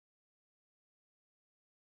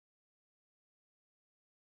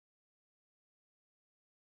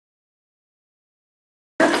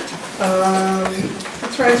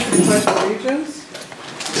Let's rise for the Pledge of Allegiance.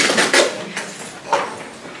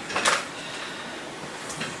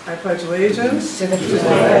 I pledge allegiance to the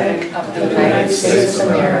flag of the United States of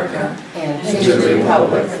America and to the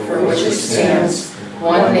republic for which it stands,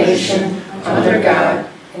 one nation, under God,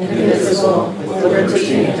 indivisible, with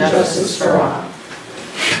liberty and justice for all.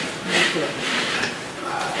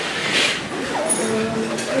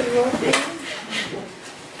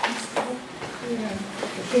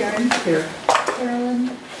 Karen. Here. Carolyn.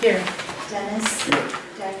 Here. Dennis.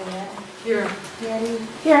 Diane. Here. Patty.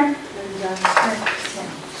 Here. Linda. Tim.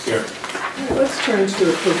 Here. Right, let's turn to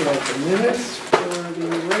approval of the minutes for the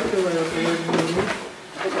regular board meeting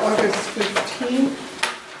of August 15th.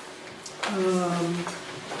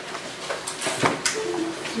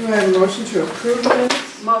 Do I have a motion to approve the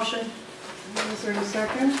minutes? Motion. Is there a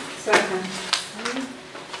second? Second.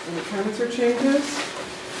 Any comments or changes?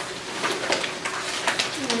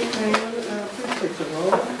 Diane, please take the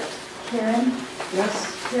roll. Karen. Yes?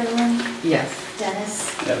 Carolyn. Yes. Dennis.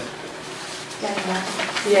 Yes. Diane.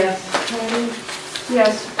 Yes. Patty.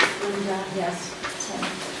 Yes. Linda. Yes. Tim.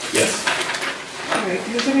 Yes. All right,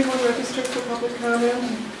 has anyone registered for public comment?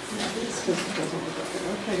 It's just doesn't look like it.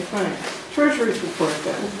 Okay, fine. Treasury's report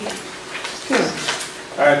then. Tim.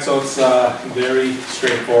 All right, so it's very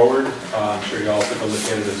straightforward. I'm sure you all took a look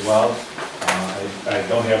at it as well. I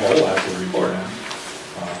don't have a whole lot to report on.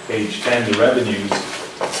 Page 10, the revenues.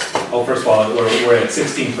 Oh, first of all, we're at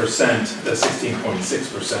 16%,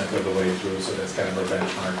 16.6% of the way through, so that's kind of our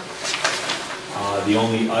benchmark. The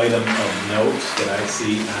only item of note that I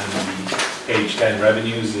see on the page 10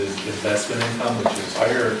 revenues is investment income, which is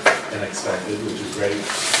higher than expected, which is great.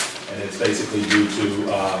 And it's basically due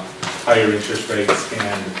to higher interest rates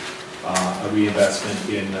and a reinvestment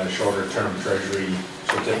in shorter-term treasury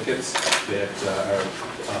certificates that are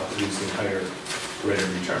producing higher rate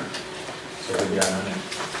of return. So good job on it.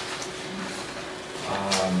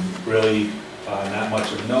 Really not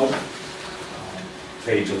much of note.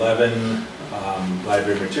 Page 11,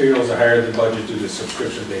 library materials are higher than budget due to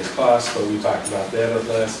subscription-based costs, but we talked about that at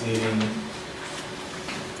the last meeting.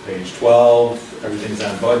 Page 12, everything's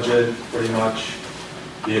on budget, pretty much.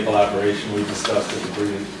 Vehicle operation we discussed at the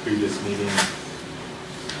previous meeting.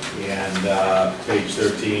 And page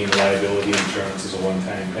 13, liability insurance is a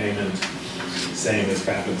one-time payment. Same as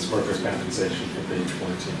workers' compensation for page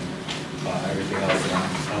 14. Everything else that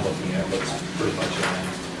I'm looking at looks pretty much in line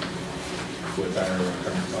with our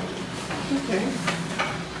current budget. Okay.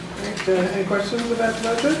 All right, any questions about the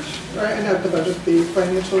budget? All right, and not the budget, the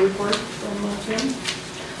financial report from Tim?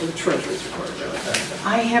 Or the treasurer's report, really.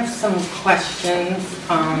 I have some questions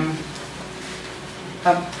I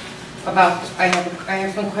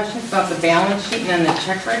have some questions about the balance sheet and then the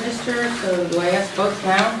check register. So do I ask both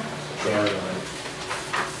now? Sure.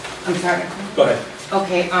 I'm sorry. Go ahead.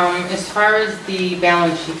 Okay. As far as the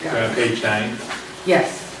balance sheet goes. Page 9.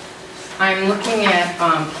 Yes. I'm looking at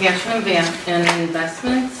cash and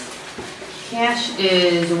investments. Cash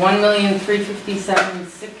is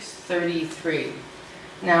 $1,357,633.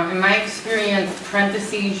 Now, in my experience,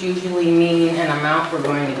 parentheses usually mean an amount we're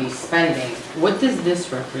going to be spending. What does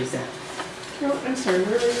this represent? Oh, I'm sorry,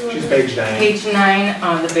 where are you? She's page 9. Page 9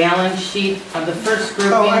 on the balance sheet of the first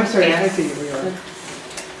grouping. Oh, I'm sorry, yes. I see where you are.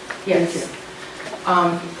 Yes. Thank you.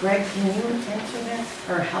 Greg, can you answer that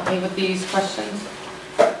or help me with these questions?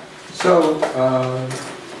 So,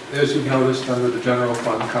 as you've noticed under the general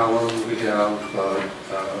fund column, we have a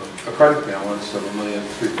credit balance of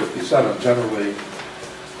 $1,357,000. Generally,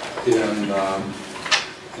 in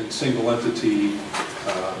single entity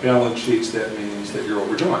balance sheets, that means that you're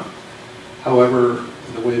overdrawn. However,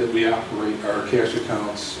 the way that we operate our cash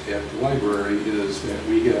accounts at the library is that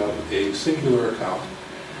we have a singular account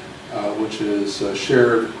which is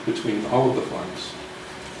shared between all of the funds,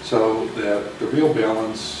 so that the real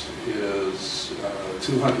balance is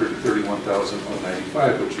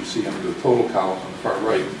 $231,095, which you see under the total column on the far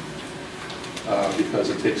right, because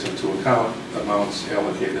it takes into account amounts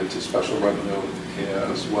allocated to special revenue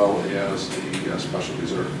as well as the special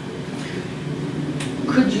reserve.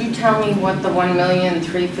 Could you tell me what the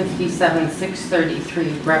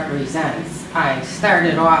 $1,357,633 represents? I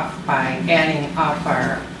started off by adding up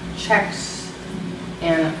our checks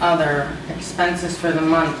and other expenses for the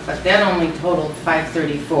month, but that only totaled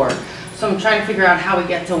 $534. So I'm trying to figure out how we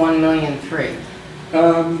get to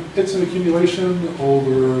 $1,003,000. It's an accumulation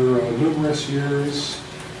over numerous years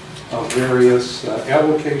of various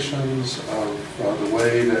allocations of the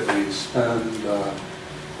way that we spend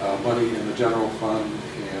money in the general fund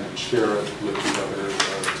and share it with the other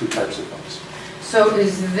two types of funds. So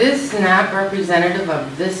is this not representative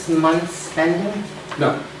of this month's spending?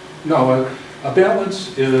 No. No, a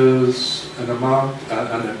balance is an amount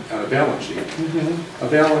on a balance sheet. Mm-hmm. A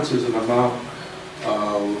balance is an amount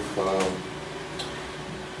of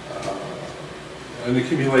an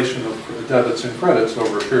accumulation of debits and credits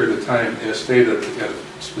over a period of time as stated at a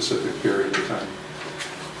specific period of time.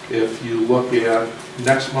 If you look at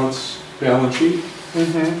next month's balance sheet,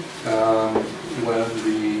 Mm-hmm. when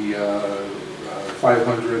the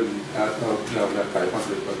 500, no, not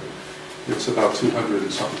 500, but it's about 200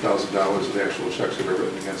 and something thousand dollars of actual checks that are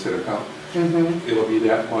written against that account. Mm-hmm. It'll be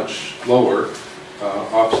that much lower,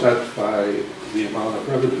 offset by the amount of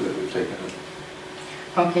revenue that we've taken in.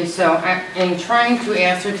 Okay, so in trying to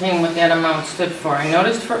ascertain what that amount stood for, I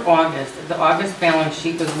noticed for August, the August balance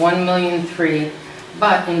sheet was $1,000,003,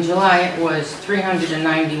 but in July it was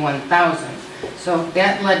 $391,000. So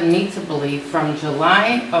that led me to believe from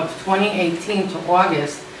July of 2018 to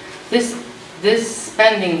August, this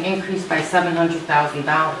spending increased by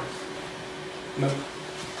 $700,000. No,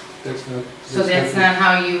 that's not. So that's not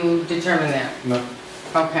how you determine that? No,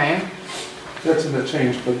 Okay. that's in the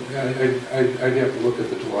change, but I'd have to look at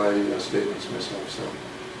the July statements myself, so.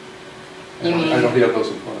 You mean- I don't have those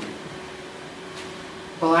in front of me.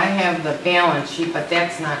 Well, I have the balance sheet, but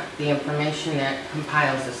that's not the information that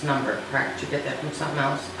compiles this number, correct? You get that from something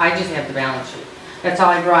else? I just have the balance sheet. That's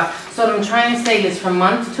all I brought. So what I'm trying to say is from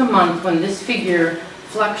month to month, when this figure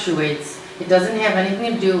fluctuates, it doesn't have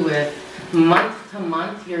anything to do with month to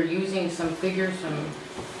month. You're using some figures from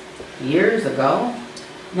years ago.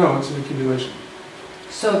 No, it's an accumulation.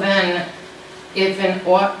 So then, if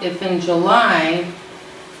in July,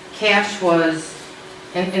 cash was,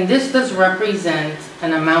 and this does represent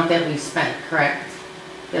an amount that we spent, correct?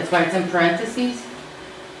 That's why it's in parentheses?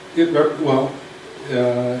 In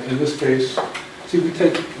this case, see, we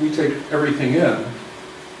take everything in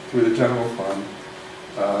through the general fund,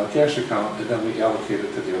 cash account, and then we allocate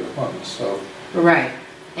it to the other funds, so. Right.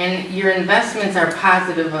 And your investments are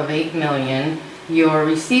positive of 8 million. Your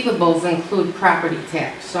receivables include property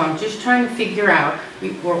tax. So I'm just trying to figure out,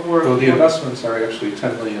 Well, the investments are actually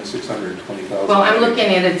 $10,620,000. Well, I'm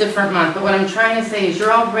looking at a different month, but what I'm trying to say is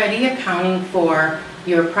you're already accounting for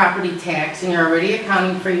your property tax and you're already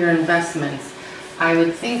accounting for your investments. I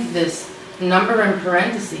would think this number in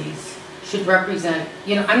parentheses should represent,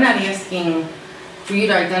 I'm not asking for you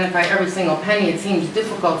to identify every single penny. It seems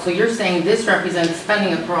difficult. So you're saying this represents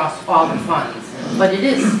spending across all the funds, but it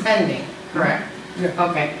is spending, correct? Yeah.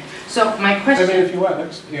 Okay. So my I question. mean, if you want,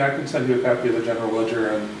 I can send you a copy of the general ledger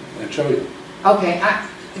and show you. Okay,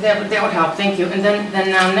 that would help, thank you. And then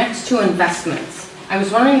now next to investments, I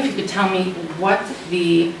was wondering if you could tell me what all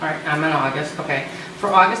right, I'm in August, okay.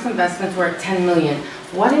 For August investments, we're at 10 million.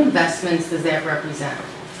 What investments does that represent?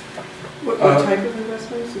 What type of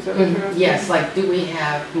investments, is that what you're asking? Yes, like do we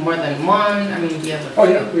have more than one? I mean, do you have a Oh,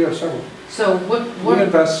 few? yeah, we have several. So We what,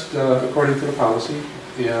 invest according to the policy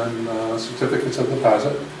in certificates of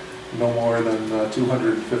deposit, no more than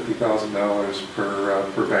 $250,000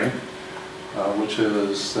 per bank, which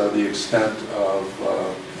is the extent of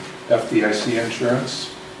FDIC insurance,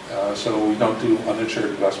 so we don't do uninsured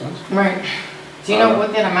investments. right. Do you know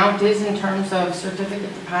what that amount is in terms of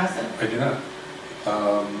certificate deposit? I do not.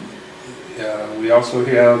 We also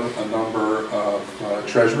have a number of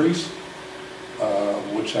treasuries,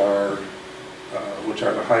 which are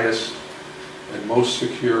the highest and most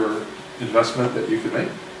secure investment that you could make.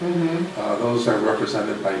 Mm-hmm. Those are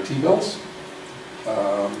represented by T-bills.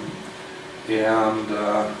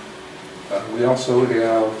 We also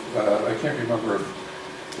have, I can't remember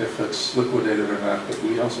if it's liquidated or not, but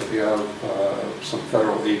we also have some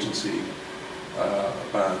federal agency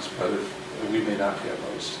bonds, but we may not have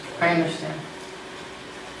those. I understand.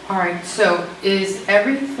 All right, so is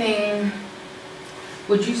everything,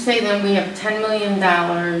 would you say then we have $10 million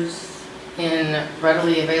in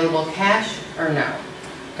readily available cash or no?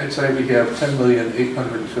 I'd say we have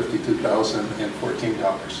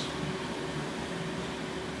 $10,852,014.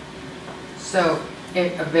 So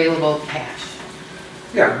available cash.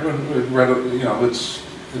 Yeah, it's I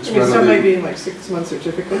mean, some may readily. be in like 6-month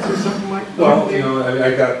certificates or something like that. Well,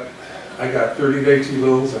 I got 30-day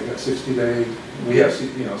T-bills, I got 60-day, we have,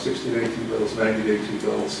 60-day T-bills, 90-day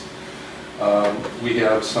T-bills. We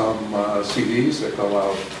have some CDs that go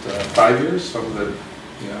out 5 years, some that,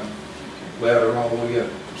 ladder all the way in.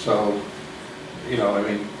 So,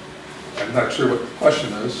 I'm not sure what the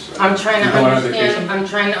question is. I'm trying to You going on understand. vacation? I'm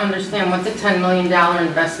trying to understand what the $10 million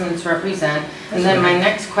investments represent. And then my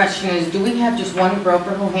next question is, do we have just one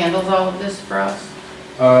broker who handles all of this for us?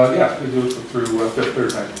 Yeah, we do it through Fifth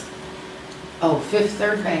Third Bank. Oh, Fifth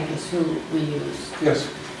Third Bank is who we use. Yes.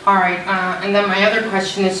 All right, and then my other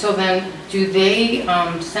question is, so then, do they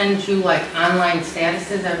send you like online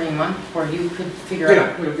statuses every month, or you could figure Yeah,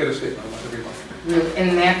 out? we'll get a statement on that every month.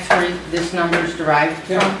 And that's where this number is derived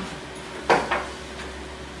from? Yeah.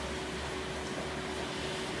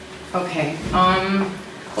 Okay,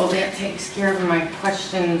 well, that takes care of my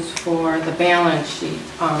questions for the balance sheet.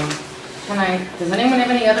 Does anyone have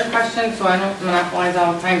any other questions? So I don't monopolize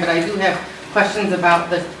all the time, but I do have questions about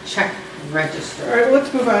the check All register. right,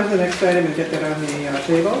 let's move on to the next item and get that on the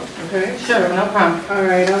table, okay? Sure, no problem. All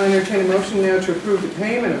right, I'll entertain a motion now to approve the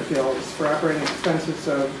payment of bills for operating expenses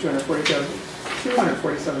of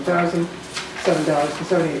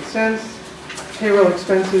 $247,078.78. Payroll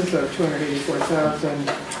expenses of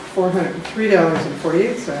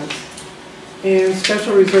 $284,403.48. And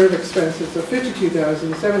special reserve expenses of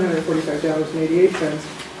 $52,745.88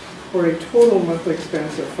 for a total monthly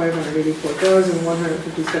expense of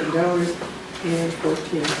 $584,157.14. Do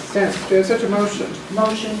you have such a motion?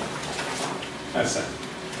 Motion. I second.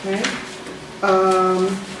 Okay.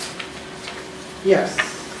 Yes,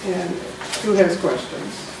 and who has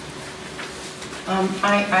questions?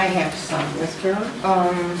 I have some. Yes, Carolyn?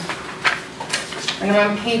 And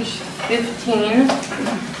I'm on page 15.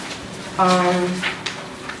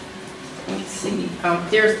 Let's see,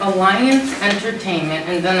 there's Alliance Entertainment,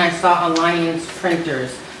 and then I saw Alliance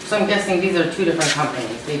Printers. So I'm guessing these are two different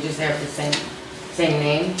companies. They just have the same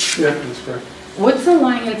name. Yeah, that's correct. What's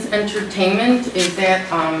Alliance Entertainment? Is that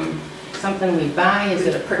something we buy? Is We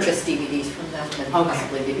it would purchase DVDs from them and Okay.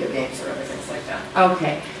 possibly video games or other things like that.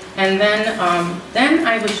 Okay, and then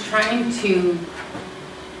I was trying to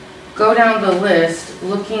go down the list,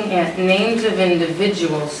 looking at names of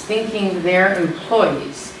individuals, thinking they're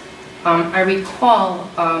employees. I recall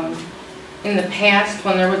in the past,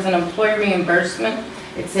 when there was an employee reimbursement,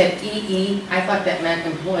 it said EE. I thought that meant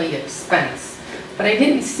employee expense. But I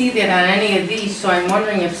didn't see that on any of these, so I'm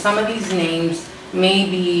wondering if some of these names may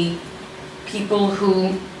be people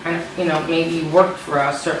who, maybe worked for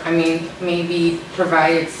us, or, maybe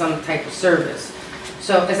provided some type of service.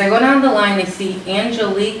 So as I go down the line, I see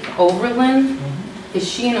Angelique Overland. Is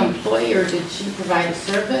she an employee, or did she provide a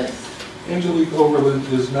service? Angelique Overland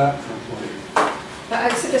is not an employee. But I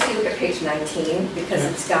suggest you look at page 19 because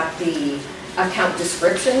it's got the account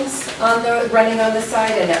descriptions running on the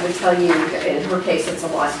side, and that would tell you, in her case, it's a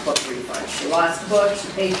lost book refund. She lost a book, she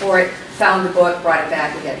paid for it, found the book, brought it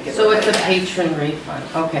back, we had to give her So it's a money back. patron refund,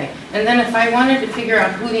 okay. And then if I wanted to figure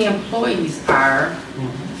out who the employees are,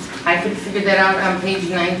 I could figure that out on page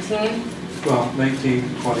 19? Well, 19,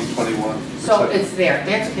 20, 21. So it's there,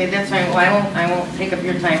 that's okay, that's fine, well, I won't take up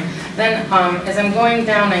your time. Then, as I'm going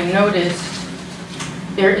down, I noticed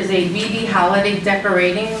there is a BD holiday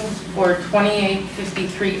decorating for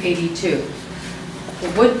 $2853.82.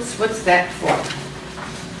 What's that for?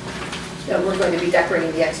 So we're going to be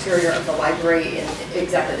decorating the exterior of the library in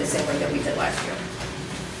exactly the same way that we did last year.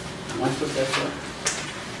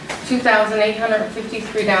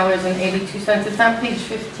 $2,853.82. It's on page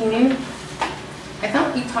 15. I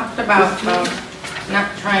thought we talked about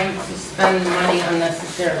not trying to spend money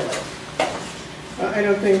unnecessarily. I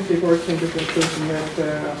don't think the board came to the conclusion that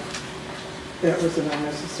that was an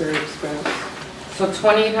unnecessary expense. So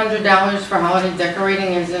 $2,800 for holiday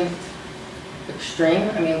decorating isn't extreme?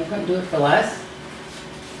 I mean, we couldn't do it for less?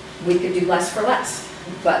 We could do less for less.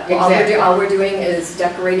 But Exactly. all we're doing is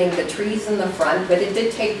decorating the trees in the front, but it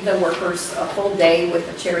did take the workers a full day with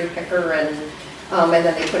a cherry picker and then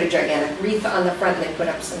they put a gigantic wreath on the front and they put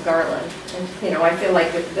up some garland. And, I feel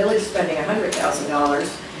like with the village spending $100,000,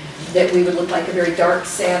 that we would look like a very dark,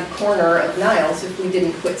 sad corner of Niles if we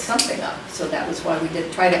didn't put something up. So that was why we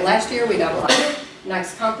tried it last year. We got a lot of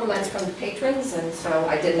nice compliments from the patrons, and so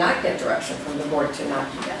I did not get direction from the board to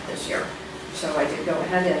not do that this year. So I did go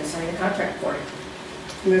ahead and sign a contract for it.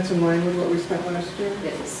 And that's in line with what we spent last year?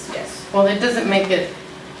 It is, yes. Well, it doesn't make it,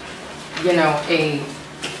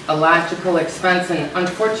 a logical expense, and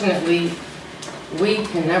unfortunately, we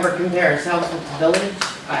can never compare ourselves with the village.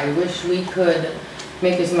 I wish we could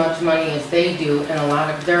make as much money as they do in a lot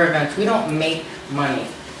of their events. We don't make money.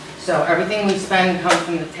 So everything we spend comes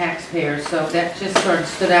from the taxpayers, so that just sort of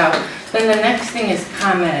stood out. Then the next thing is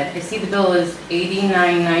ComEd. I see the bill is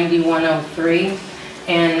 $89.9103,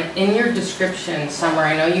 and in your description somewhere,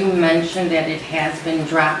 I know you mentioned that it has been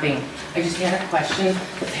dropping. I just had a question.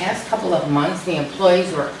 The past couple of months, the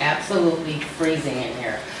employees were absolutely freezing in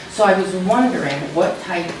here. So I was wondering what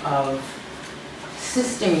type of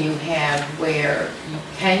system you have where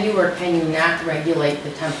can you or can you not regulate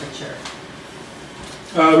the temperature?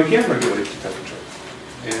 We can regulate the temperature.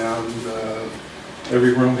 And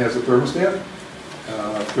every room has a thermostat.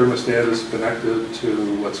 thermostat is connected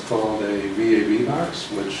to what's called a VAV box,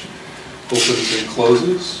 which opens and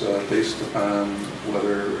closes based upon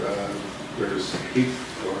whether there's heat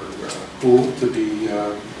or cool to be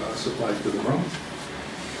supplied to the room.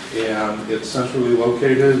 And it's centrally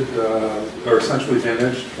located or centrally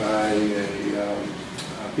managed by a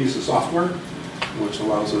piece of software which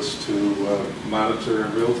allows us to monitor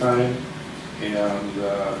in real time and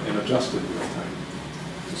adjust in real time.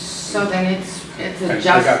 So then it's I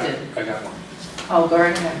got one. Oh, go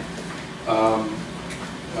right ahead.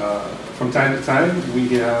 From time to time, we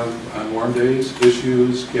have, on warm days,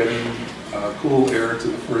 issues getting cool air to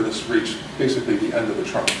the furthest reach, basically the end of the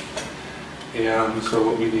trunk. And so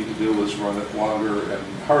what we need to do is run it longer and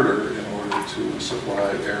harder in order to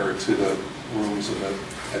supply air to the rooms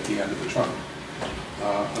at the end of the trunk.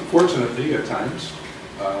 Unfortunately, at times,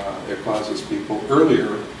 it causes people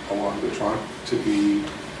earlier along the trunk to be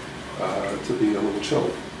a little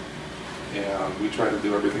chilled. And we try to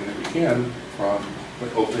do everything that we can, from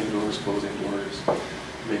opening doors, closing doors,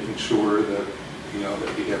 making sure that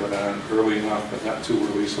that we have it on early enough but not too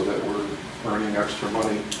early, so that we're earning extra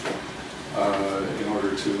money in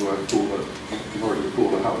order to cool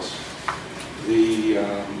the house. The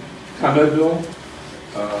ComEd bill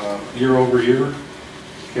year over year,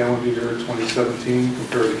 calendar year 2017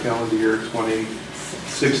 compared to calendar year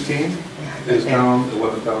 2016 is down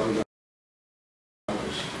 $11,000.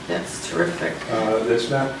 That's terrific. That's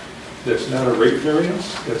not a rate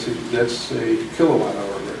variance. That's a kilowatt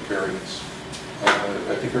hour variance.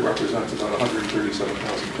 I think it represents about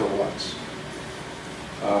 137,000 kilowatts.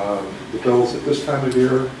 The bills at this time of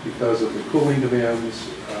year, because of the cooling demands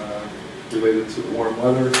related to the warm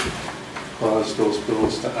weather, cause those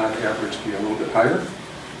bills to, on average, be a little bit higher.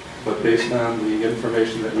 But based on the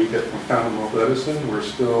information that we get from Commonwealth Edison, we're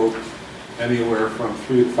still anywhere from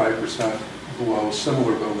 3 to 5% below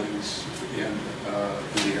similar buildings in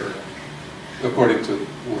the area, according to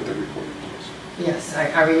what they're reporting to us. Yes,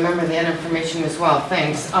 I remember that information as well,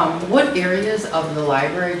 thanks. What areas of the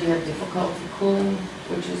library do you have difficulty cooling,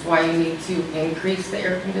 which is why you need to increase the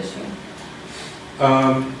air conditioning?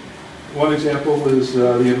 One example is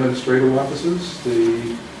the administrative offices.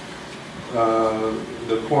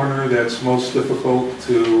 The corner that's most difficult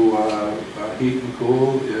to heat and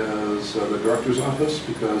cool is the director's office,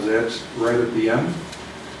 because that's right at the end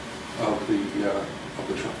of the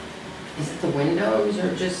trunk. Is it the windows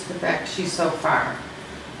or just the fact she's so far?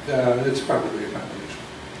 It's probably a combination.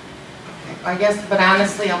 I guess, but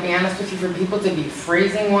honestly, I'll be honest with you, for people to be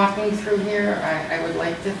freezing walking through here, I would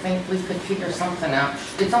like to think we could figure something out.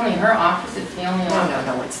 It's only her office, it's the only office.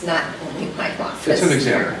 No, it's not only my office. It's an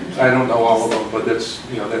example. I don't know all of them, but that's a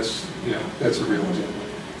real example.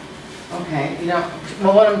 Okay,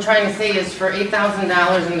 well, what I'm trying to say is for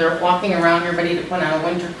 $8,000 and they're walking around here ready to put on a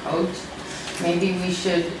winter coat, maybe we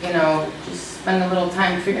should, just spend a little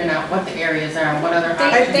time figuring out what the areas are and what other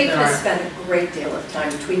options Dave there has are. spent a great deal of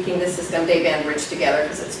time tweaking the system, Dave and Rich together,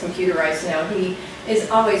 because it's computerized now. He is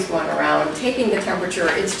always going around, taking the temperature.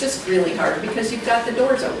 It's just really hard because you've got the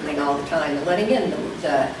doors opening all the time and letting in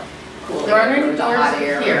the cool There aren't air, any the hot doors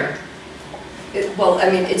air. here.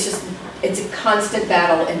 It's a constant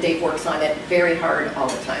battle, and Dave works on it very hard all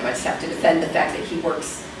the time. I just have to defend the fact that he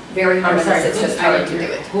works very hard I'm on sorry, this. It's just hard to do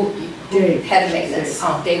it. Dave. Head of maintenance,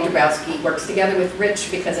 Oh, Dave okay. Dabrowski, works together with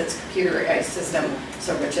Rich because it's a computerized system,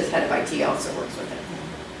 so Rich as head of IT also works with it.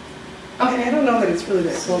 Okay, I don't know that it's really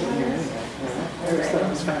that cold in here anyway. I always thought it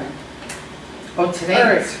was fine. Oh, today All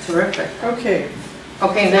right. it's terrific. Okay,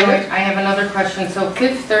 Okay, then I have another question. So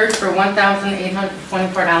Fifth Third for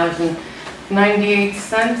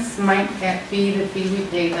 $1,824.98, might that be the fee we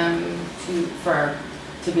pay them to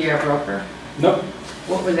be our broker? No,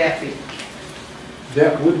 What would that be?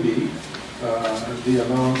 that would be the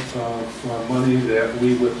amount of money that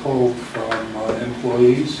we withhold from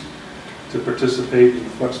employees to participate in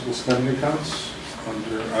flexible spending accounts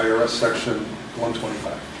under IRS Section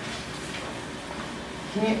 125.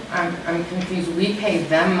 I'm confused. We pay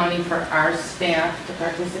them money for our staff to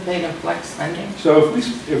participate in flex spending? So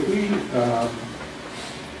if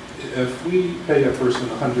we pay a person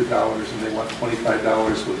 $100 and they want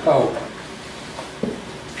 $25 withheld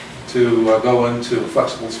to go into a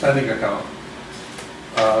flexible spending account,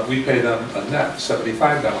 we pay them a net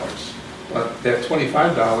 $75. But that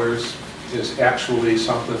 $25 is actually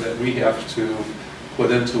something that we have to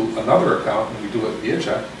put into another account, and we do it via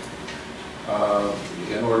check,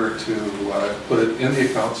 in order to put it in the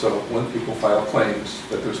account so when people file claims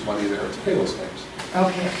that there's money there to pay those claims.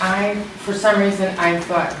 Okay, for some reason, I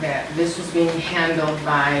thought that this was being handled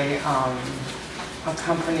by a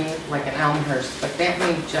company like an Elmhurst, but that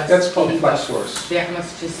may just That's called be the- FlexSource. That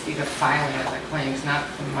must just be the filing of the claims, not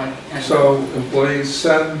the money. And- So employees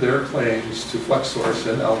send their claims to FlexSource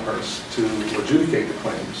in Elmhurst to adjudicate the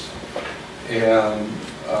claims and,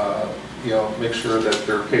 make sure that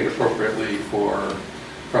they're paid appropriately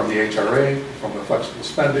from the HRA, from the flexible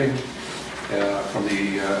spending, from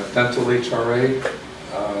the dental HRA.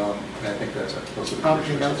 And I think that's it. Those are the Okay,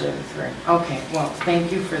 three those choices. are the three. Okay, well,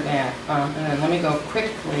 thank you for that. And then let me go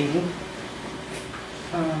quickly.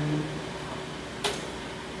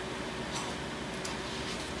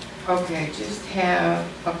 Okay, just have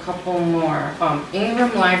a couple more.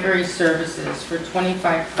 Ingram Library Services for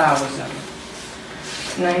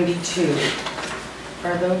 $25,092.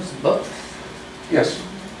 Are those books Yes.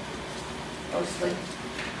 mostly?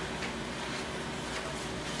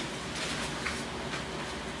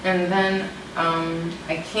 And then,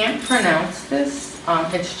 I can't pronounce this.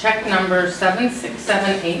 It's check number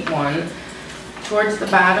 76781. Towards the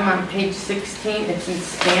bottom on page 16, it's in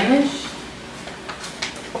Spanish.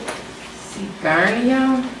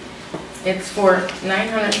 Cigarnia. It's for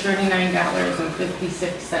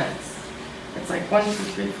 $939.56. It's like 1, 2,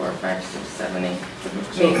 3, 4, 5, 6, 7, 8.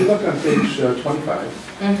 So if you look on page 25,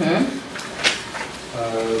 Mm-hmm.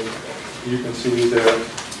 you can see that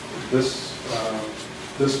this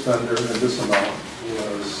vendor and this amount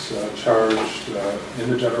was charged in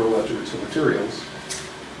the general ledger to materials,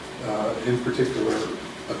 in particular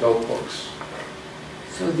adult books.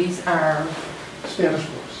 So these are, Spanish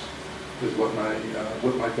books is what my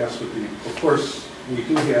guess would be. Of course, we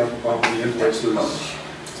do have all the invoices.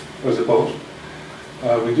 Was it both?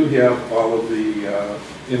 We do have all of the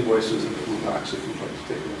invoices in the blue box if you'd like to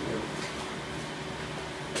take a look at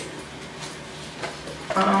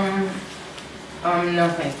it. no,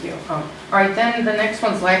 thank you. All right, then the next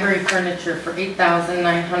one's library furniture for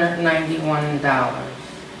 $8,991.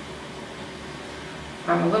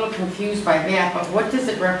 I'm a little confused by that, but what does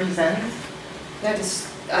it represent? That is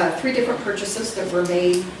 3 different purchases that were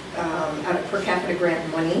made out of per capita grant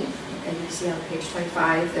money. And you see on page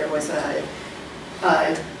 25, there was a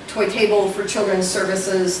toy table for children's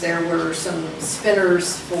services. There were some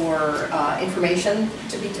spinners for information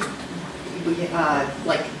to be,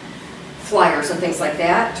 like flyers and things like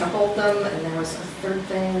that to hold them. And there was a third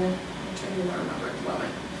thing, which I do not remember at the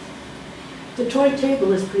moment. The toy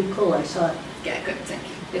table is pretty cool, I saw it. Yeah, good, thank you.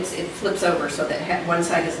 It flips over so that one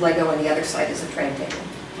side is Lego and the other side is a tray table.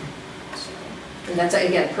 And that's,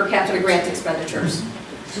 again, per capita grant expenditures.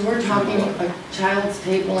 So we're talking a child's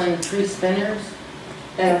table and 3 spinners?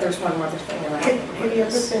 And there's one more thing. And I don't know what Have it you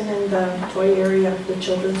ever is. been in the toy area of the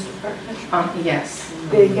children's department? Yes.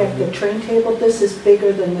 They have the train table. This is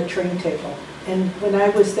bigger than the train table. And when I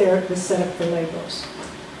was there, it was set up for Legos.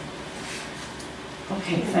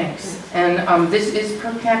 Okay, thanks. And this is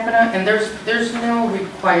per capita, and there's no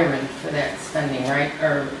requirement for that spending, right?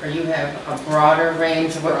 Or you have a broader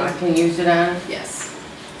range of what you can use it on? Yes.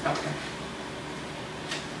 Okay.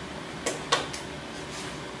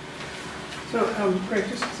 So, Greg,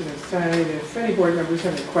 just as an aside, if any board members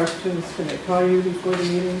have any questions, can they call you before the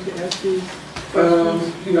meeting to ask these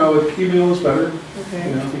questions? Email is better,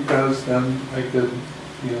 Okay. because then I could,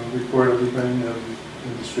 record everything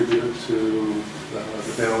and distribute it to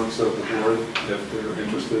the balance of the board if they're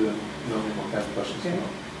interested in knowing what kind of questions they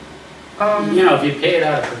know. If you pay it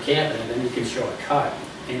out of per capita, then you can show a cut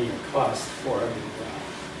in your cost for the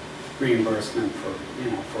reimbursement for,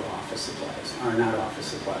 for office supplies, or not office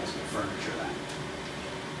supplies, but furniture then.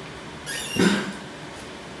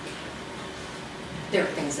 There are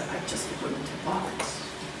things that I just wouldn't have bought.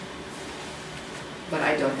 But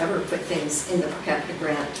I don't ever put things in the per capita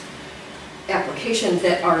grant application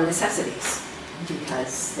that are necessities.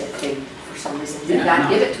 Because if they, for some reason, did not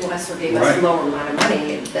give it to us or gave us a Right. lower amount of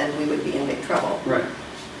money, then we would be in big trouble. Right.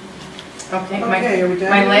 Okay, Okay, are we done?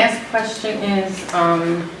 my last question is,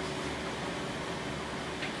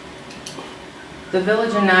 the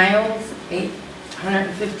Village of Niles,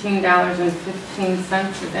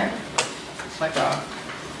 $815.15, is that like a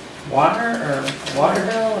water or water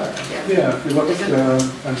bill or? Yeah, if you look Is at,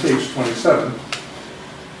 it- on page 27,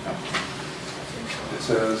 it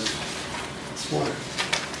says, water.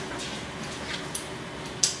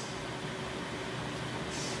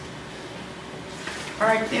 All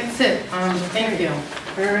right, that's it. Thank you.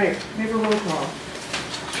 All right, we have a roll call.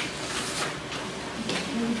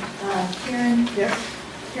 Karen, Yes?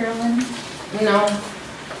 Carolyn, No,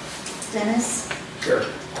 Dennis, Sure.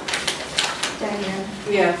 Diane,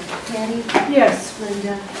 yes. Patty, Yes.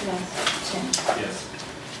 Linda, yes, Jen. Yes.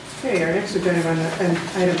 Okay, our next agenda item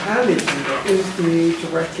on the agenda is the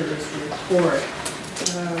director's report.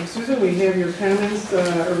 Susan, we have your comments, or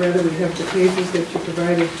rather we have the pages that you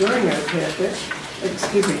provided during our packet,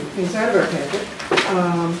 excuse me, inside of our packet.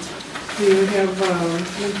 Do you have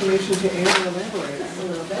some information to add or elaborate? A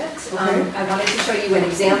little bit. Okay. I wanted to show you an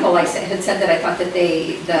example. I had said that I thought that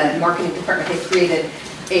the marketing department had created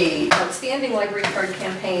a outstanding library card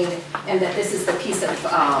campaign, and that this is the piece of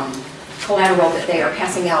collateral that they are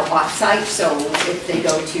passing out off-site. So if they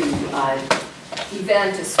go to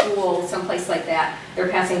event, a school, someplace like that, they're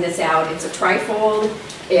passing this out. It's a trifold.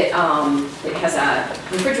 It has a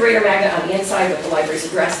refrigerator magnet on the inside with the library's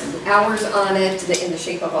address and hours on it in the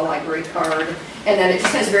shape of a library card. And then it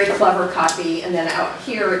just has a very clever copy. And then out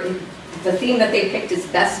here, the theme that they picked is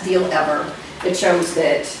Best Deal Ever. It shows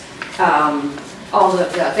that all the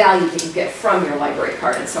value that you get from your library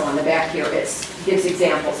card. And so on the back here, it gives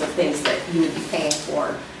examples of things that you would be paying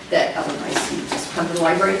for that otherwise you just come to the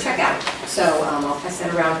library and check out. So I'll pass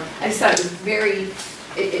that around. I just thought it was very,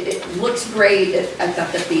 it looks great. I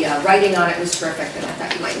thought that the writing on it was terrific, and I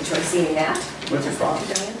thought you might enjoy seeing that. What's it called?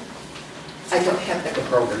 I don't have The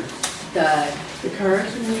program. The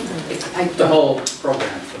cards? The whole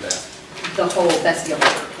program for that. The whole Best Deal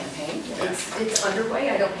Ever campaign. It's underway.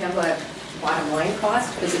 I don't have a bottom line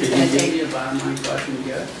cost because it's Can going you to give take. me a bottom line question you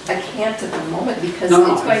get? I can't at the moment because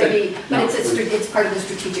No, it's going to be, but no. it's part of the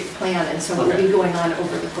strategic plan, and so it'll Okay. be going on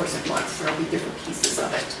over the course of months. There'll be different pieces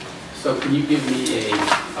of it. So can you give me a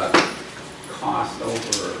cost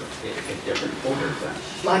over a different folder then?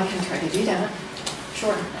 I can try to do that.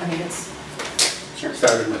 Sure. I mean, it's, sure.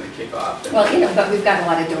 Starting with the kickoff. and- Well, but we've got a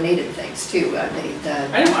lot of donated things too. I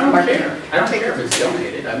don't marketing. care. I don't care if it's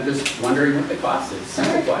donated. I'm just wondering what the cost is.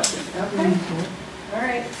 Simple question. Okay, all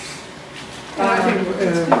right. I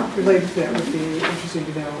think related to that would be interesting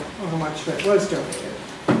to know how much that was donated.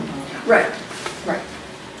 Right, right.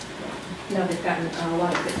 No, they've gotten a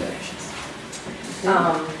lot of good donations.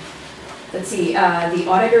 Let's see, the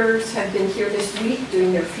auditors have been here this week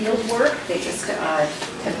doing their field work. They just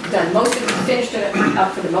have done finished it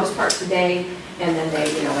up for the most part today. And then they,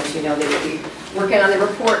 as you know, they will be working on the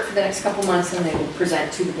report for the next couple months, and they will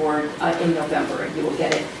present to the board in November. And you will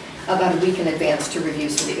get it about a week in advance to review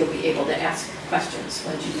so that you'll be able to ask questions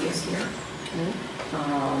when Judy is here.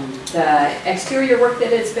 The exterior work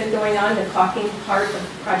that has been going on, the caulking part of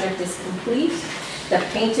the project is complete. The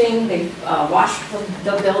painting, they've washed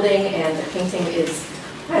the building, and the painting is,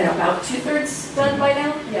 I don't know, about 2/3 done by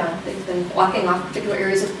now. Yeah, they've been blocking off particular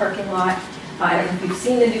areas of the parking lot. I don't know if you've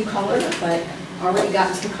seen the new color, but already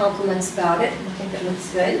gotten some compliments about it. I think it looks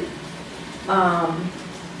good.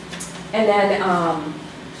 And then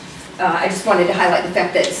I just wanted to highlight the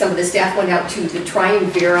fact that some of the staff went out to the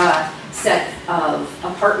Triumvira set of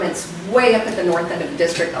apartments way up at the north end of the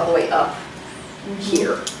district, all the way up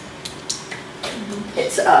here.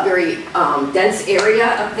 It's a very dense area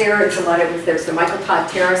up there. It's there's the Michael Todd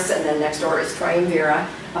Terrace, and then next door is Triumvira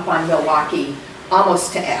up on Milwaukee,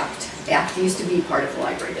 almost to Apt. Apt used to be part of the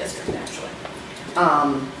library district, actually.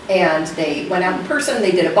 And they went out in person.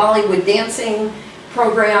 They did a Bollywood dancing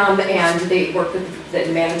program, and they worked with the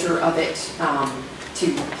manager of it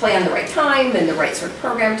to plan the right time and the right sort of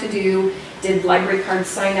program to do. Did library card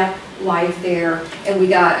sign up live there,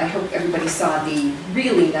 and I hope everybody saw the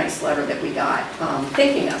really nice letter that we got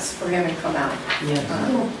thanking us for having come out.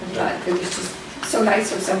 Yes. It was just so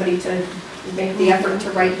nice of somebody to make the effort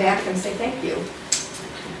to write back and say thank you.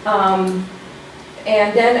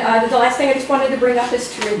 And then the last thing I just wanted to bring up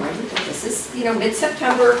is to remind you that this is,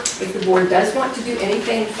 mid-September. If the board does want to do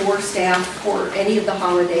anything for staff for any of the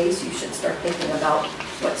holidays, you should start thinking about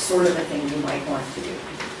what sort of a thing you might want to do.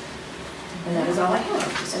 And that is all I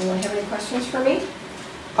have. Does anyone have any questions for me?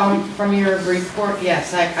 From your report,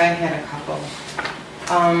 yes, I had a couple.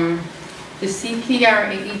 The CPR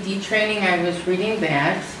AED training, I was reading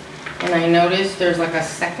that, and I noticed there's like a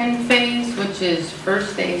second phase, which is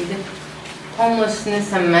first aid,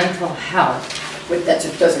 homelessness, and mental health.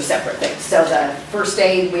 Those are separate things. So the first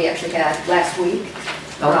aid we actually had last week.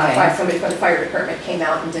 Okay. Somebody from the fire department came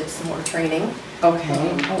out and did some more training.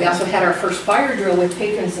 Okay. We also had our first fire drill with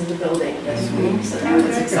patrons in the building this week, so that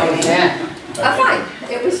was exciting. Yeah.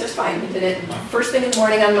 Fine, it was just fine. We did it first thing in the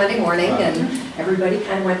morning on Monday morning, and everybody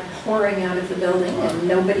kind of went pouring out of the building, and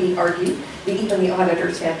nobody argued. Even the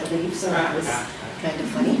auditors had to leave, so that was kind of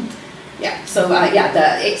funny. Yeah, so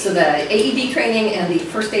the AED training and the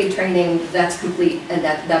first aid training, that's complete, and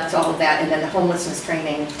that's all of that. And then the homelessness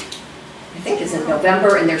training, I think, is in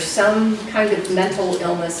November, and there's some kind of mental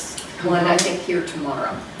illness one, I think, here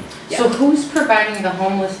tomorrow. Yeah. So who's providing the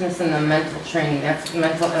homelessness and the mental training? That's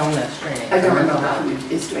mental illness training. I don't remember who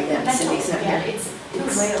is doing that. Cindy's not Yeah, here.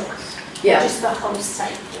 it's Wales. Yeah. Just the host site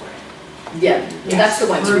for it. Yeah, that's the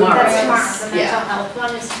one Through tomorrow. That's tomorrow, the mental Yeah. health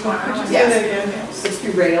one is tomorrow. Say Yes. that again. It's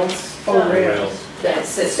through Rails. Oh, Rails. That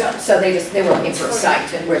system, so they were looking for a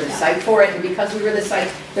site, and we're the site for it, and because we were the site,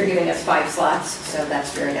 they're giving us 5 slots, so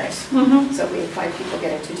that's very nice. So we have 5 people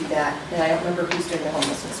getting to do that, and I don't remember who's doing the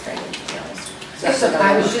homelessness training, to be honest. So that's So another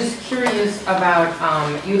I was one. just curious about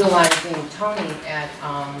utilizing Tony at,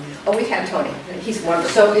 Oh, we have Tony, he's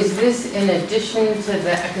wonderful. so is this in addition to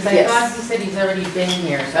the, because I Yes. thought he said he's already been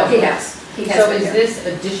here. So Oh, he has So been is here. this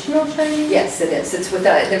additional training? Yes, it is, it's with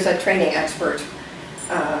a, there's a training expert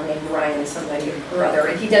named Ryan somebody or other,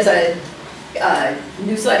 and he does a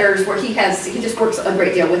newsletters where he just works a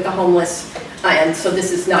great deal with the homeless, and so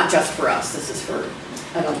this is not just for us, this is for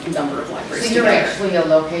a number of libraries So you're together. actually a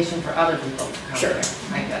location for other people to come Sure. here?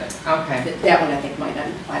 I get it, okay. That one I think might not,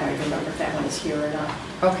 I don't even remember if that one is here or not.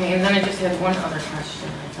 Okay, and then I just had one other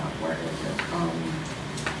question, I thought, where is it?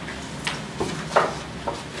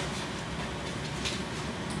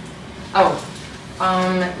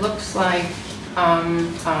 It looks like,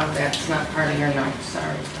 that's not part of your notes,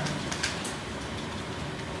 sorry.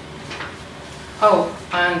 Oh,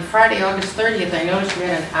 on Friday, August 30th, I noticed we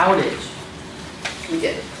had an outage. We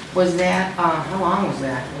did. Was that, how long was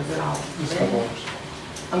that? Was it all? Just a couple hours.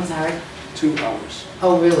 I'm sorry? 2 hours.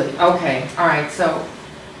 Oh, really? Okay, all right, so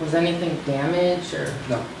was anything damaged or?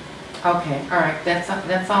 No. Okay, all right, that's all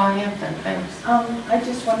I have then, thanks. I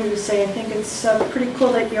just wanted to say, I think it's pretty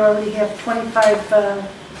cool that you already have 25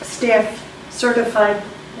 staff certified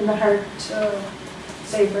in the Heart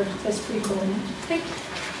Saver. That's pretty cool.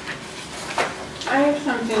 I have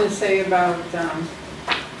something to say about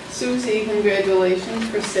Susie, congratulations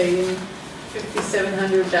for saving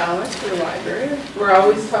 $5,700 for the library. We're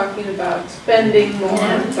always talking about spending more,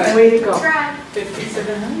 but Way to go. Try.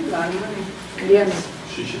 $5,700, a lot of money. Yes.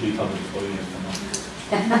 She should become an employee of the month.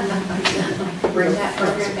 Bring that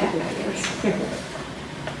program back, I guess.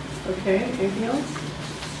 Okay, anything else?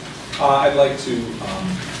 I'd like to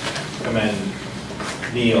commend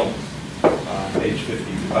Neil, page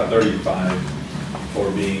 35,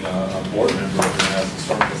 for being a board member of the Madison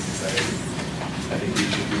Historical Society. I think he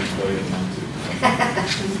should be employed in one too.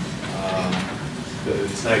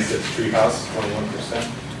 It's nice that the Treehouse is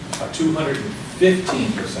 21%,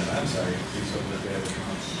 215%, I'm sorry, increase over the average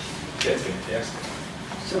month. That's fantastic.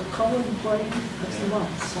 So co-employee of the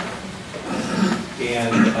month, so.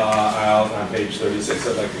 And on page 36,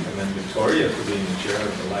 I'd like to commend Victoria for being the chair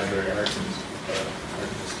of the Library Arts and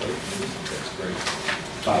Display Committee. That's great.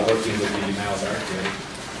 Working with the Miles Art Gallery.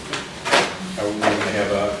 We're going to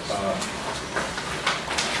have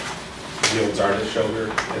the Old Artist show here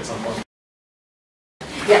at some point.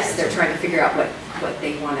 Yes, they're trying to figure out what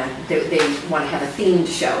they want to, they want to have a themed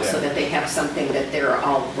show so that they have something that they're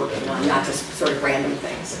all working on, not just sort of random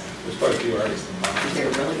things. There's quite a few artists involved.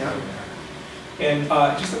 There really are. And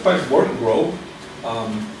just a question, Morton Grove,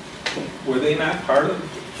 were they not part of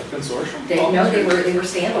the consortium? They were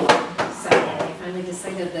standalone, so they finally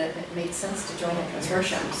decided that it made sense to join a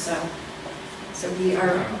consortium, so we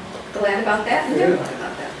are glad about that, and they're glad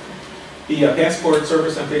about that. The passport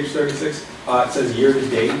service on page 36, it says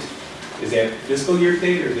year-to-date. Is that fiscal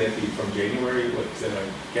year-to-date, or is that from January? What, is that a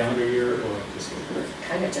calendar year or a fiscal year?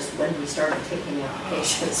 Kind of just when we started taking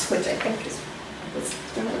applications, which I think was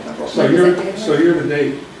So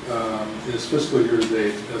year-to-date is fiscal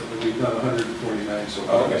year-to-date, we've done 149 so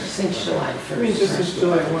far. Okay. Since July I mean, 1st. just as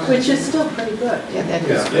July 1. Which is still pretty good. Yeah, that is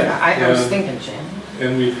Yeah. good. I was Yeah. thinking January.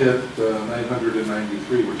 And we've hit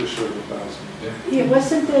 993, we're just short of 1,000. Yeah,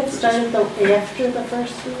 wasn't that started though after the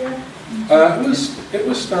first of the year? It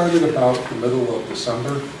was started about the middle of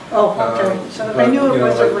December. Oh, okay. So I but, knew it you know,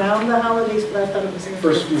 was like, around the holidays, but I thought it was after.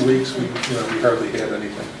 First few weeks, we hardly had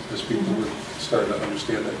anything, because people were starting to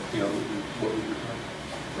understand that, what we were doing.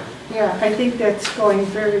 Yeah, I think that's going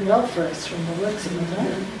very well for us from the looks of it.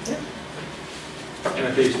 And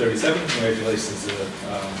on page 37, congratulations to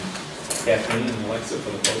Kathleen and Alexa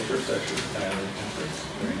for the poster session at Tyler Conference.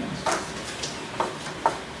 Very nice.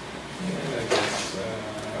 And I guess,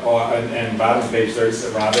 and bottom of page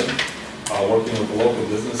 37, Robin, working with the local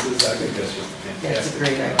businesses. I think that's just fantastic. That's a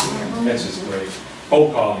great idea. That's just great.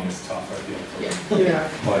 Cold calling is tough, I feel. Yeah.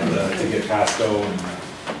 But to get Costco and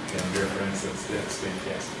dear friends, that's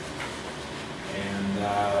fantastic. And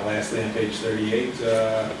lastly, on page 38,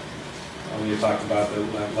 we had talked about the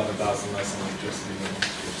 11,000 less on electricity bills,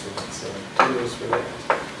 so kudos for that.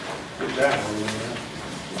 Good job.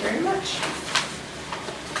 Thank you very much.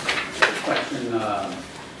 Question,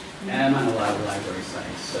 I'm on a lot of library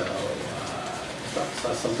sites, so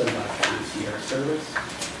saw something about concierge service.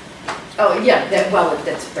 Oh, yeah, well,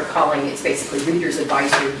 that's what they're calling, it's basically reader's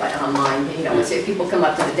advisory, but online, you know, so if people come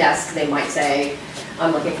up to the desk, they might say,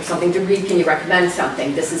 I'm looking for something to read, can you recommend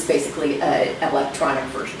something? This is basically an electronic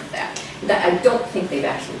version of that. I don't think they've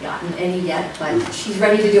actually gotten any yet, but she's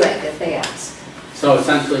ready to do it if they ask. So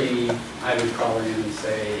essentially, I would call in and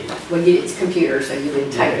say. Well, it's computer, so you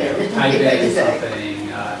would type in. Type in something,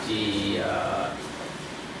 gee, I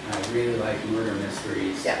really like murder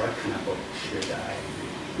mysteries, Yeah. what kind of book should I read?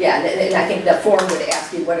 Yeah, and I think the form would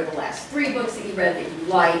ask you, what are the last 3 books that you read that you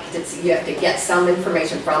liked? You have to get some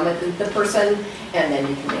information from the person, and then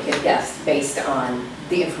you can make a guess based on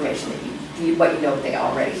the information that what you know they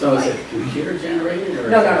already So like. is it computer generated or?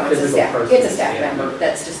 No, is it it's a physical staff, person? it's a staff Yeah. member.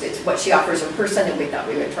 That's just, it's what she offers in person, and we thought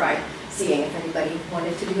we would try seeing if anybody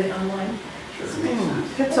wanted to do it online. Sure, makes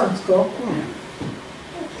sense. That sounds cool.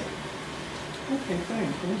 Okay, fine,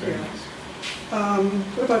 thank you.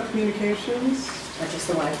 What about communications? That's just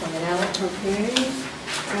the one I pointed out. Okay,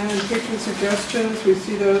 and patron suggestions, we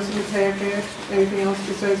see those in the packet. Anything else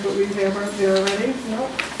besides what we have out there already? No?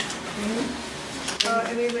 Okay.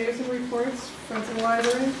 Any liaison reports, friends of the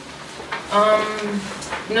library?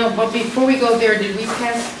 No, but before we go there, did we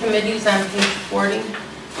pass committees on page 40?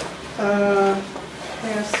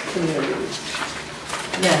 Past committees.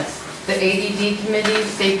 Yes, the ADD committee,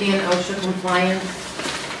 safety and OSHA compliance.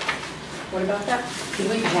 What about that? Did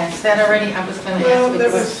we pass that already? I was gonna Well, ask.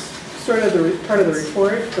 that was sort of part of the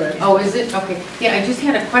report, but. Oh, is it? Okay. Yeah, I just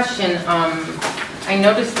had a question. I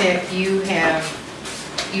noticed that you have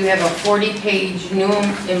a 40-page new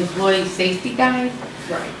employee safety guide,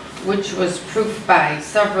 Right. which was proofed by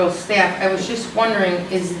several staff. I was just wondering,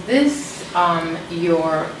 is this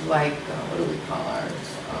your, like, what do we call ours?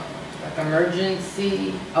 Like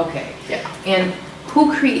emergency? Okay. Yeah. And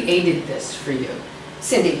who created this for you?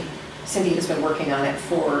 Cindy has been working on it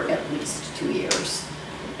for at least 2 years.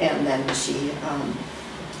 And then she,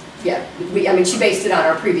 she based it on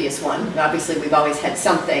our previous one. Obviously, we've always had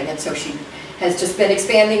something, and so she has just been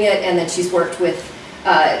expanding it, and then she's worked with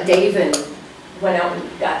Dave and went out and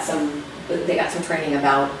they got some training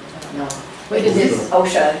about, I don't know, Wait, is this-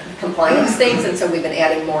 OSHA compliance things, and so we've been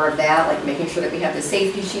adding more of that, like making sure that we have the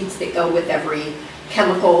safety sheets that go with every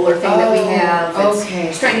chemical or thing that we have. Okay.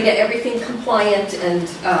 It's trying to get everything compliant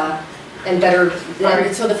and better,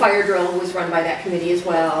 so the fire drill was run by that committee as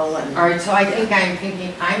well, and. All right, so I think I'm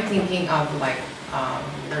thinking of like,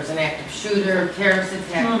 there's an active shooter, terrorist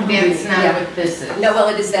attack. That's not Yeah. what this is. No, well,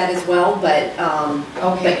 it is that as well, but,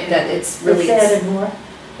 Okay. but that it's really, It's added more.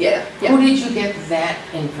 yeah, Who yeah. did you get that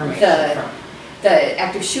information The- from? The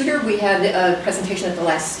active shooter, we had a presentation at the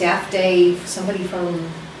last staff day, somebody from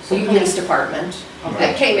So the you police department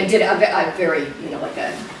that came and did a very, like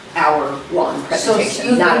an hour-long So presentation,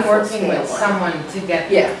 you've not a been working full-scale with one. someone to get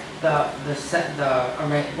Yeah.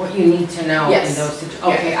 what you need to know in Yes. those situations?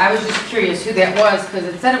 Okay, I was just curious who that was, because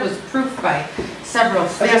it said it was proofed by several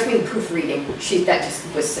But just staff. being proofreading, that just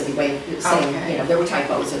was Cindy Way saying, Okay. there were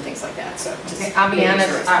typos and things like that, so just. Okay, I'll be making sure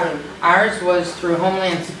honest, it's clean. ours was through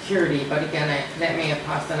Homeland Security, but again, that may have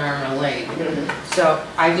cost an arm and a leg. Mhm. So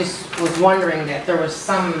I just was wondering that there was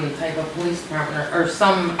some type of police department or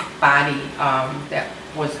some body that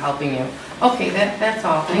was helping you. Okay, that's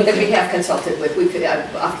all. Thank That we you. have consulted with,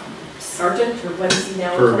 Sergeant, or what is he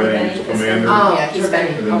now? Benny, Commander. Oh, Yeah, he's been-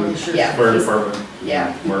 And then okay, the sure. Yeah. fire department.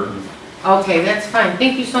 Yeah. Martin. Okay, that's fine.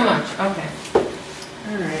 Thank you so much. Okay.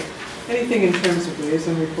 All right. Anything in terms of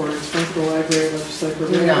liaison reports, friends of the library, legislative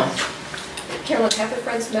review? No. Carolyn, have the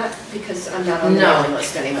friends met? Because I'm not on the No. mailing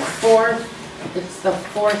list anymore. It's the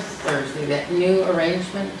fourth Thursday. That new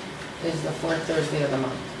arrangement is the fourth Thursday of the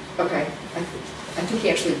month. Okay. I think he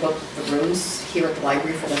actually booked the rooms here at the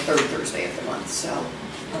library for the third Thursday of the month, so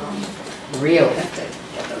we'll Really? have to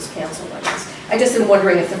get those canceled, I guess. I just am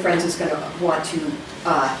wondering if the Friends is going to want to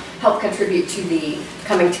help contribute to the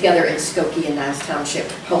coming together in Skokie and Niles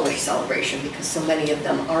Township Polish celebration, because so many of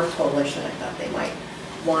them are Polish, and I thought they might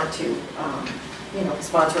want to,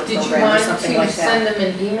 sponsor a Did you program or want something to like send that.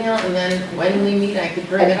 them an email and then when we meet, I could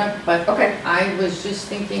bring it up? But Okay. I was just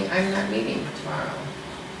thinking, I'm not meeting tomorrow.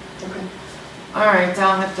 Okay. All right,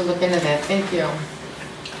 I'll have to look into that. Thank you.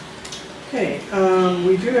 Okay,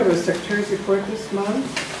 we do have a secretary's report this month.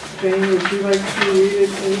 Jane, would you like to read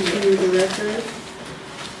it into the record?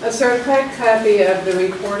 A certified copy of the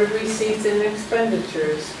report of receipts and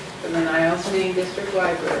expenditures for the Niles Main District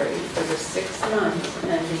Library for the 6 months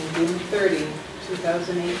ending June 30,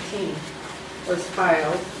 2018 was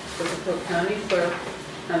filed with the Cook County Clerk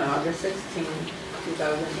on August 16,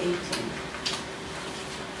 2018.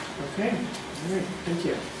 Okay, all right, thank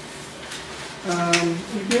you.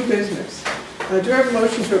 New business. Do I have a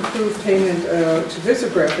motion to approve payment to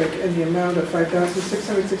Visographic in the amount of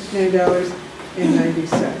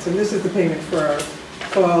 $5,669.90? And this is the payment for our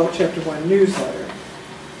fall Chapter 1 newsletter.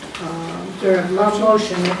 Do I have a motion?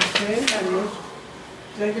 Motion. Okay, I have a motion.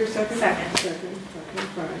 Did I hear a second? Second. Second, okay,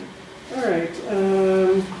 fine. All right,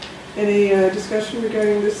 any discussion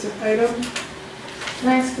regarding this item? Can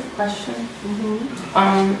I ask a question?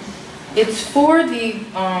 Mm-hmm. It's for the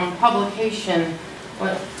publication,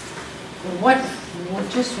 what, what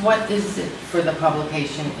is it for the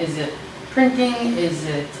publication? Is it printing, is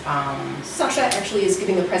it, Sasha actually is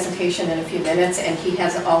giving a presentation in a few minutes, and he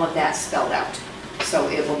has all of that spelled out. So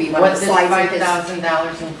it will be one of what the does slides of his...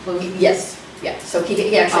 $5,000 include? Yes, yeah, so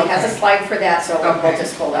he actually has a Okay. slide for that, so we'll Okay.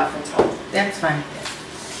 just hold off until... That's fine.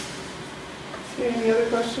 Okay, any other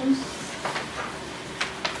questions?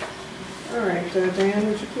 All right, Diane,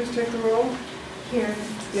 would you please take the roll? Karen,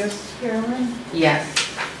 Yes? Carolyn, Yes.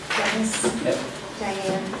 Dennis, Yep.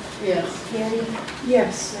 Diane, Yes. Patty,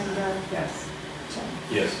 Yes. Linda, Yes. Jen.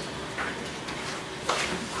 Yes.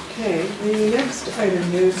 Okay, the next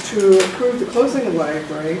item is to approve the closing of the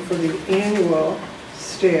library for the annual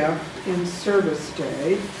Staff in Service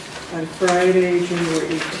Day on Friday, January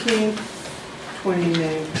 18th,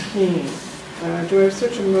 2019. Do I have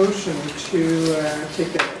such a motion to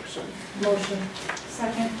take that action? Motion.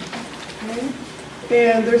 Second. Okay.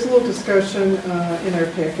 And there's a little discussion in our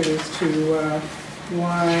packet as to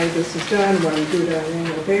why this is done, why we do it on an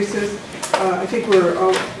annual basis. I think we're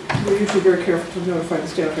usually very careful to notify the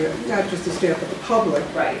staff, not just the staff, but the public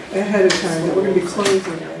Right. ahead of time that we're going to be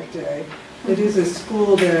closing that day. It is a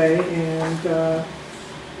school day, and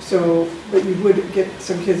but you would get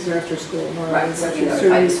some kids after school. Right, so we notify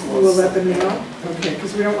the you schools. will let them know? Okay,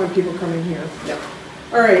 because we don't want people coming here. Yep.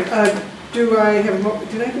 All right, do I have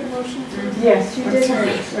did I get a motion? Yes, you I'm did.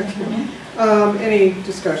 sorry. Okay. Any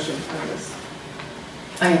discussion on this?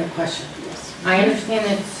 I have a question. Yes. I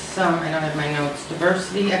understand it's, I don't have my notes,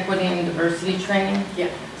 diversity, equity, and diversity training? Yeah.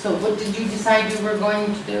 So what did you decide you were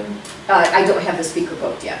going to do? I don't have the speaker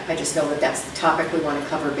booked yet. I just know that that's the topic we want to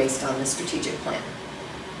cover based on the strategic plan.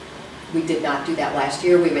 We did not do that last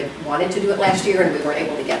year. We wanted to do it last year, and we weren't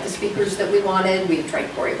able to get the speakers that we wanted. We had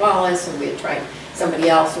tried Corey Wallace, and we had tried somebody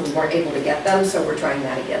else, and we weren't able to get them, so we're trying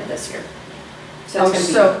that again this year. So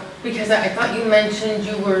it's gonna Because I thought you mentioned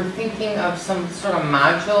you were thinking of some sort of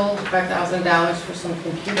module, $5,000 for some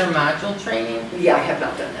computer module training? Yeah, I have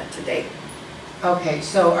not done that to date. Okay,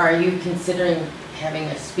 so are you considering having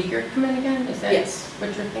a speaker come in again? Is that Yes.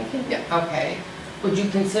 what you're thinking? Yeah. Okay. Would you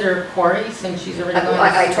consider Corey, since she's already going to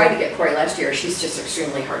I tried to school? get Corey last year. She's just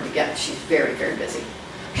extremely hard to get. She's very, very busy.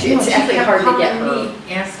 I know, It's actually kept hard to get calling her.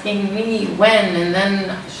 me, asking me when, and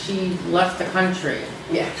then she left the country.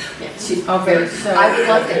 Yeah, she's Okay, very, so- I would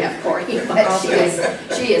love to have Corey, but she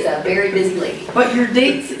is a very busy lady. But your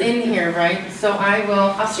date's in here, right? So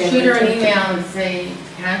I'll shoot her an email and say,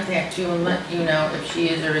 contact you and let you know if she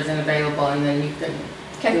is or isn't available, and then you can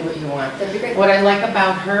Okay. do what you want. That'd be great. What I like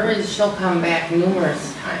about her is she'll come back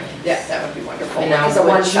numerous times. Yeah, that would be wonderful. You know, Because a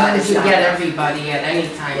one shot but is you not get enough. everybody at any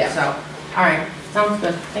time, Yeah. so, all right, sounds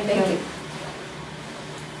good. Thank Thank you. you.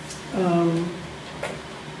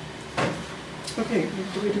 Okay,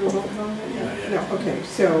 do we do a roll call on that yet? Not yet. No, okay,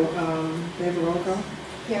 so, they have a roll call?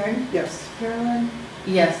 Karen, Yes. Carolyn,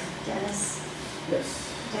 Yes. Dennis,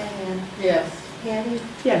 Yes. Diane, Yes. Patty,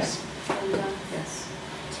 Yes. Linda, Yes.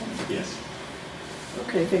 Jen. Yes.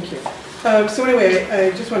 Okay, thank you. So anyway,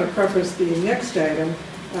 I just want to preface the next item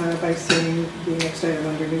by saying the next item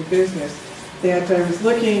under new business, that I was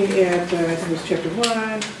looking at, I think it was Chapter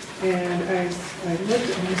 1, and I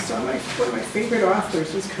looked and I saw one of my favorite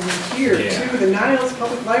authors was coming here Yeah. to the Niles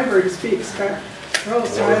Public Library to speak, Scott Rose.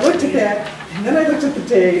 So I looked at that, and then I looked at the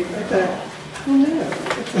date, I thought, oh no,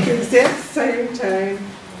 it's the exact same time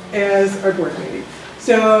as our board meeting.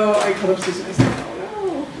 So I called up Susan, I said, oh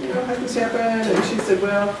no, you know, how did this happen? And she said,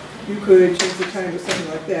 well, you could change the time or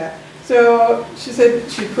something like that. So she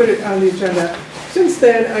said she put it on the agenda. Since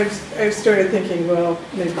then, I've started thinking, well,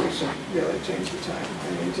 maybe we should really change the time.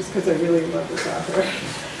 I mean, just because I really love this author.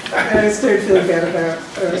 And I started feeling bad about,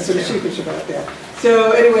 sort of sheepish about that.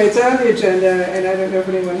 So anyway, it's on the agenda, and I don't know if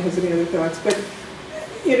anyone has any other thoughts, but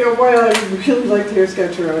you know, while I would really like to hear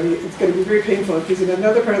Scott Tirone, it's going to be very painful if he's in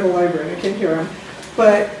another part of the library and I can't hear him.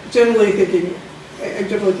 But generally thinking, I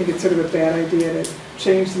generally think it's sort of a bad idea to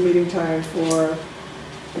change the meeting time for,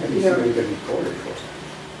 you know,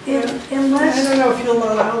 I Unless, don't know if you'll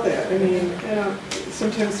allow that. I mean,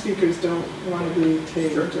 sometimes speakers don't want to be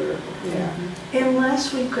taped or, yeah.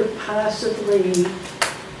 unless we could possibly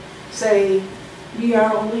say, we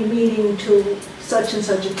are only meeting to such and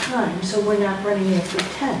such a time, so we're not running after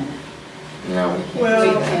 10. No, we can't.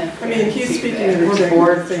 Well, We can't I mean, he's guarantee speaking that. at We're executive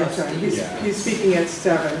board at the same time. trustees. Yeah. He's speaking at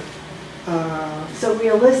 7. So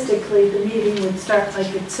realistically, the meeting would start,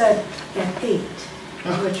 like it said, at 8, is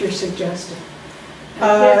what you're suggesting. And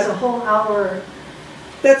that's a whole hour.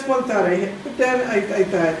 That's one thought I had, but then I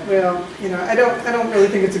thought, well, you know, I don't really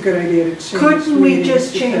think it's a good idea to change Couldn't we meetings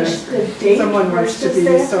just change because the date someone wants to versus be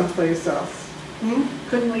that? someplace else. Hmm?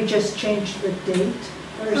 Couldn't we just change the date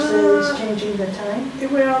versus Uh, changing the time?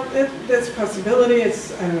 Well, that's a possibility.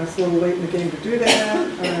 It's, I don't know, it's a little late in the game to do that.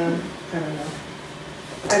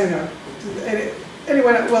 I don't know.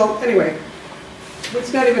 Anyway,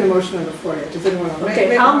 it's not even a motion on the floor yet. Does anyone want to make? Okay,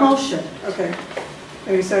 make a I'll motion? motion. Okay.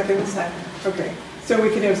 Any seconds? Second. Okay, so we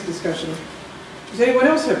can have some discussion. Does anyone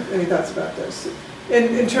else have any thoughts about this?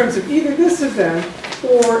 In terms of either this event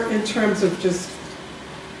or in terms of just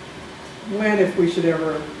when, if we should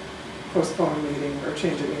ever postpone a meeting or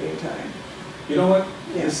change a meeting time? You know what?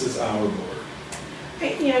 Yeah. This is our board. Yeah,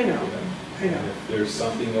 I you know. know? I know. And if there's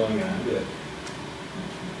something going on that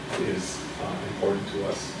is important to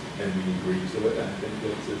us and we agree to it, I think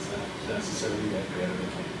that it's not necessarily that bad of a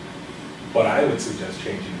thing. But I would suggest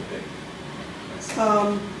changing the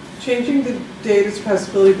date. Changing the date is a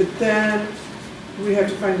possibility, but then we have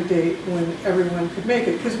to find a date when everyone could make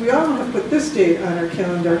it. Because we all have put this date on our I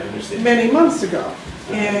calendar understand. many months ago.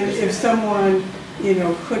 I And if understand. someone, you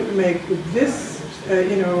know, couldn't make this,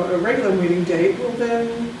 you know, a regular meeting date, well then,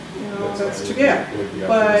 you know, that's too bad. Would be up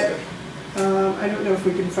But- to discussion. I don't know if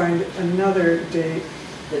we can find another date.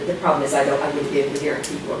 The problem is I wouldn't be able to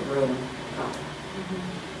guarantee what room.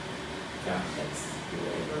 Yeah. That's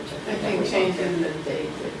really urgent. I think changing the date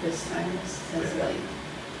at this time is late.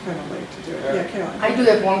 Kind of late to do it. Yeah, Carolyn. I do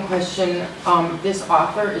have one question. This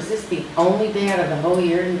author, is this the only day out of the whole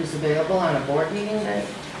year he was available on a board meeting day?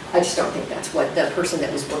 I just don't think that's what the person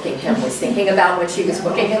that was booking him was thinking about when she was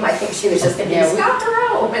booking him. I think she was just thinking, Yeah, we- Scott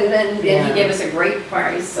Thoreau, and then and Yeah. he gave us a great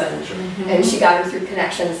price, and Mm-hmm. she got her through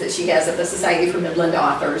connections that she has at the Society for Midland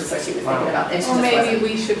Authors, so she was thinking about, and she Or just maybe wasn't.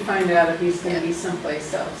 we should find out if he's gonna be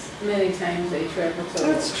someplace else. Many times they travel to.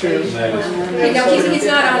 That's true. You know, he's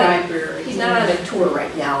not on a, Library. he's not on a tour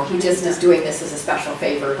right now. He just is doing this as a special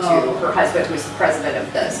favor to Oh. her husband, who's the president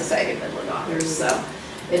of the Society of Midland Authors, so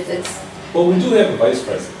it's, Well, we do have a vice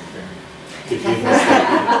president here. If you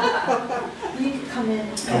You could come in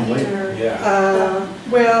Come late. after. Yeah,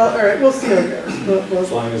 Well, all right, we'll see how it goes. We'll-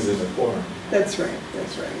 as long as there's a quorum, That's right,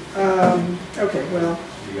 that's right. Okay, well,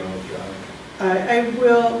 you're gonna withdraw. I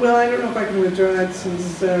will, well, I don't know if I can withdraw that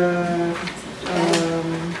since,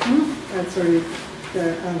 that's already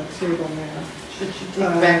on the table now. Should she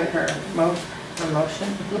take back her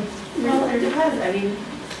motion? Well, it depends, I mean,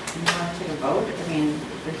 you want to take a vote, I mean,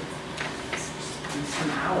 it's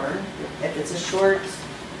an hour, if it's a short,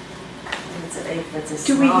 if it's a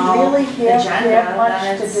Do we small really have agenda, that much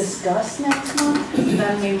then to it's, discuss next month?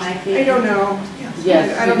 then we might be. I don't know.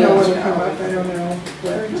 Yes, I don't you know do. what'll come up, I don't know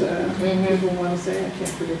what Mhm. people want to say, I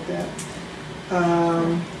can't predict that.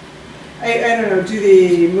 I don't know, do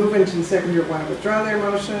the movement and seconder want to withdraw their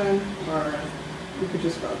motion, or we could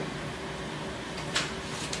just vote?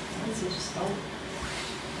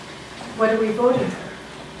 What are we voting for?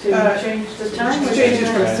 To change the time? or Change it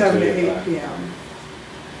from Time 7 to to 8 p.m.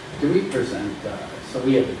 Do we present, so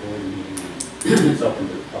we have the board meeting, it's open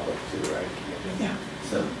to the public too, right? Yeah.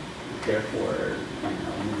 So therefore,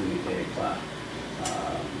 moving at 8 o'clock,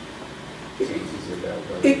 changes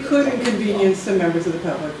availability. It could inconvenience some members of the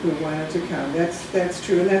public who wanted to come, that's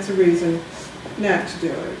true, and that's a reason not to do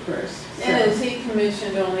it, of course. And is he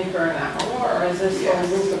commissioned only for an hour, or is this whole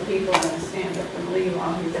group of people gonna stand up and leave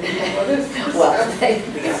while he's in what is this? well, I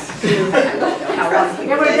don't know how long. he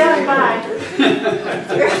Yeah, we're done by.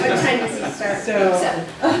 What time does he start? So,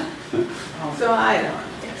 7 So I don't know.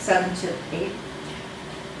 7 to 8?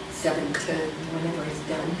 7 to whenever he's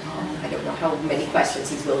done. I don't know how many questions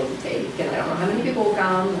he's willing to take, and I don't know how many people will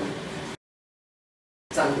come.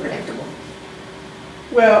 It's unpredictable.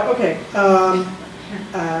 well, okay,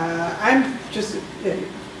 I'm just,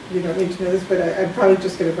 you don't need to know this, but I'm probably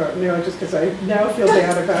just going to vote no, just because I now feel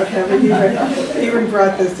bad about having even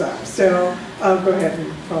brought this up. So I'll go ahead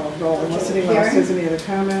and call a roll unless anyone else has any other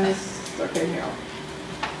comments. Okay, no.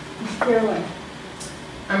 Carolyn.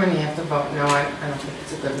 I'm gonna have to vote no, I don't think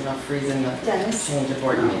it's a good enough reason to Dennis? change a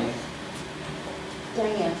board meeting.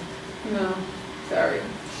 Diane? No, sorry.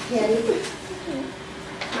 Patty?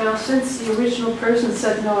 Well, since the original person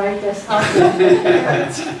said no, I guess I'll do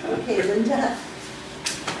it. Okay, Linda?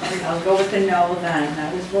 I'll go with the no then.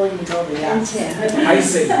 I was willing to go the yes. I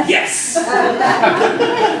say yes.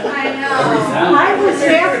 I know. I was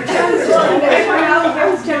half tempted. I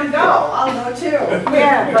was gonna go. I'll go too.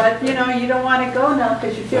 Yeah, but you know, you don't want to go now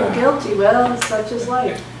because you feel guilty. Well, such is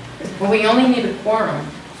life. Well, we only need a quorum.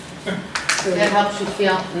 That helps you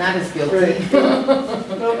feel not as guilty. Right.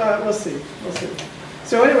 Well, we'll see.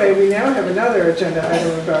 So anyway, we now have another agenda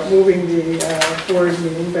item about moving the board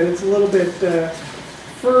meeting, but it's a little bit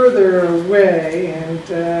further away and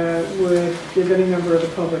would give any member of the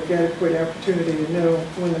public adequate opportunity to know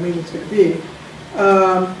when the meeting's going to be.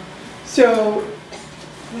 So,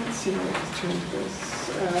 let's see, let's change this.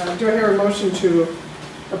 Do I hear a motion to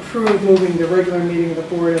approve moving the regular meeting of the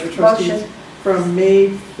Board of the Trustees Motion. from May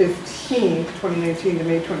 15th, 2019 to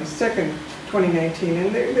May 22nd, 2019?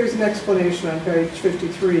 And there's an explanation on page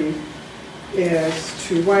 53 as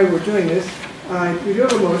to why we're doing this. We do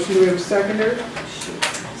have a motion. Do we have a seconder?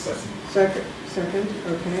 Second,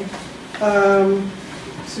 okay.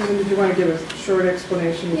 Susan, did you want to give a short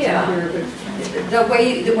explanation? It's Yeah. in here, but- The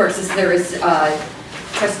way it works is there is a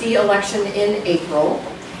trustee election in April.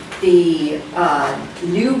 The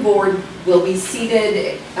new board will be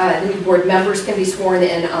seated, new board members can be sworn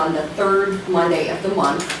in on the third Monday of the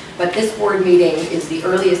month, but this board meeting is the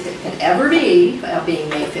earliest it can ever be, being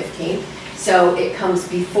May 15th, so it comes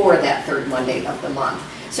before that third Monday of the month.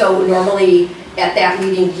 So normally at that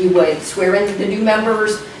meeting you would swear in the new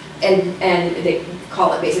members, and they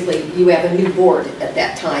call it basically you have a new board at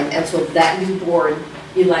that time, and so that new board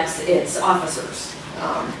elects its officers.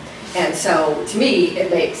 And so to me it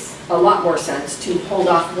makes a lot more sense to hold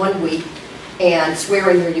off 1 week and swear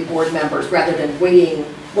in your new board members rather than waiting.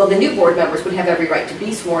 Well, the new board members would have every right to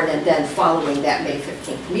be sworn in then following that May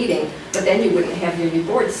 15th meeting, but then you wouldn't have your new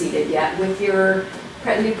board seated yet with your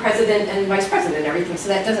new president and vice president and everything, so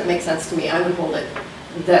that doesn't make sense to me. I would hold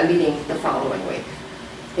the meeting the following week.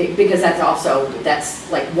 Because that's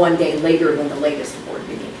like 1 day later than the latest board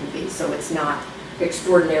meeting can be, so it's not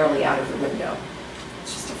extraordinarily out of the window.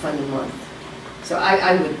 It's just a funny month. So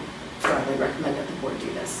I would strongly recommend that the board do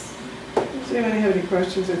this. Does anyone have any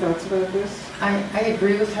questions or thoughts about this? I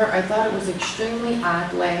agree with her. I thought it was extremely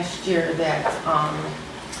odd last year that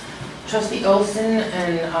Trustee Olson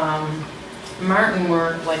and Martin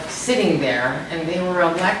were like sitting there and they were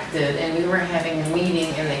elected and we were having a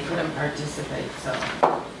meeting and they couldn't participate. So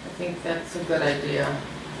I think that's a good idea.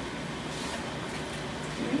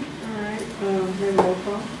 All right, we have a roll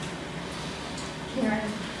call?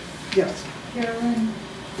 Karen, Yes. Carolyn,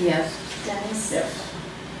 Yes. Dennis, Yes.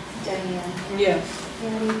 Diane, Yes.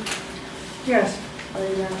 Patty, Yes.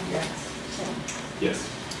 Leah, Jim. Yes.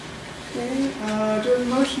 Okay, do I have a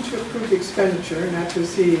motion to approve the expenditure not to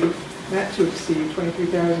exceed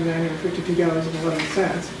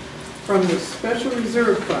 $23,952.11 from the special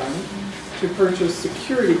reserve fund to purchase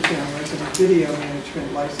security cameras and video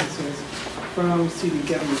management licenses from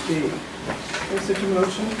CDWG. Is such a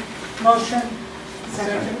motion? Motion.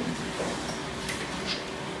 Second?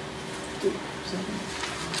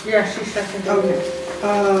 Yeah, she seconded. Okay.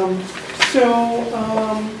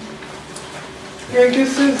 Greg,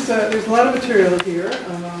 this is, there's a lot of material here,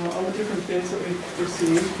 all the different bids that we've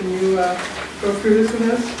received. Can you go through this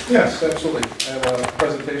with us? Yes, absolutely. I have a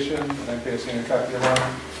presentation, I'm passing a copy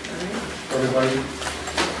around for everybody.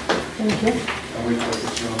 Thank you. I'll wait for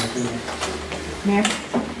this one too. Ma'am?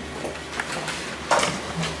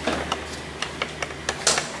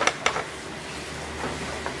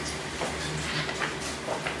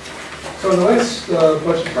 So in the last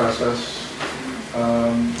budget process,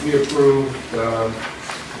 we approved, the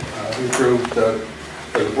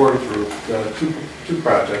board approved two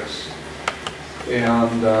projects.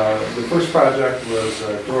 And the first project was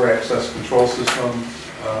a door access control system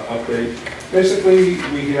update. Basically,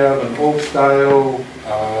 we have an old style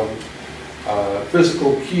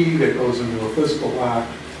physical key that goes into a physical lock,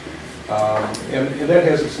 and that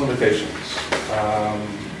has its limitations.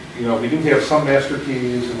 You know, we do have some master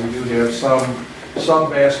keys and we do have some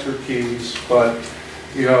master keys, but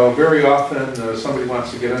you know, very often somebody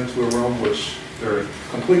wants to get into a room, which they're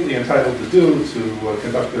completely entitled to do to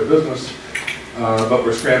conduct their business, but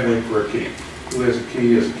we're scrambling for a key. Who has a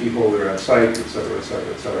key, is a key holder on site, et cetera, et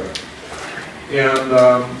cetera, et cetera. And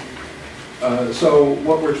so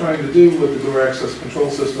what we're trying to do with the door access control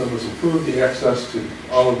system is improve the access to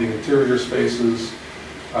all of the interior spaces,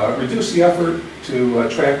 reduce the effort to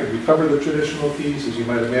track and recover the traditional keys. As you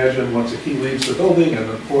might imagine, once a key leaves the building and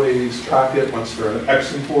an employee's pocket, once they're an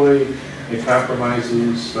ex-employee, it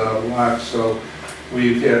compromises the locks. So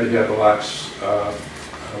we've had to have the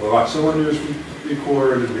lock cylinders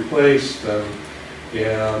recorded and replaced, and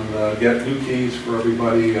and get new keys for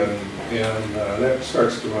everybody, and that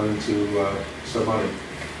starts to run into some money.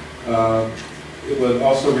 It would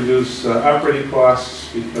also reduce operating costs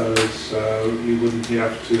because we wouldn't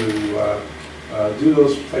have to do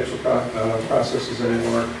those types of processes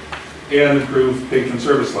anymore, and improve patron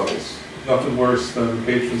service levels. Nothing worse than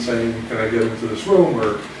patrons saying, can I get into this room,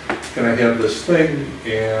 or can I have this thing,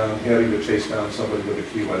 and having to chase down somebody with a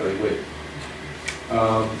key while they wait.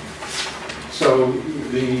 So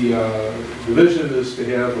the vision is to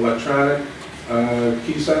have electronic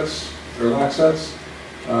key sets or lock sets,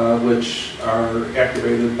 which are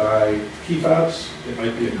activated by key fobs. It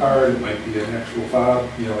might be a card, it might be an actual fob,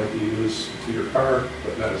 like you use for your car,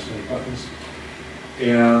 but not as many buttons.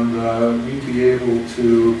 And we'd be able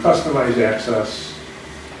to customize access,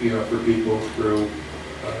 for people through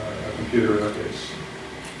a computer interface.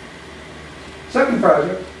 Second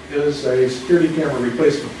project is a security camera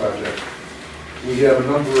replacement project. We have a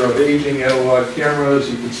number of aging analog cameras.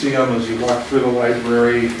 You can see them as you walk through the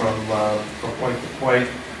library from point to point.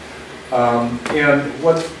 And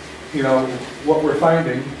what we're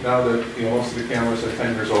finding now that most of the cameras are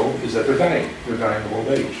 10 years old is that they're dying. They're dying of old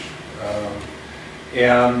age.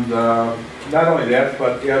 And not only that,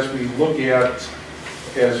 but as we look at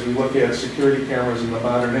security cameras in the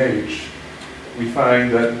modern age, we find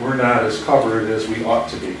that we're not as covered as we ought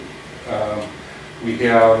to be. We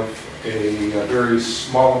have a very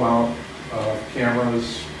small amount of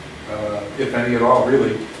cameras, if any at all,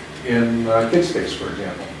 really, in KidSpace, for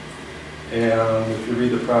example. And if you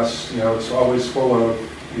read the press, it's always full of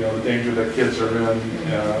the danger that kids are in,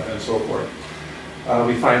 and so forth.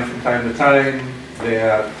 We find from time to time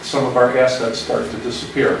that some of our assets start to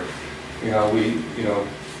disappear. I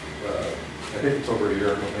think it's over a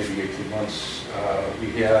year, maybe 18 months.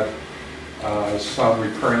 We had some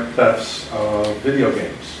recurrent thefts of video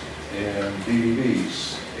games and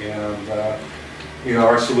DVDs, and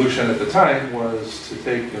our solution at the time was to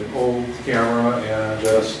take an old camera and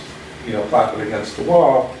just plop it against the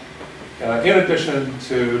wall. In addition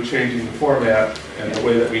to changing the format and the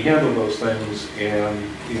way that we handle those things, and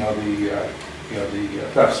the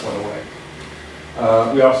thefts went away.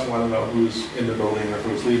 We also want to know who's in the building or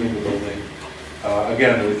who's leaving the building.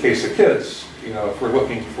 Again, in the case of kids, if we're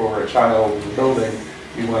looking for a child in the building,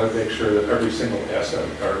 we want to make sure that every single asset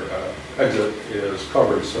or exit is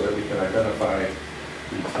covered so that we can identify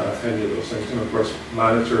any of those things. And of course,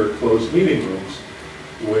 monitor closed meeting rooms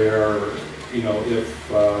where,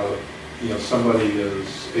 if somebody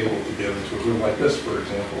is able to get into a room like this, for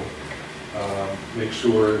example, make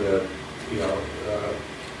sure that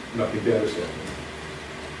nothing bad is happening.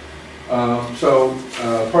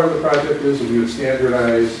 Part of the project is that we would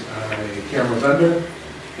standardize a camera vendor,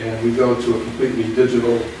 and we go to a completely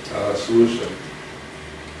digital solution.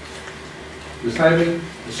 The timing,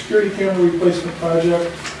 the security camera replacement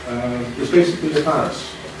project is basically upon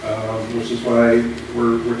us, which is why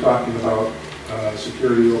we're talking about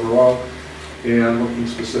security overall, and looking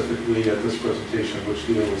specifically at this presentation, which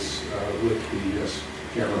deals with the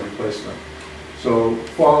camera replacement. So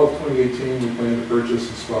fall of 2018, we plan to purchase,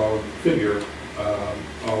 install, and configure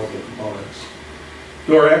all of the components.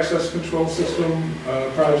 Door access control system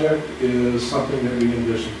project is something that we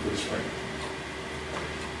envision for the spring.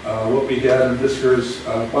 What we had in this year's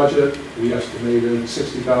budget, we estimated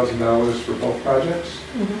 $60,000 for both projects,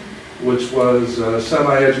 which was a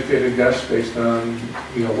semi-educated guess based on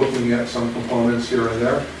looking at some components here and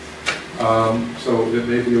there. So it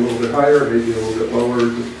may be a little bit higher, maybe a little bit lower.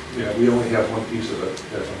 We only have one piece of it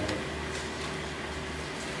at the moment.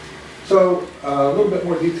 So a little bit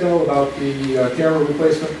more detail about the camera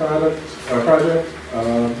replacement project.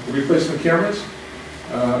 The replacement cameras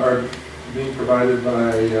are being provided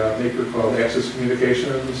by a maker called Access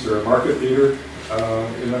Communications. They're a market leader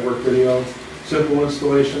in network video. Simple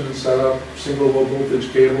installation and setup, single low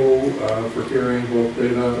voltage cable for carrying both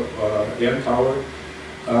data and power.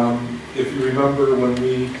 If you remember when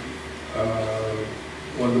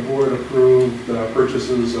the board approved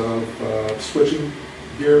purchases of switching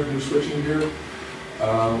gear, new switching gear,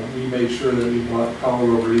 we made sure that we bought power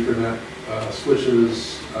over Ethernet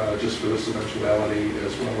switches just for this eventuality,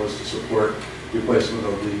 as well as to support replacement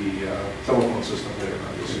of the telephone system later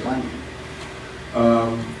on this year.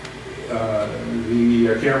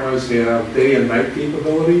 The cameras have day and night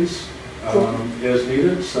capabilities as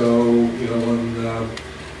needed. So, when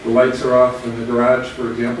the lights are off in the garage,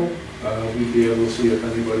 for example, we'd be able to see if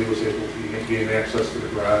anybody was able to gain access to the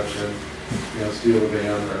garage and steal a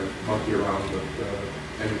van or monkey around with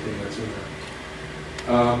anything that's in there.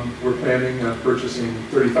 We're planning on purchasing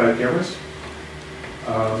 35 cameras.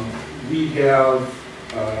 We have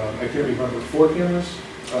I can't remember, 4 cameras?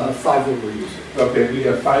 5 that we're using. Okay, we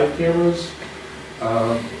have 5 cameras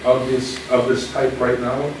of this type right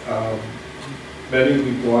now. Many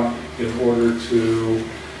we bought in order to,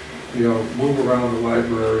 move around the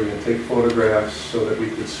library and take photographs so that we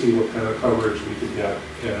could see what kind of coverage we could get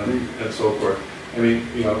and so forth. I mean,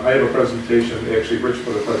 I have a presentation, actually Rich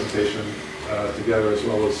put a presentation together as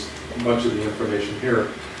well as much of the information here.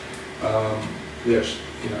 Yes,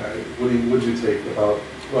 would you take about,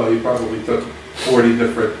 well, you probably took 40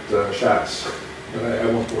 different shots, and I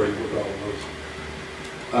won't bore you with all of those.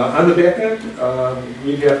 On the back end,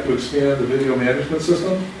 we have to expand the video management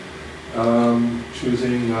system,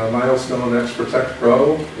 choosing Milestone X Protect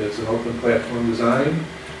Pro. It's an open platform design.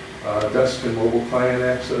 Desk and mobile client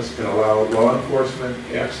access can allow law enforcement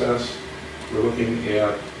access. We're looking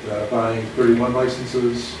at buying 31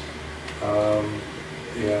 licenses and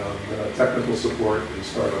technical support and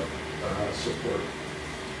startup support.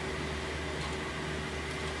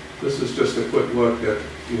 This is just a quick look at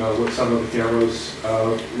what some of the cameras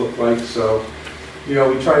look like. So we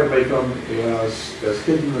try to make them as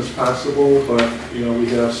hidden as possible, but we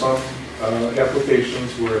have some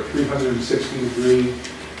applications where a 360-degree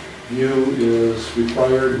view is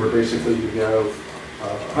required, where basically you have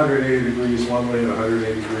 180 degrees one way and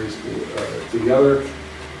 180 degrees to the other.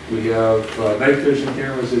 We have night vision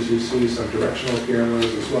cameras, as you see, some directional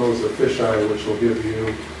cameras, as well as a fisheye, which will give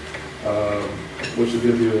you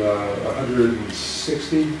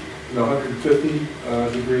 150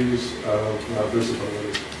 degrees of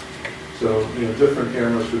visibility. So, different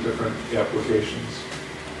cameras for different applications.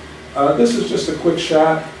 This is just a quick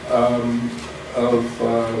shot of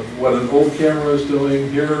what an old camera is doing.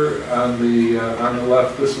 Here on the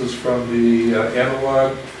left, this is from the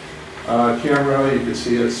analog camera. You can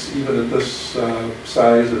see it's, even at this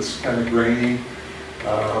size, it's kind of grainy.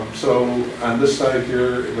 So on this side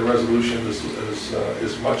here, the resolution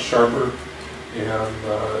is much sharper, and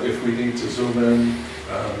if we need to zoom in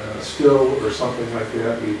still or something like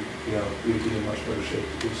that, we'd be in much better shape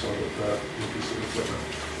to do so with a piece of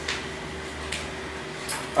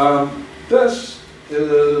equipment. This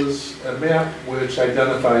is a map which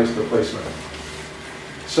identifies the placement.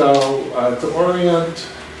 So to orient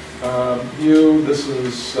you, this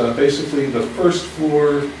is basically the first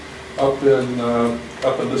floor up in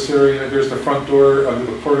this area. Here's the front door under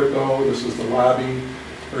the portico. This is the lobby,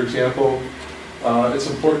 for example. It's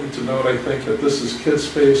important to note, I think, that this is kid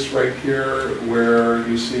space right here, where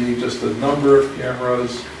you see just a number of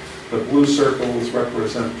cameras. The blue circles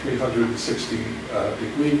represent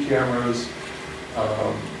 360-degree cameras.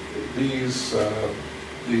 These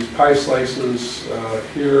pie slices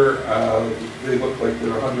here, they look like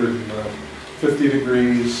they're 150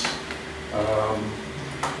 degrees.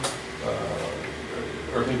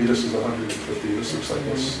 Or maybe this is 150, this looks like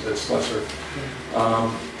it's lesser.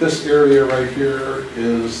 This area right here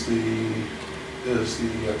is the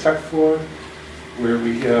tech floor, where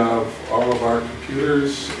we have all of our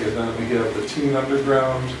computers, and then we have the teen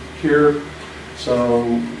underground here. So,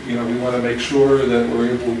 we want to make sure that we're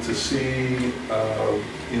able to see,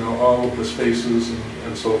 all of the spaces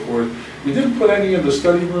and so forth. We didn't put any in the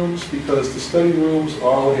study rooms because the study rooms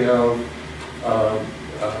all have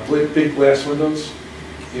big glass windows.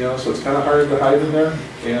 So it's kind of hard to hide in there,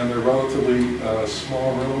 and they're relatively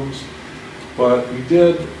small rooms. But we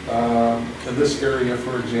did, in this area,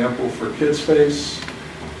 for example, for kid space,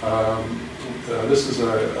 this is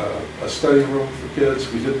a study room for kids.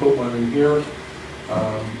 We did put one in here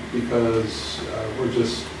because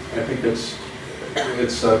I think it's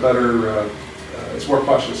better, it's more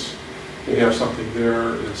cautious to have something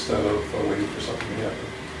there instead of waiting for something to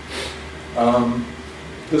happen.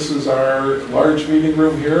 This is our large meeting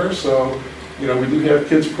room here, so we do have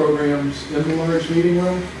kids programs in the large meeting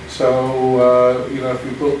room. So if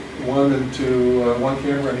we put one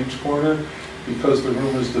camera in each corner, because the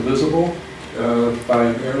room is divisible by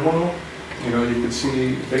an air wall, you can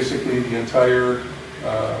see basically the entire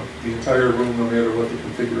room, no matter what the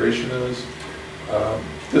configuration is.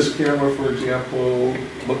 This camera, for example,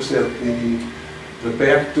 looks at the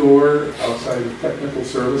back door outside of technical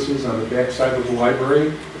services on the back side of the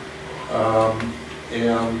library.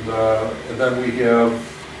 And then we have,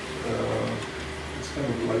 it's kind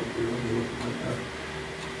of light here when you look at that.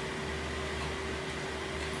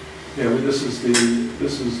 Yeah, this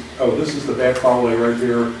is the back hallway right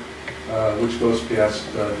here, which goes past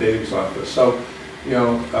Dave's office. So,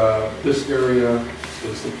 this area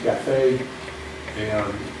is the cafe,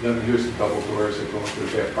 and then here's the double doors that go into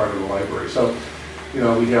the back part of the library. So,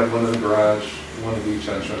 we have one in the garage, one at each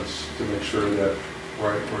entrance to make sure that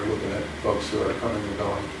we're looking at folks who are coming and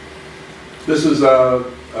going. This is a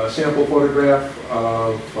sample photograph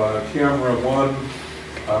of camera 1.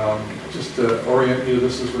 Just to orient you,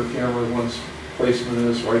 this is where camera 1's placement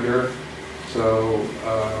is right here. So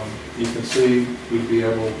you can see, we'd be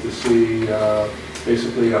able to see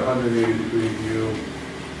basically a 180-degree view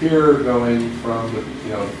here, going from the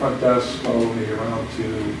the front desk all the way around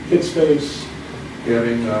to kid space,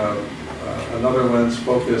 getting another lens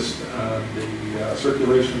focused on the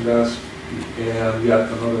circulation desk, and yet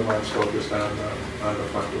another lens focused on the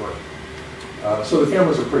front door. So the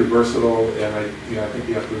cameras are pretty versatile, and I think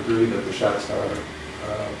you have to agree that the shots are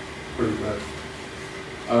pretty good.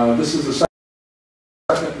 This is the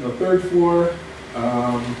second and the third floor.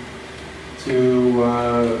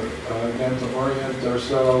 Again, to orient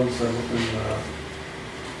ourselves, I'm looking,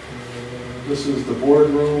 this is the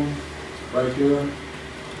boardroom right here.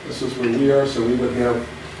 This is where we are, so we would have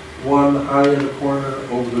one high in the corner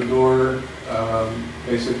over the door,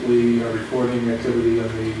 basically recording activity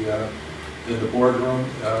in the boardroom.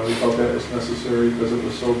 We felt that was necessary because it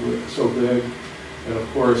was so big. And of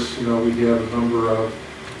course, we have a number of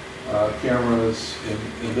cameras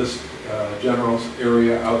in this general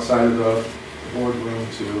area outside of the boardroom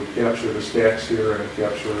to capture the stacks here and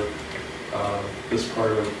capture this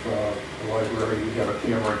part of the library. We have a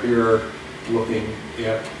camera here looking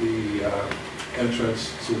at the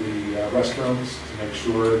entrance to the restrooms to make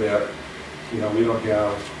sure that we don't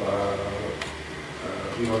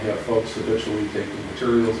have folks habitually taking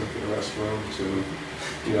materials into the restroom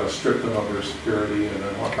to strip them of their security and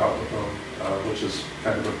then walk out with them, which is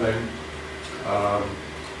kind of a thing.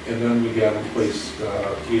 And then we have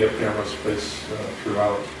cameras placed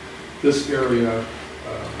throughout this area.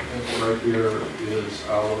 And right here is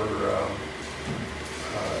our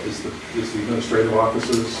is the administrative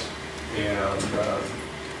offices, and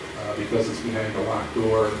because it's behind a locked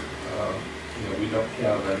door, we don't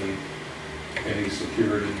have any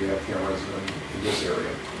security cameras in this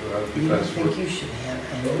area. You don't think you should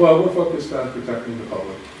have any? Well, we're focused on protecting the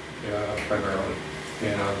public primarily,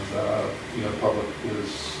 and the public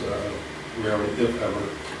is rarely, if ever,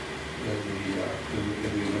 in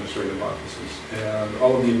the administrative offices. And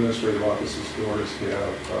all of the administrative offices' doors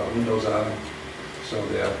have windows on them, so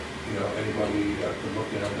that anybody can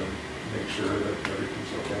look in and make sure that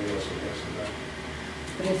everything's okay. Yes, or yes, and that.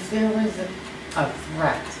 But if there was a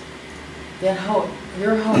threat,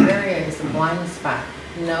 your whole area is a blind spot.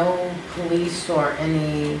 No police or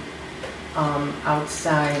any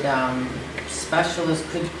outside specialist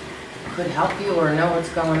could help you or know what's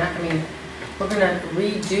going on. I mean, we're going to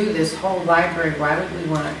redo this whole library. Why would we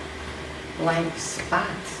want blank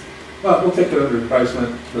spots? Well, we'll take it under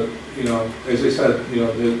advisement, but as I said, we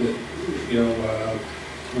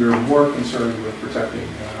were more concerned with protecting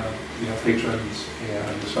patrons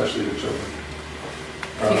and especially the children.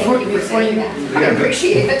 Before you I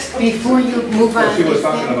appreciate it. Before you move on, she was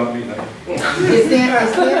talking about me then. Is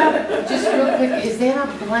that just real quick? Is that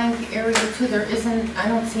a blank area too? There isn't. I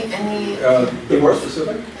don't see any. Be more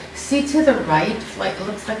specific. See to the right, like it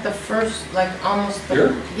looks like the first, like almost.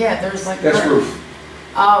 Here? Yeah, there's like. That's roof.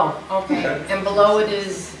 Oh, okay. And below it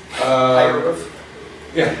is. Higher roof.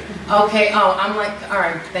 Yeah. Okay. Oh, I'm like, all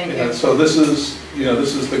right. Thank you. So this is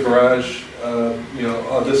the garage.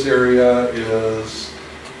 This area is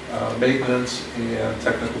maintenance and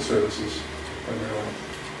technical services primarily.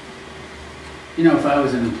 If I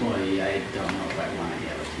was an employee, I don't know if I want to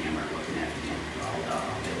have a camera looking at me all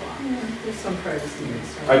day long. There's some privacy.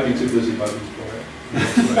 I'd be too busy bugging for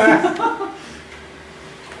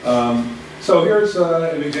it. So here's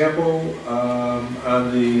an example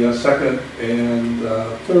on the second and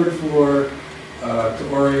third floor. To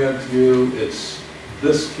orient you, it's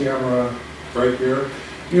this camera right here.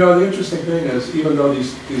 The interesting thing is, even though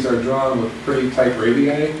these are drawn with pretty tight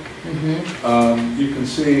radii, you can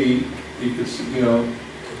see,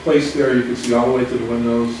 placed there, you can see all the way to the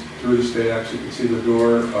windows, through the stacks. You can see the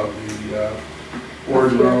door of the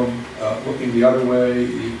boardroom. Looking the other way,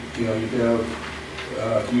 you have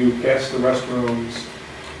view past the restrooms.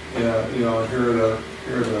 And here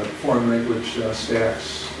are the foreign language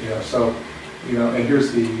stacks. So and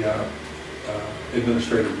here's the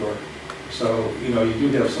administrative door. So, you do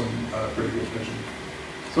have some pretty good vision.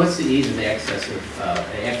 So what's the ease of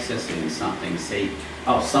accessing something? Say,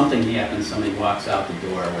 something happens, somebody walks out the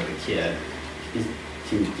door with a kid.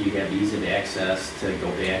 Do you have ease of access to go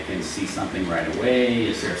back and see something right away?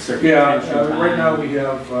 Is there a certain attention time? Right now we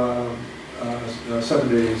have 7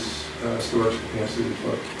 days storage capacity, is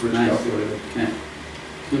what Rich calculated. Yeah.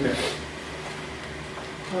 Okay.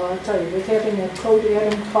 I'll tell you, with having a code,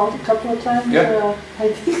 Adam called a couple of times. Yeah.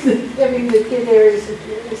 I think that having the kid areas is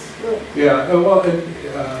good. Yeah, well,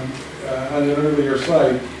 on an earlier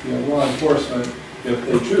slide, you know, law enforcement, if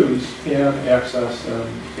they choose, can access and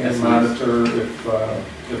That's can nice. monitor if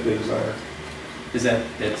they desire.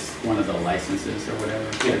 That's one of the licenses or whatever?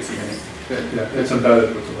 Yes. Good. Yeah, it's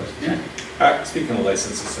embedded with the license. Yeah. Speaking of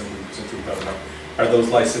licenses, since we've talked about, are those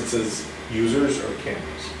licenses users or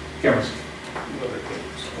cameras? Cameras. Other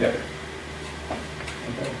cameras. Yeah.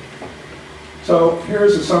 Okay. So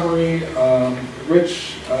here's a summary.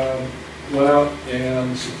 Rich went out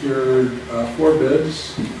and secured 4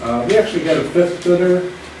 bids. We actually had a 5th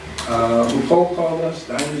bidder who cold called us,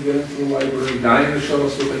 dying to get into the library, dying to show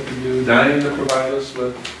us what they can do, dying to provide us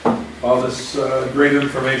with all this great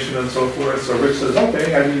information and so forth. So Rich says,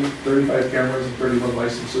 okay, I need 35 cameras and 31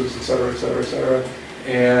 licenses, et cetera, et cetera, et cetera.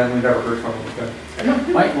 And we never heard from him again.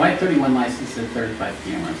 Why 31 licenses and 35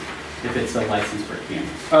 cameras, if it's a license for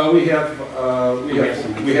cameras? We have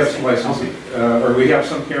some licenses, or we have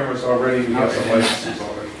some cameras already, we have some licenses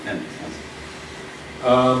already. That makes sense.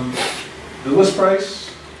 The list price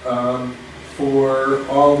for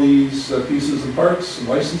all these pieces and parts and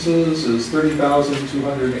licenses is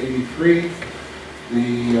 $30,283.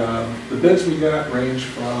 The bids we got range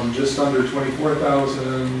from just under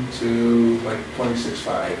 $24,000 to like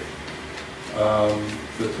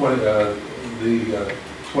 $26,500. The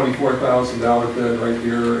 $24,000 bid right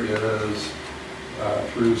here is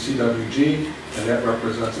through CWG, and that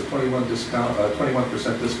represents a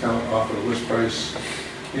 21% discount off of the list price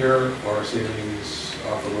here, or savings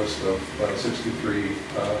off a list of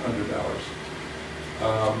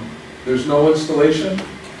 $6,300. There's no installation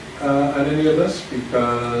on any of this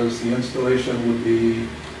because the installation would be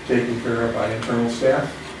taken care of by internal staff.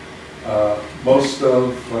 Most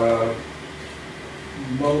of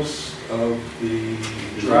the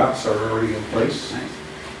drops are already in place.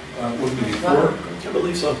 Would be 4? I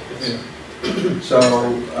believe so. Yeah. So,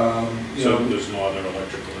 you know, there's no other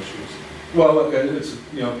electrical issues? well, it's,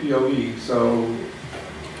 you know, PoE, so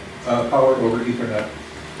power over Ethernet.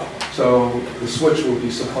 So the switch will be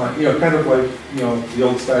supplying, you know, kind of like, you know, the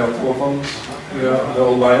old style telephones, you know, the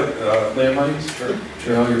old landlines. Sure.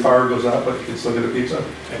 You know, your power goes out, but you can still get a pizza.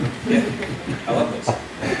 Yeah, I love this.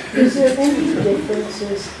 Is there any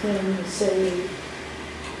differences in, say,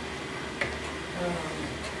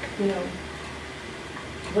 you know,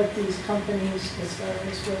 what these companies, as far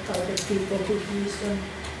as what other people who've used them,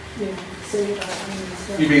 you know, say about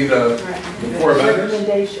them? You mean the 4 vendors?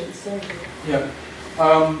 Recommendations, thank you. Yeah.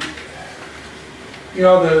 You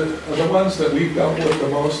know, the ones that we've dealt with the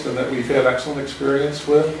most and that we've had excellent experience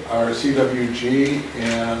with are CWG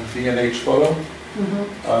and B&H Photo.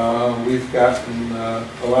 We've gotten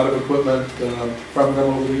a lot of equipment from them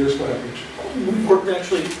over the years. Go ahead, Rich. We've worked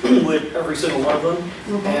actually with every single one of them,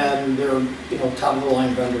 and they're, you know, top of the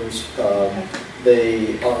line vendors.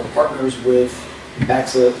 They are partners with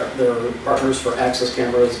Access. They're partners for Access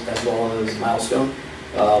cameras as well as Milestone.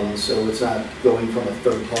 So it's not going from a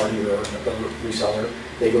third party or another reseller.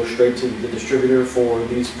 They go straight to the distributor for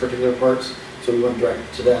these particular parts. So we went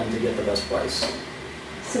direct to them to get the best price.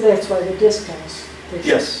 So that's why the discounts.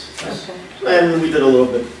 Yes. Okay. And we did a little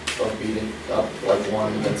bit of beating up, like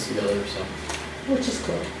one against the other. So Which is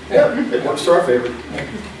cool. yeah, it works to our favor.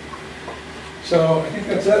 So I think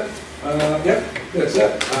that's it. Yep, that's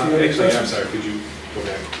it. Actually, I'm sorry, could you go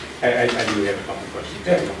back? I do have a couple of questions.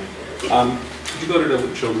 Yeah. Could you go to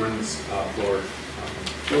the children's floor?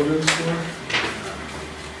 Children's store?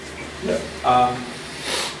 Yep.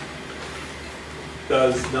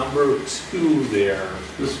 Does number 2 there,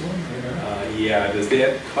 This one? yeah, does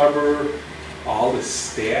that cover all the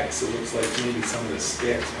stacks? It looks like maybe some of the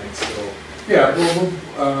stacks might still. Yeah, well,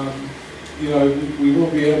 you know, we will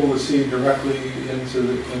be able to see directly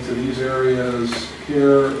into these areas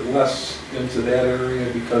here, less into that area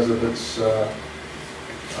because of its,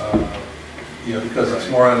 you know, because it's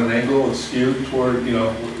more on an angle, it's skewed toward, you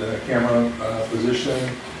know, the camera position.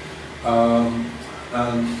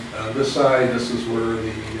 On this side, this is where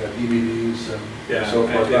the DVDs and so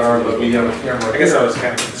forth are, but we have a camera. I guess I was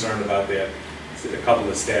kind of concerned about that. A couple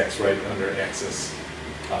of stacks right under Access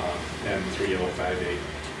and 3058.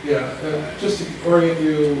 Yeah, just to orient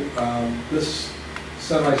you, this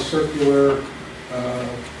semicircular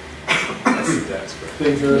That's the desk, right?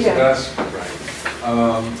 thing here is the desk. Right.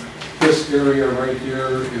 This area right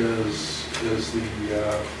here is the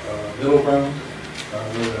middle ground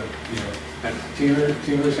where the, you know,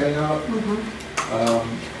 teenagers hang out.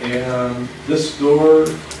 And this door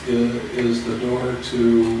is the door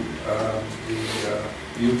to the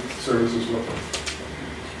youth services worker.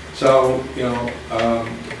 So, you know,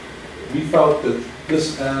 we felt that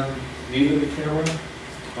this end needed a camera,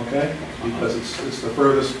 okay? Because it's the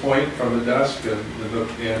furthest point from the desk and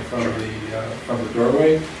from the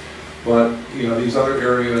doorway. But, you know, these other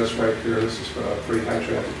areas right here, this is a pretty high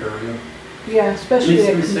traffic area. Yeah, It's especially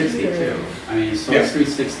at 360 computer. too. I mean, so Yeah. it's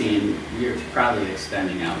 360 and you're probably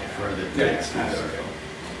extending out further than Yeah. it's not.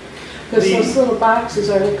 Because those little boxes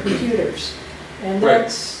are the computers. And Right.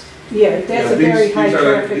 that's a Yeah, very high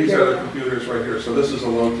traffic These are the area. computers right here, so this is a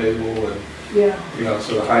low table and, Yeah, you know,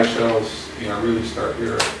 so the high shelves, you know, really start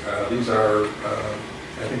here. These are,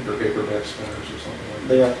 I think they're paperback spinners or something like that.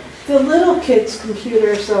 They are, the little kids'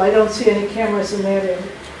 computers, though, I don't see any cameras in that area.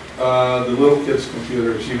 The little kids'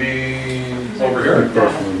 computers, you mean over here?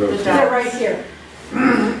 They're right here.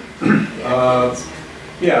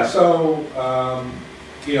 Yeah, so,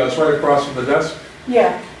 you know, it's right across from the desk,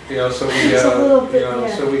 Yeah, you know, so we It's a have, little you bit, know,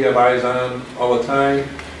 yeah. so we have eyes on all the time.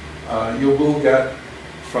 You will get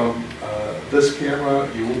from this camera,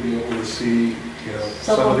 you will be able to see, you know,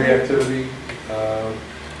 some of the activity.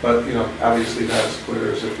 But, you know, obviously not as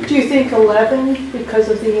clear as if we. do you think 11, because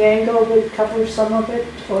of the angle, would cover some of it,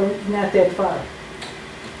 or not that far?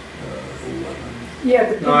 11.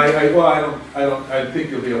 Yeah, the No, I think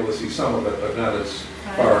you'll be able to see some of it, but not as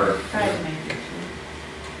far.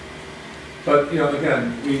 But, you know,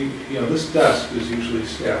 again, this desk is usually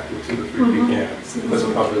staffed with 2 to 3 people Yeah. because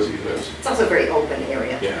of how busy it is. It's also a very open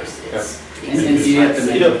area. Yeah. It's And easy do you have to to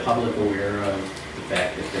make see. the public aware of the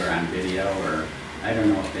fact that they're on video, or, I don't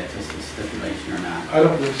know if that's just a stipulation or not. I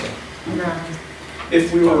don't think so. No.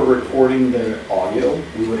 if we were recording the audio,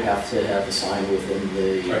 we would have to have the sign within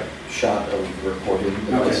the Right. shot of the recording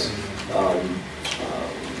device.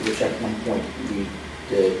 Which at one point we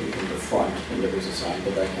did in the front, and there was a sign,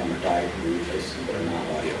 but that camera died, and we replaced it, but not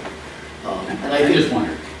audio. And I I think just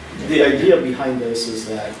wondered. the idea behind this is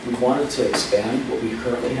that we wanted to expand what we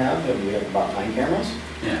currently have, and we have about 9 cameras.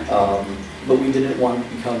 Yeah. But we didn't want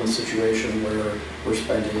to become a situation where we're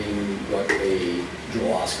spending what a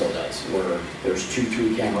Joel Osco does, where there's 2,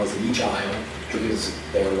 3 cameras in each aisle, because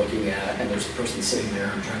they're looking at, and there's a person sitting there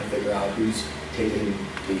and trying to figure out who's taking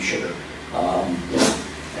the sugar.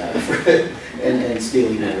 And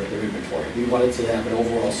stealing their inventory. We wanted to have an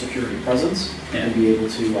overall security presence and be able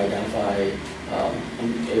to identify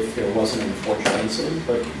if there was an unfortunate incident,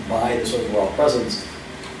 but by this overall presence,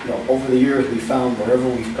 you know, over the years, we found wherever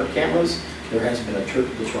we've put cameras, there has been a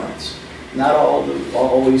deterrence. Not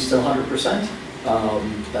always to 100%,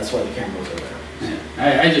 that's why the cameras are there.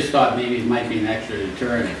 Yeah. I just thought maybe it might be an extra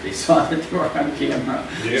deterrent if they saw the door on camera.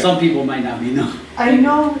 Yeah. Some people might not be known. I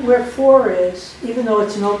know where 4 is, even though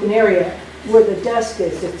it's an open area. Where the desk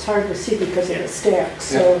is, it's hard to see because of the stack,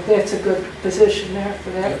 so that's a good position there for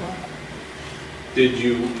that one. Did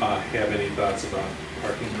you have any thoughts about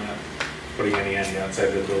parking lot, putting any on the outside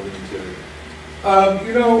of the building to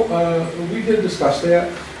You know, we did discuss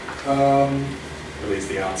that. release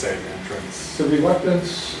the outside entrance? The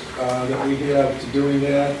reluctance that we have to doing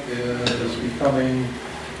that is becoming,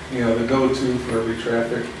 you know, the go-to for every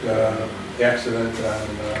traffic accident on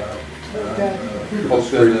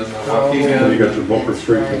Holston and Waukegan. You got your bumper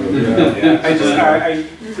street. Yeah,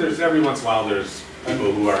 there's every once in a while, there's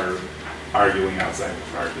people who are arguing outside the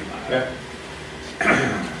parking lot. Yeah.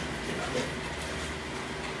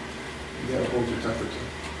 You gotta hold your temperature.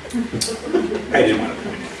 I didn't want to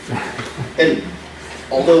point it. And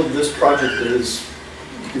although this project is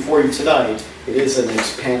before you tonight, it is an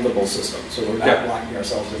expandable system, so we're not locking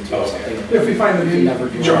ourselves into Okay. something. If we find the we need, never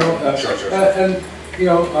do. sure, Sure. and, you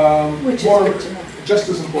know, Which is more, good to know. just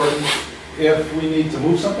as important, if we need to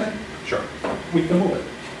move something, Sure. we can move it.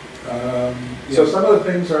 So some of the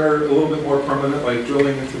things are a little bit more permanent, like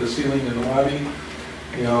drilling into the ceiling in the lobby.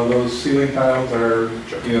 You know, those ceiling tiles are,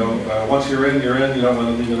 you know, once you're in, you don't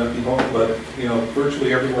want to leave an empty hole, but, you know,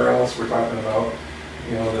 virtually everywhere else we're talking about,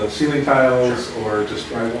 you know, the ceiling tiles or just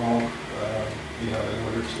drywall, you know, in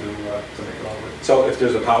order to make it all work. So if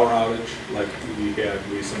there's a power outage, like we had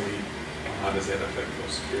recently, how does that affect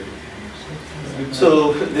those security cameras?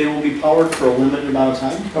 So they will be powered for a limited amount of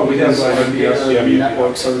time. Oh, we have because UPS, the yeah,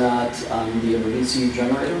 networks are not on the emergency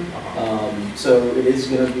generator. So it is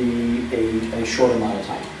going to be a short amount of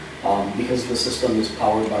time. Because the system is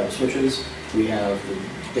powered by the switches, we have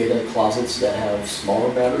the data closets that have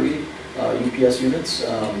smaller battery UPS units.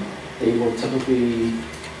 They will typically,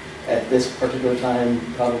 at this particular time,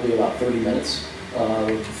 probably about 30 minutes of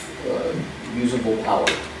usable power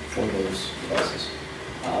for those devices.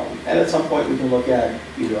 And at some point, we can look at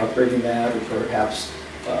either upgrading that or perhaps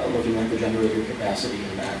looking at the generator capacity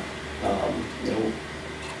in that. You know,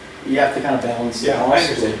 you have to kind of balance the Yeah, I cost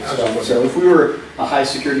understand. of stuff. So if we were a high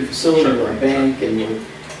security facility or a bank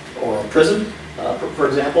or a prison, for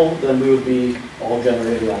example, then we would be all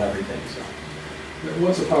generated on everything, so.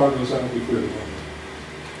 Once the power goes out, we clear the room.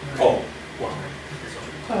 Oh, wow.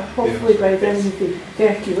 Hopefully by then you've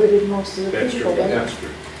evacuated most of the That's people. true, then. that's true.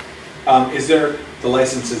 Is there, the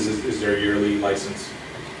licenses, is there a yearly license?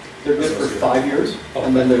 They're good for 5 years,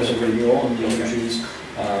 and then there's a renewal, and you can choose.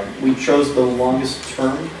 We chose the longest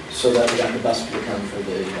term so that we got the best return for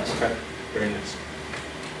the investment. Okay, very nice.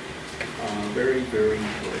 Very, very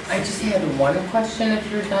good. I just had one question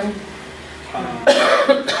if you're done.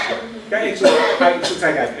 Since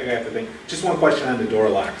I got the thing, just one question on the door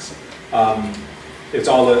locks. It's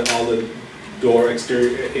all the door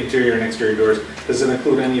interior and exterior doors. Does it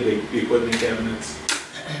include any of the equipment cabinets?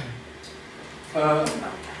 Well,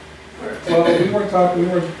 we were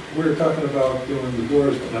talking about doing the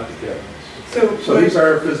doors, but not the cabinets. So these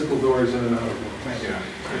are physical doors in and out of rooms. Yeah,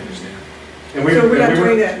 I understand. So we're not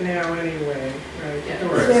doing that now anyway, right? Yeah.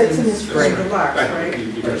 Doors. That's in the spring. The locks, right?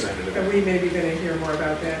 You presented it. And we may be gonna hear more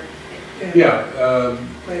about that. Yeah,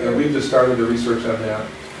 we've just started the research on that.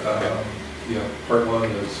 You know, part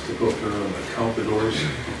one is to go through and count the doors,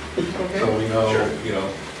 Okay. so we know, Sure. you know,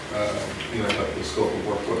 what the scope of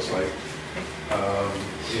work looks like.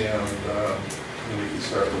 And then we can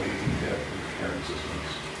start looking at camera systems.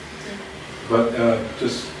 But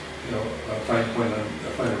just, you know, a finer point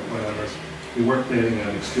on this, we weren't planning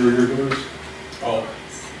on exterior doors, Oh,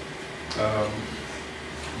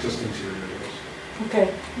 just interior doors.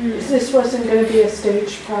 Okay, this wasn't gonna be a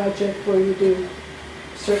stage project where you do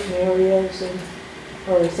certain areas and,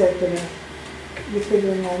 or is that gonna, you're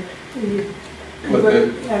figuring out, What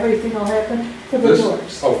the- everything will happen for the This-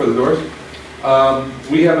 doors? Oh, for the doors?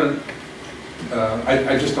 We haven't,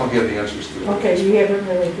 I just don't have the answers to it. Okay, you haven't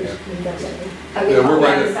really investigated. I mean, Yeah, we're I'll be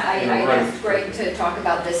right honest, at- I we're right. asked Greg to talk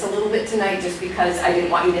about this a little bit tonight, just because I didn't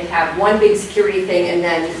want you to have one big security thing and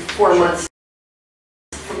then 4 months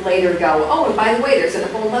later go, oh, and by the way, there's a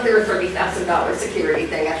whole other $30,000 security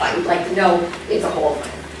thing. I thought you'd like to know it's a whole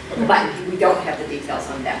thing. But we don't have the details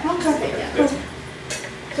on that. Okay.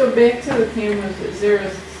 So back to the cameras, is there a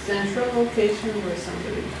central location where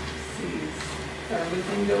somebody sees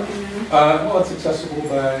everything going in? Well, it's accessible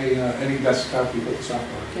by any desktop you put the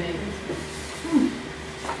software. Can you-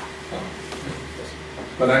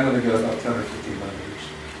 But I'm gonna get about 10 or 15 monitors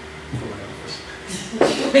for my office.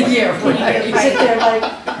 Yeah, Sit there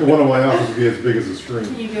like, One of my offices would be as big as a screen.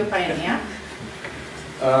 Can you do it by an app?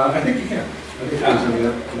 I think you can. I think there's an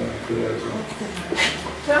app for that as well.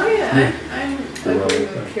 So yeah, I'm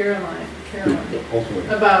agreeing with Caroline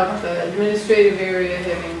Ultimately. about the administrative area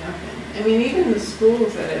having nothing. I mean, even the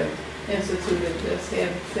schools that have instituted this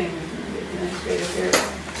have things in the administrative area,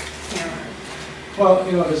 cameras. Well,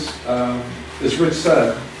 you know, as Rich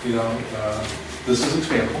said, you know, this is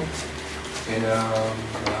expandable. And,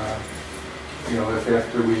 you know, if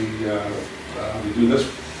after we do this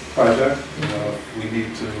project, you know, if we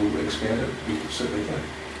need to expand it, we certainly can.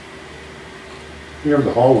 You have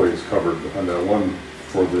the hallways covered on that one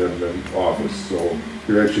for the admin office, so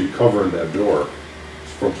you're actually covering that door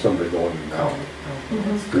from somebody going in and out.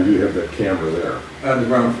 So you have that camera there. On the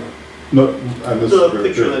ground floor. No, on this. The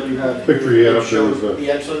picture that you had. Picture you had it up there showed was a.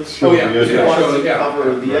 the entrance. Oh, yeah. the We entrance. wanted to Yeah.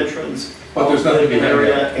 cover the entrance, But there's nothing outlet behind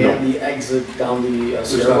area, that. and the exit down the There's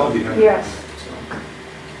stairwell. nothing behind it. yes.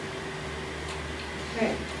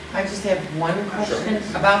 I just have one question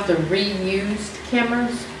about the reused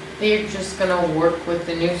cameras. They're just gonna work with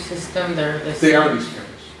the new system, they're the same? They are these cameras.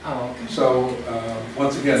 Oh, okay. So,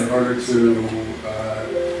 once again, in order to,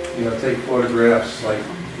 you know, take photographs like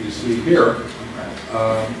you see here,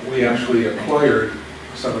 we actually acquired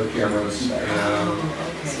some of the cameras. And,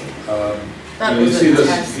 Oh, you know, you see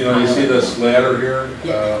this, you know, you see this ladder here.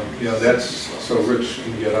 You know, that's so Rich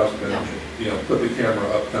can get up and, you know, put the camera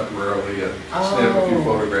up temporarily and snap a few Oh,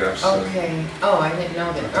 photographs. and- okay. Oh, I didn't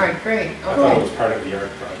know that. All right, great. I thought it Okay. was part of the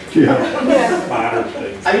art project. Yeah. Yeah. Modern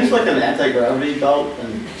things. I use like an anti-gravity belt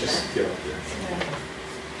and just Get up there.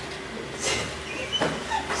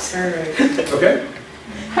 All right. Okay?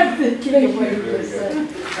 I've been kidding what you just said.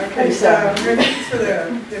 Okay, I'm so sorry. thanks for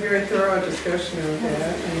the very thorough discussion of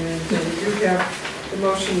that, and we do have the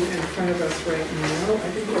motion in front of us right now. I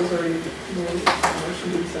think it was already moved,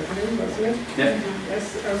 motion and seconded, wasn't it? Yeah.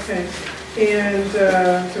 Yes, okay. And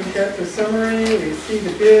so we've got the summary, we see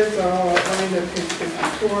the bids all outlined on page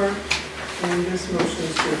 54, and this motion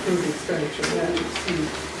is to approve the expenditure not to exceed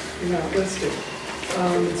the amount listed.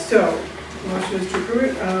 So, motion is to approve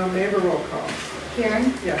it, may I have a roll call?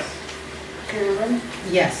 Karen, Yes. Carolyn,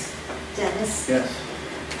 Yes. Dennis, yes.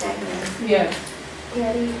 Diane, Yes.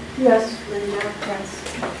 Patty, Yes, Linda, yes,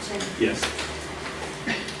 Jen. Yes.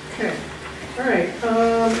 Okay. All right,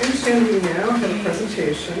 I understand we now have a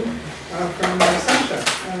presentation from Sasha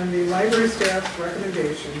on the library staff's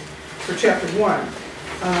recommendations for chapter 1.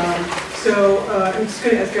 So I'm just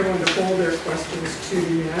going to ask everyone to hold their questions to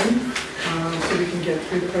the end so we can get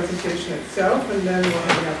through the presentation itself, and then we'll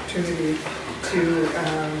have an opportunity to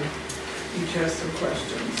each ask some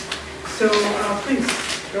questions. So please,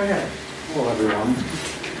 go ahead. Hello, everyone.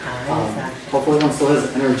 Hopefully one still has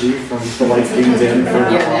energy from the lights being dim for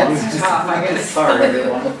Yeah, that's tough, I guess. Sorry,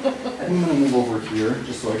 everyone. I'm gonna move over here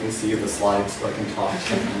just so I can see the slides, so I can talk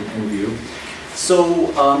in view.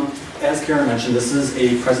 So, as Karen mentioned, this is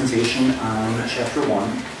a presentation on Chapter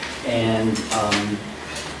 1, and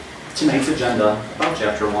tonight's agenda about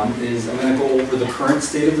Chapter 1 is I'm gonna go over the current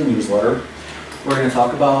state of the newsletter. We're gonna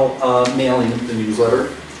talk about mailing the newsletter.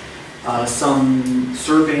 Some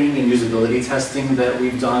surveying and usability testing that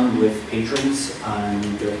we've done with patrons on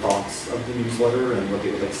their thoughts of the newsletter and what they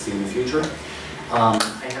would like to see in the future. I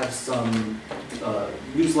have some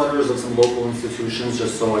newsletters of some local institutions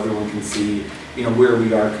just so everyone can see, you know, where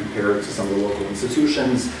we are compared to some of the local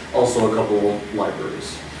institutions, also a couple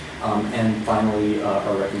libraries. And finally,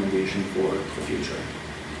 our recommendation for the future.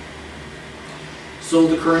 So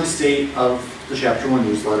the current state of the Chapter 1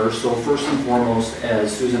 newsletter. So first and foremost,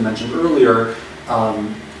 as Susan mentioned earlier, part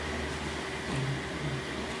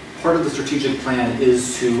of the strategic plan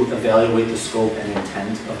is to evaluate the scope and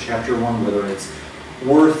intent of Chapter 1, whether it's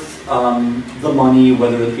worth the money,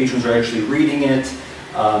 whether the patrons are actually reading it,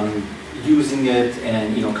 using it,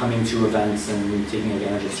 and coming to events and taking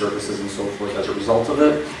advantage of services and so forth as a result of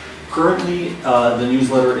it. Currently, the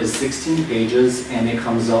newsletter is 16 pages and it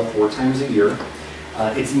comes out 4 times a year.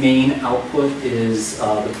 Its main output is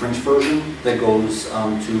the print version that goes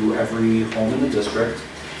to every home in the district.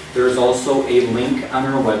 There's also a link on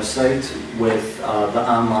our website with the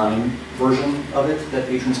online version of it that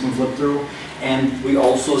patrons can flip through. And we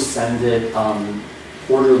also send it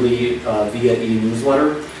quarterly via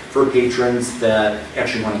e-newsletter for patrons that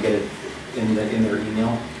actually want to get it in their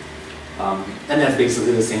email. And that's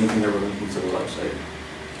basically the same thing that we're linking to the website.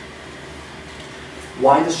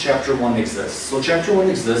 Why does Chapter 1 exist? So Chapter 1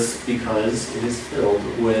 exists because it is filled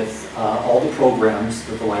with all the programs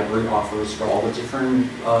that the library offers for all the different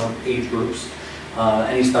age groups,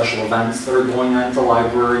 any special events that are going on at the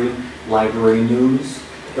library, library news,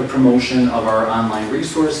 the promotion of our online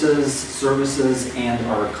resources, services, and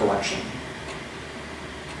our collection.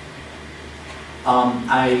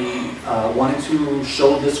 I wanted to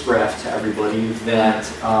show this graph to everybody that,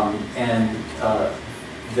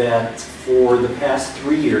 that for the past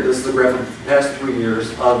 3 years, this is the graph of the past 3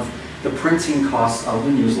 years of the printing costs of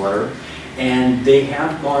the newsletter, and they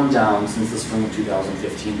have gone down since the spring of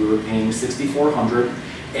 2015. We were paying $6,400,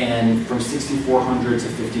 and from $6,400 to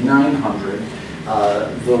 $5,900.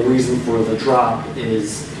 The reason for the drop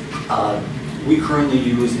is we currently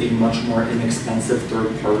use a much more inexpensive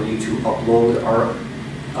third party to upload our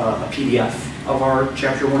a PDF of our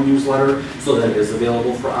Chapter 1 newsletter so that it is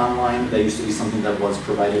available for online. That used to be something that was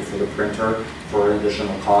provided for the printer for an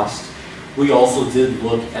additional cost. We also did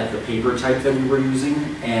look at the paper type that we were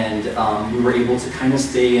using, and we were able to kind of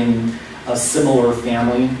stay in a similar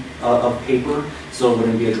family of paper, so it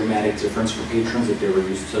wouldn't be a dramatic difference for patrons if they were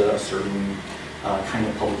used to a certain kind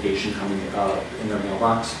of publication coming in their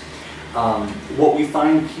mailbox. What we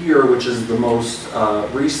find here, which is the most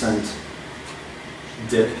recent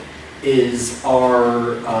dip, is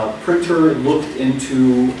our printer looked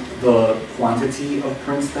into the quantity of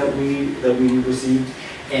prints that we received,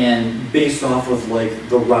 and based off of like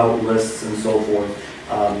the route lists and so forth,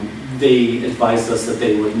 they advised us that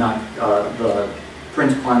they would knock the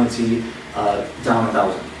print quantity down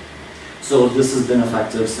 1,000. So this has been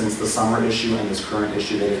effective since the summer issue and this current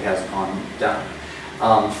issue that it has gone down.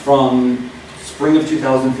 From spring of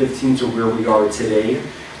 2015 to where we are today,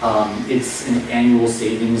 it's an annual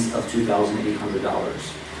savings of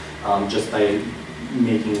 $2,800 just by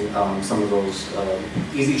making some of those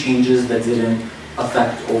easy changes that didn't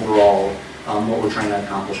affect overall what we're trying to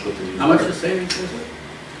accomplish with the newsletter. How much the savings is it?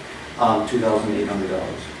 $2,800.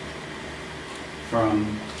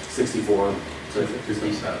 From 64 to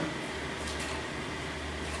 57.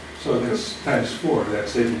 So that's times 4, that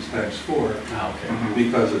savings times 4, Ah, okay.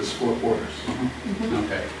 because it's 4 quarters.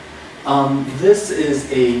 Okay. This is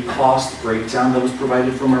a cost breakdown that was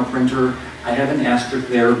provided from our printer. I have an asterisk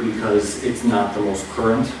there because it's not the most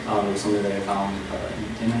current. It was something that I found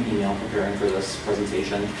in my email preparing for this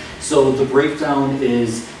presentation. So the breakdown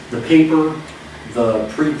is the paper, the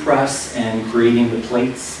pre-press, and creating the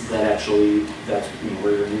plates that actually, that's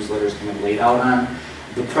where your newsletter is kind of laid out on.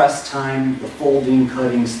 the press time, the folding,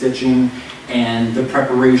 cutting, stitching, and the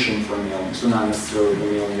preparation for mailing. So not necessarily the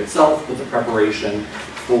mailing itself, but the preparation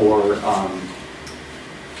for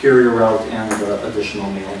carrier route and the additional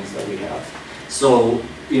mailings that we have. So,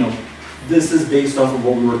 you know, this is based off of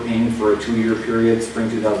what we were paying for a 2-year period, spring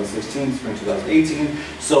 2016, spring 2018.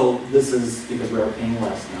 So this is, because we are paying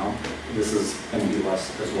less now, this is going to be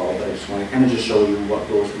less as well, but I just want to kind of just show you what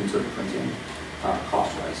goes into the printing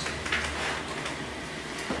cost-wise.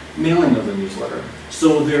 Mailing of the newsletter.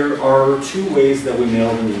 So there are 2 ways that we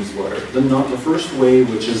mail the newsletter. The first way,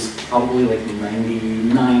 which is probably like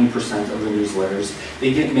 99% of the newsletters,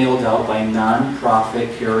 they get mailed out by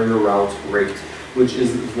nonprofit carrier route rate, which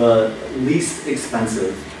is the least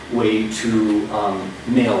expensive way to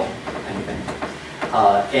mail anything.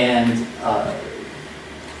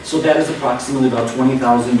 So that is approximately about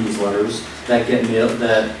 20,000 newsletters that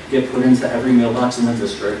get put into every mailbox in the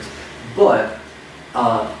district. But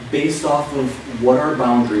based off of what our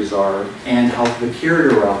boundaries are and how the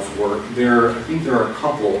carrier routes work, I think there are a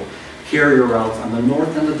couple carrier routes on the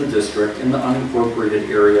north end of the district in the unincorporated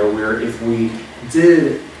area where if we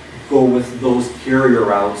did go with those carrier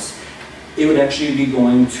routes, it would actually be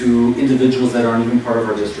going to individuals that aren't even part of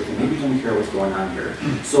our district and maybe don't care what's going on here.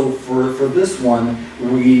 So for this one,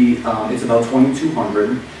 it's about 2,200.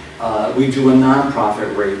 We do a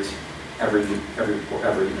nonprofit rate every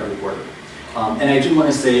quarter. And I do want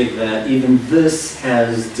to say that even this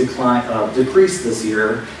has decreased this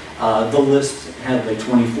year. The list had like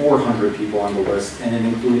 2,400 people on the list, and it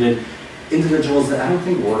included individuals that I don't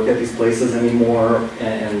think work at these places anymore.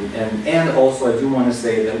 And also I do want to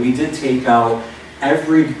say that we did take out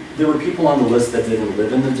there were people on the list that didn't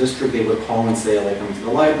live in the district. They would call and say, like, I'm to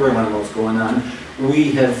the library, I want to know what's going on.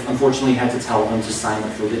 We have unfortunately had to tell them to sign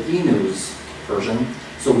up for the e-news version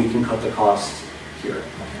so we can cut the cost here.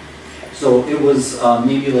 So it was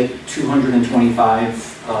maybe like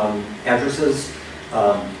 225 addresses,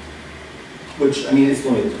 which, I mean, it's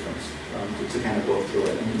going to make a difference to kind of go through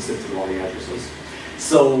it and sift through all the addresses.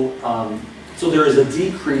 So, so there is a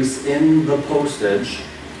decrease in the postage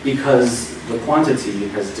because the quantity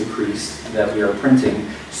has decreased that we are printing.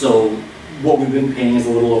 So what we've been paying is a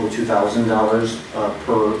little over $2,000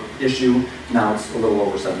 per issue. Now it's a little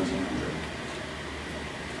over $1,700.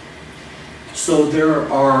 So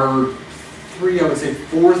there are I would say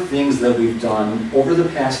 4 things that we've done over the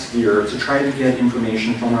past year to try to get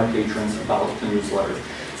information from our patrons about the newsletter.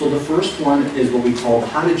 So the first one is what we call the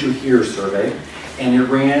How Did You Hear survey, and it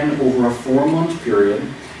ran over a 4-month period.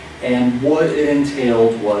 And what it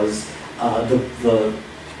entailed was the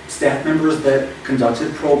staff members that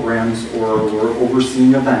conducted programs or were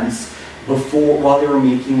overseeing events while they were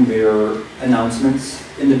making their announcements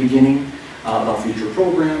in the beginning about future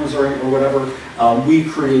programs or whatever. We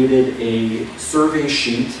created a survey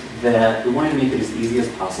sheet that we wanted to make it as easy as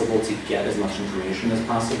possible to get as much information as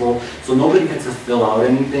possible. So nobody had to fill out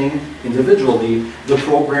anything individually. The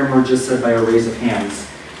programmer just said by a raise of hands,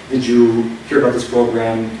 did you hear about this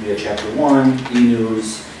program via Chapter 1,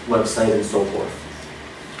 e-news, website, and so forth.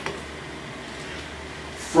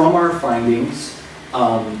 From our findings,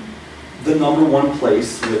 the #1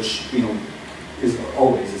 place, which, you know, is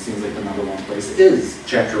always, it seems like the #1 place, is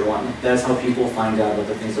Chapter 1. That's how people find out about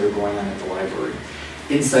the things that are going on at the library.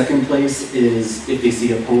 In second place is if they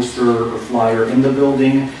see a poster or flyer in the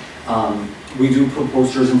building. We do put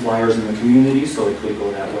posters and flyers in the community, so it could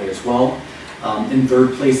go that way as well. In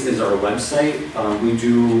third place is our website.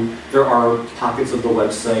 There are pockets of the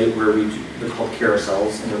website where they're called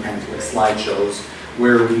carousels, and they're kind of like slideshows,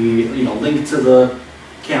 where we, link to the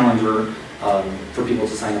calendar for people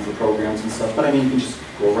to sign up for programs and stuff. But I mean, you can just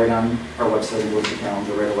go right on our website and look at the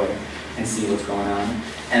calendar right away and see what's going on.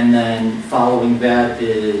 And then following that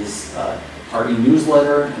is our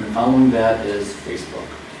e-newsletter, and then following that is Facebook.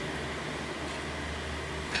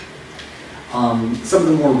 Some of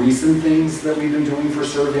the more recent things that we've been doing for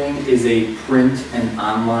surveying is a print and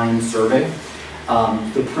online survey.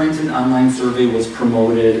 The print and online survey was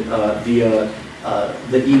promoted via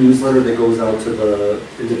the e-newsletter that goes out to the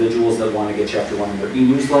individuals that want to get Chapter 1 in their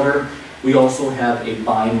e-newsletter. We also have a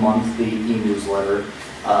bi-monthly e-newsletter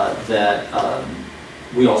that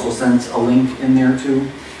we also sent a link in there too.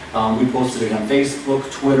 We posted it on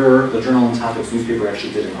Facebook, Twitter. The Journal and Topics newspaper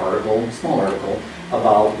actually did an article, a small article,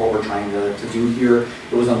 about what we're trying to do here.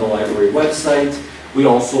 It was on the library website. We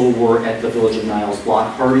also were at the Village of Niles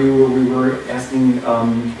block party where we were asking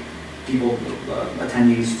people,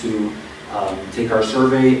 attendees to take our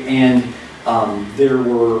survey, and there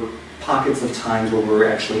were pockets of times where we were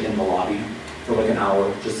actually in the lobby for like an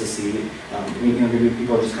hour just to see. Maybe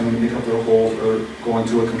people are just coming to pick up their holes or going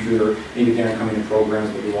to a computer. Maybe they aren't coming to programs,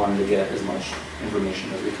 but we wanted to get as much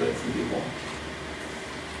information as we could from people.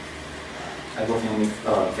 Idaho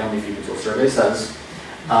Family Feed Control Survey says,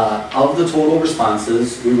 of the total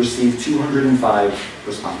responses, we received 205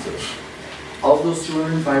 responses. Of those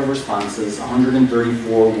 205 responses,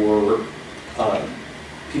 134 were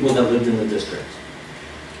people that lived in the district.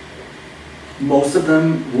 Most of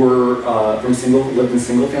them were lived in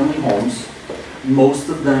single-family homes. Most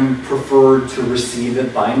of them preferred to receive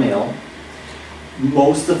it by mail.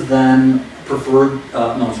 Most of them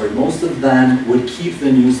most of them would keep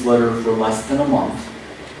the newsletter for less than a month.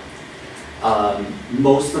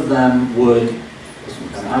 Most of them would, this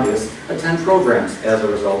one's kind of obvious, attend programs as a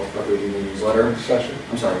result of reading the newsletter. Session.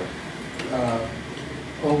 I'm sorry.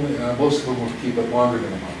 Most of them will keep it longer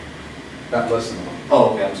than a month, not less than a month.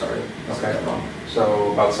 Oh, okay, I'm sorry. Okay.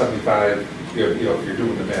 So about 75, if you're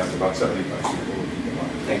doing the math, about 75 people will keep it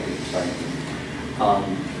longer. Thank you. Sorry.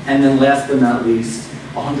 And then last but not least,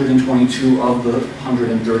 122 of the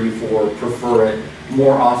 134 prefer it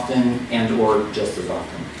more often and or just as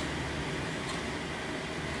often.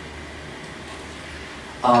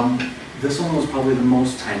 This one was probably the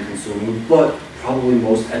most time consuming, but probably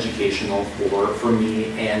most educational for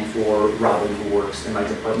me and for Robin, who works in my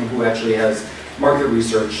department, who actually has a market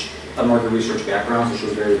research background, so she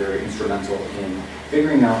was very, very instrumental in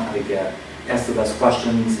figuring out how to ask the best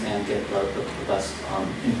questions and get the best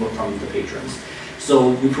input from the patrons.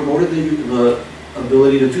 So we promoted the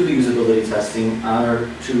ability to do the usability testing on our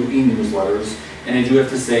 2 e-newsletters, and I do have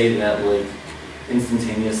to say that like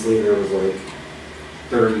instantaneously there was like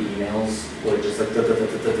 30 emails, like just like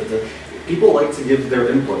people like to give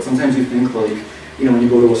their input. Sometimes you think like, when you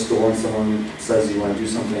go to a store and someone says you want to do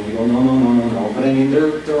something, you go, no. But I mean, there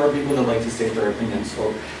are people that like to state their opinion.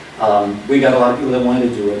 So we got a lot of people that wanted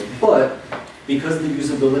to do it. But because the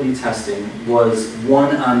usability testing was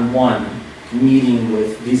one-on-one meeting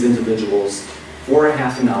with these individuals for a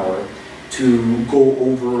half an hour to go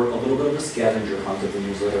over a little bit of a scavenger hunt of the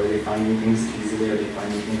newsletter. Are they finding things easily? Are they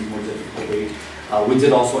finding things more difficultly? We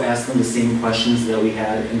did also ask them the same questions that we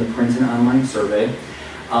had in the print and online survey.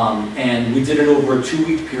 And we did it over a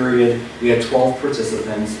 2-week period. We had 12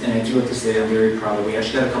 participants, and I do have to say I'm very proud of it. We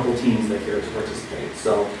actually had a couple teams that cared to participate.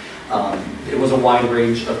 So it was a wide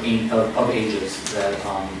range of ages that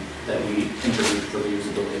we interviewed for the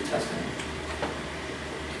usability testing.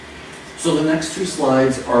 So the next 2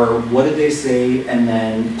 slides are what did they say, and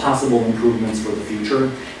then possible improvements for the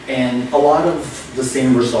future. And a lot of the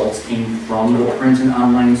same results came from the print and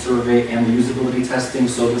online survey and the usability testing.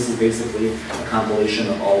 So this is basically a compilation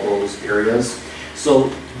of all those areas.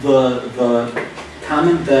 So the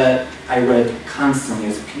comment that I read constantly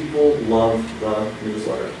is people love the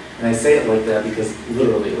newsletter. And I say it like that because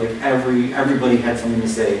literally, like everybody had something to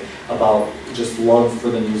say about just love for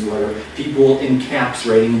the newsletter. People in caps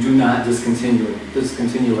writing, do not discontinue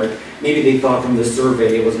it. Maybe they thought from the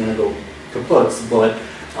survey it was going to go kaput, but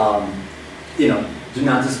do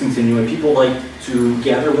not discontinue it. People like to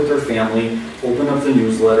gather with their family, open up the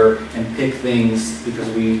newsletter, and pick things because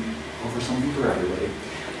we offer something for everybody.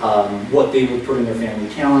 What they would put in their family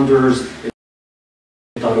calendars. They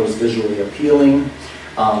thought it was visually appealing.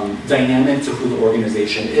 Dynamic to who the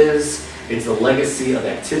organization is. It's a legacy of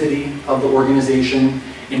activity of the organization.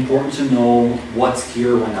 Important to know what's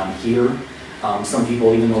here when I'm here. Some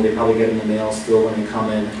people, even though they probably get in the mail, still when they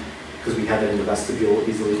come in, because we have it in the vestibule,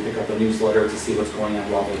 easily pick up a newsletter to see what's going on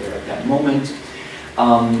while they're there at that moment.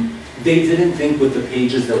 They didn't think with the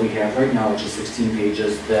pages that we have right now, which is 16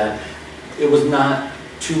 pages, that it was not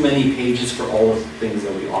too many pages for all of the things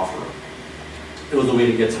that we offer. It was a way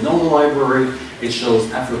to get to know the library. It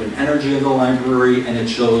shows effort and energy of the library, and it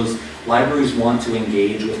shows libraries want to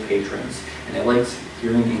engage with patrons. And I liked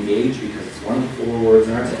hearing engage because it's one of the 4 words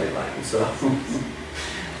in our tagline.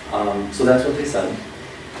 So that's what they said.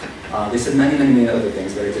 They said many other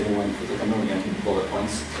things, but I didn't want to put like a million bullet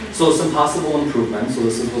points. So some possible improvements. So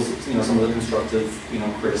this was some of the constructive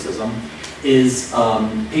criticism is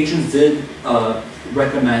patrons did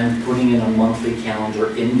recommend putting in a monthly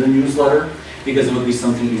calendar in the newsletter because it would be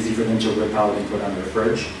something easy for them to rip out and put on their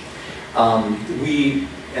fridge. We,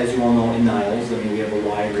 as you all know, in Niles, we have a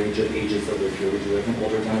wide range of ages that live here. We do have an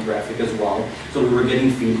older demographic as well. So we were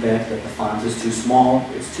getting feedback that the font is too small,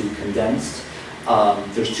 it's too condensed.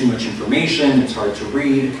 There's too much information, it's hard to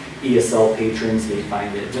read. ESL patrons may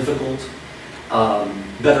find it difficult.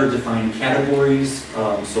 Better defined categories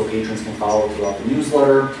so patrons can follow throughout the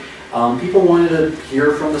newsletter. People wanted to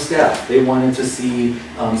hear from the staff. They wanted to see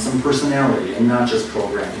some personality and not just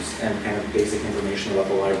programs and kind of basic information about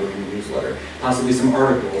the library and the newsletter. Possibly some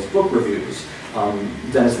articles, book reviews.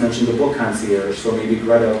 Dennis mentioned the book concierge, so maybe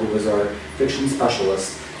Greta, who is our fiction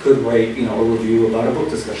specialist, could write, a review about a book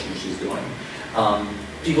discussion she's doing.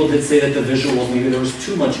 People did say that the visuals, maybe there was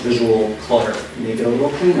too much visual clutter, make it a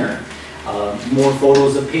little cleaner. More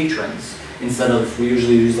photos of patrons instead of, we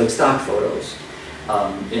usually use like stock photos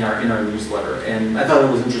in our newsletter. And I thought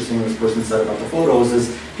it was interesting what this person said about the photos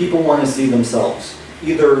is people want to see themselves,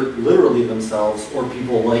 either literally themselves or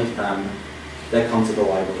people like them that come to the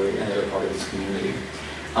library and are part of this community.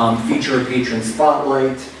 Feature a patron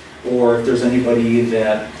spotlight, or if there's anybody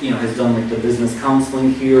that has done like the business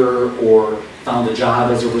counseling here or found a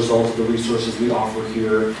job as a result of the resources we offer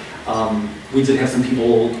here. We did have some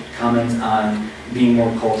people comment on being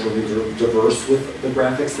more culturally diverse with the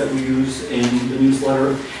graphics that we use in the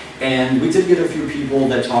newsletter. And we did get a few people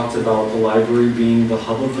that talked about the library being the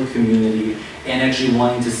hub of the community and actually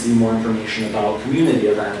wanting to see more information about community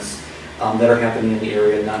events that are happening in the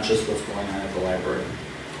area, not just what's going on at the library.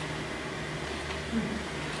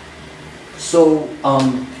 So,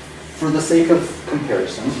 for the sake of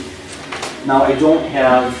comparison, now I don't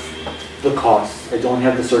have the costs, I don't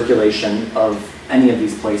have the circulation of any of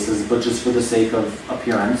these places, but just for the sake of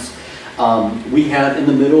appearance, we have in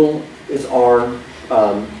the middle is our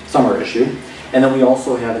summer issue, and then we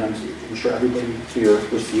also have, and I'm sure everybody here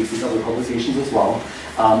receives these other publications as well.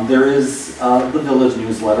 There is the Village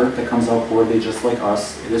newsletter that comes out quarterly just like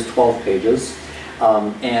us. It is 12 pages,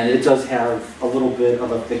 and it does have a little bit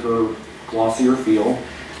of a thicker, glossier feel.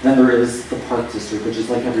 Then there is the Park District, which is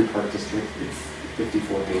like every Park District, it's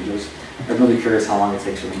 54 pages. I'm really curious how long it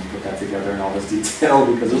takes for them to put that together and all this detail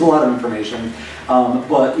because there's a lot of information.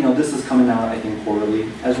 But this is coming out, I think, quarterly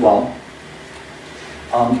as well.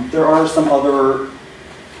 There are some other,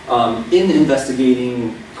 in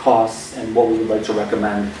investigating costs and what we would like to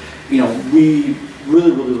recommend, we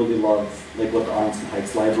really love like what the Arlington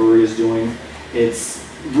Heights Library is doing. It's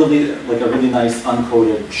really like a really nice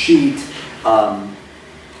uncoded sheet.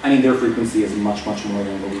 Their frequency is much more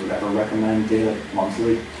than what we would ever recommend data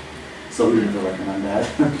monthly. So we never recommend that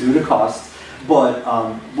due to cost. But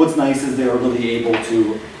what's nice is they are really able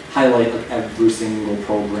to highlight like, every single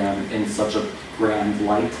program in such a grand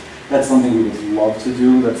light. That's something we would love to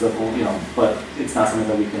do. That's a whole, but it's not something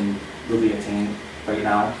that we can really attain right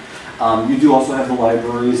now. You do also have the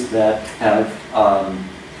libraries that have,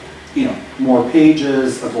 more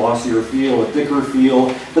pages, a glossier feel, a thicker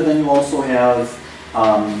feel. But then you also have,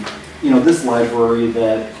 this library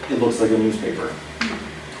that it looks like a newspaper.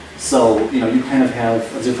 So, you kind of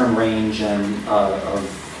have a different range and of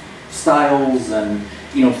styles and,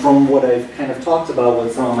 from what I've kind of talked about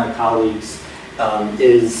with some of my colleagues,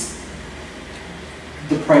 is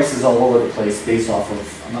the price is all over the place based off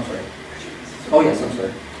of, I'm not sorry. Oh yes, I'm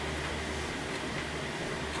sorry.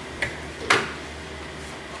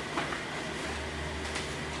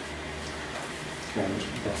 Okay, I'm just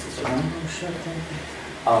gonna pass this around. Oh, sure, thank you.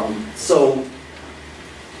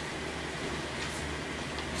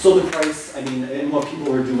 So the price, and what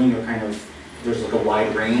people are doing are kind of, there's like a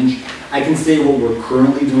wide range. I can say what we're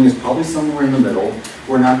currently doing is probably somewhere in the middle.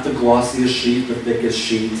 We're not the glossiest sheet, the thickest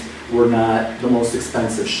sheet. We're not the most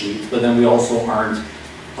expensive sheet, but then we also aren't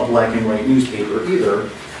a black and white newspaper either.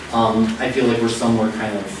 I feel like we're somewhere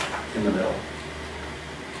kind of in the middle.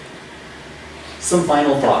 Some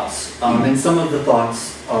final thoughts, and some of the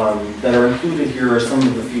thoughts that are included here are some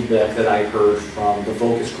of the feedback that I heard from the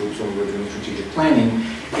focus groups when we were doing strategic planning,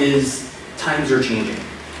 is times are changing.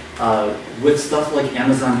 With stuff like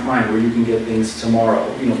Amazon Prime, where you can get things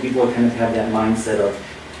tomorrow, people kind of have that mindset of,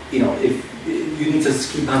 if you need to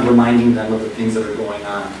keep on reminding them of the things that are going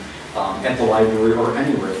on at the library or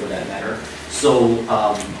anywhere for that matter. So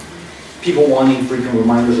people wanting frequent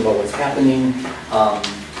reminders about what's happening.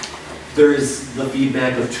 There is the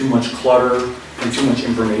feedback of too much clutter and too much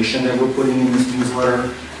information that we're putting in this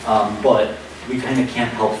newsletter, but we kind of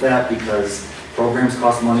can't help that because programs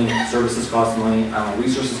cost money, services cost money,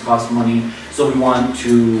 resources cost money, so we want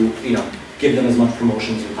to give them as much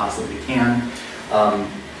promotion as we possibly can.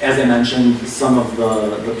 As I mentioned, some of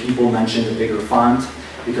the people mentioned a bigger font,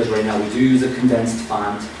 because right now we do use a condensed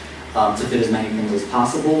font to fit as many things as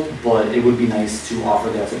possible, but it would be nice to offer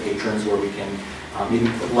that to patrons where we can maybe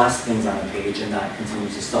put less things on the page and not continue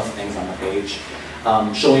to stuff things on the page.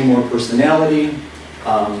 Showing more personality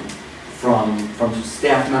from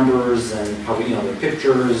staff members and probably their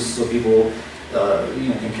pictures so people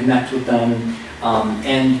can connect with them.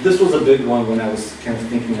 And this was a big one when I was kind of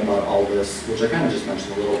thinking about all this, which I kind of just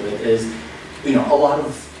mentioned a little bit, is a lot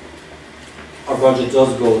of our budget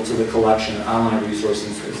does go to the collection, online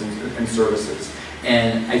resources and services.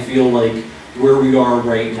 And I feel like where we are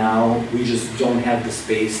right now, we just don't have the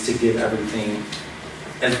space to give everything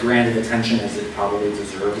as grand of attention as it probably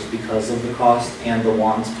deserves because of the cost and the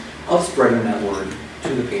want of spreading that word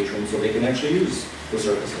to the patrons so they can actually use the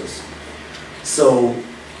services. So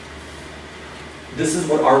this is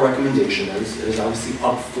what our recommendation is. It is obviously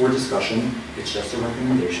up for discussion. It's just a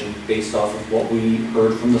recommendation based off of what we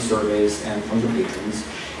heard from the surveys and from the patrons,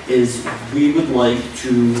 is we would like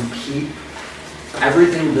to keep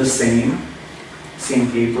everything the same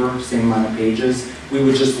paper, same amount of pages. We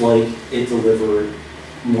would just like it delivered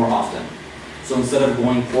more often. So instead of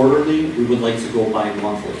going quarterly, we would like to go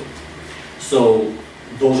bi-monthly. So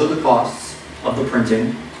those are the costs of the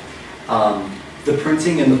printing. The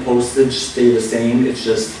printing and the postage stay the same, it's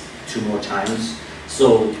just 2 more times.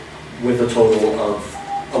 So with a total of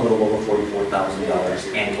a little over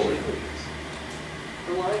 $44,000 annually. And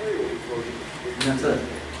that's it.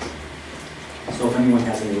 So if anyone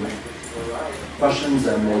has any questions,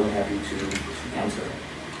 I'm more than happy to answer.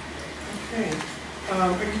 Okay.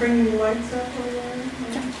 Are you bringing the lights up or what?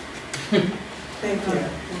 Thank you.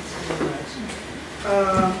 Thanks very much.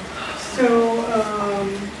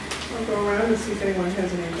 I'll go around and see if anyone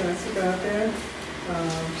has any thoughts about that.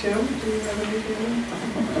 Jim, do you have anything?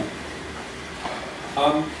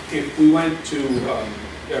 If we went to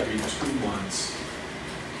every 2 months,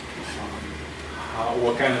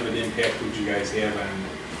 what kind of an impact would you guys have on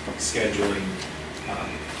scheduling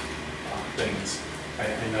things? I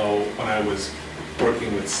know when I was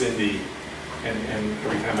working with Cindy, and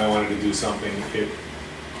every time I wanted to do something, it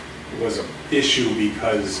was an issue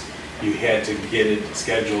because you had to get it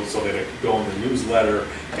scheduled so that it could go in the newsletter,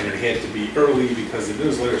 and it had to be early because the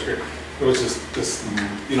newsletter, it was just this,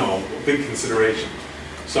 big consideration.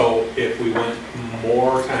 So if we went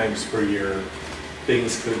more times per year,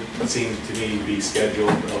 things could seem to me be scheduled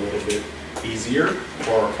a little bit easier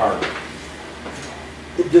or harder.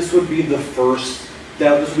 This would be the first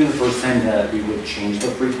time that we would change the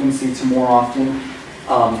frequency to more often.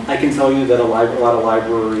 I can tell you that a lot of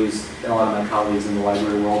libraries and a lot of my colleagues in the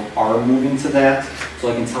library world are moving to that. So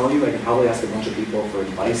I can tell you, I can probably ask a bunch of people for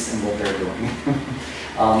advice in what they're doing.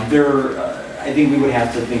 I think we would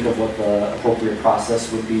have to think of what the appropriate process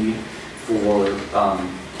would be for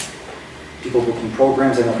people booking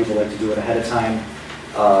programs. I know people like to do it ahead of time.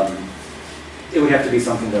 It would have to be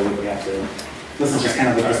something that we would have to, this is just kind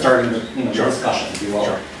of like the starting discussion, if you will.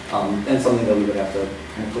 Sure. And something that we would have to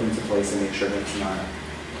kind of put into place and make sure that it's not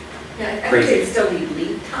I crazy. think they still need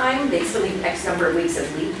lead time. They still need X number of weeks of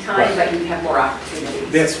lead time, but you have more opportunities.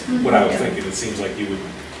 That's what I was thinking. It seems like you would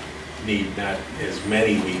need not as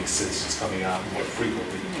many weeks since it's coming out more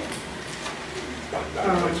frequently.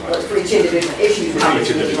 For each individual issue, For each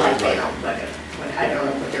individual, like, right. but I don't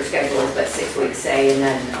know what their schedule is, but 6 weeks, say, and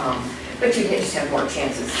then, but you can just have more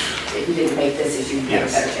chances. If you didn't make this issue, you have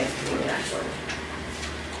a better chance of doing the next one.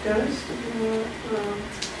 Dennis?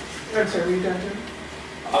 I'm sorry, were you done, Jim?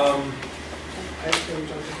 I assume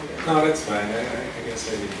Jim. No, that's fine. I guess I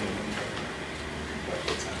didn't have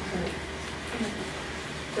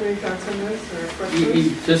Any thoughts on this or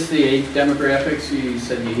questions? Just the age demographics,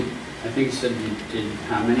 I think you said you did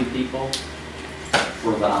how many people?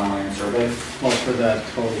 For the online survey? Well, for the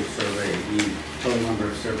total survey, the total number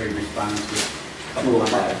of survey respondents was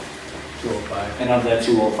 205. 205. And of that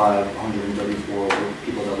 205, 134 were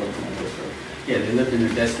people that lived in the district. Yeah, they lived in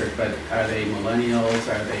the district, but are they millennials?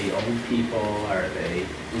 Are they old people?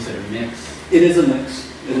 Is it a mix? It is a mix.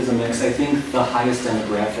 It is a mix. I think the highest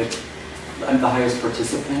demographic, the highest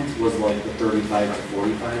participant was like the 35 to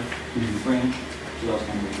 45 range. So that was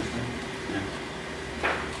kind of interesting.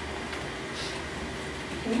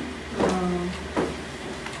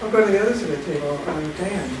 I'll go to the other side of the table.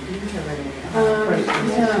 Dan, do you have any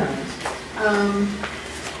questions?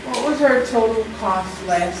 What was our total cost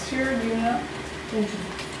last year, do you know?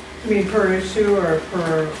 You mean per issue or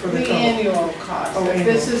for the The total? annual cost. Oh, If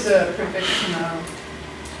this is a prediction of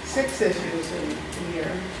 6 issues a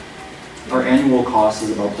year. Our annual cost is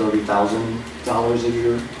about $30,000 a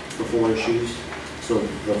year for 4 issues. So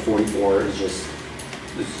the 44 is just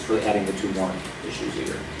for adding the 2 more issues a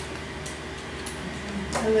year.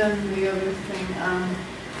 And then the other thing,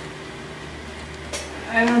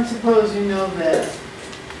 I don't suppose you know this,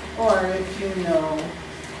 or if you know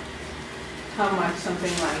how much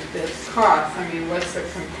something like this costs. I mean, what's the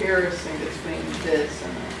comparison between this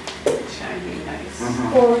and a shiny, nice?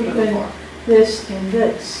 Or even this and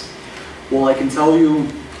this. Well, I can tell you,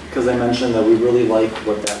 because I mentioned that we really like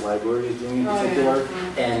what that library is doing in Oh, particular.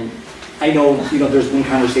 yeah. And I know, there's been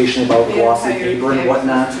conversation about glossy paper and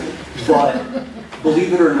whatnot. But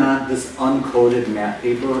believe it or not, this uncoated matte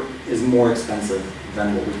paper is more expensive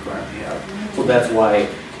than what we currently have. So that's why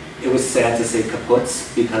it was sad to say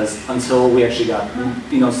kaputs, because until we actually got,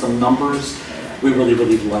 some numbers, we really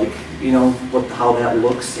like, how that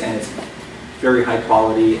looks, and it's very high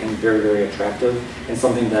quality and very attractive, and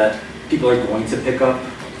something that people are going to pick up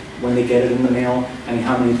when they get it in the mail. I mean,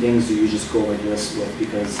 how many things do you just go like this with,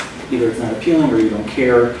 because either it's not appealing or you don't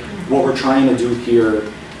care. What we're trying to do here,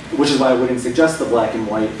 which is why I wouldn't suggest the black and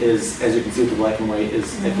white, is, as you can see with the black and white,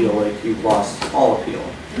 is I feel like you've lost all appeal.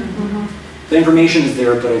 The information is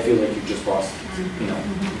there, but I feel like you've just lost,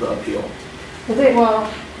 the appeal.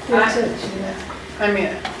 Well, That's it. I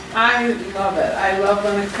mean, I love it. I love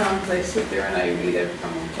when it comes, I sit there and I read it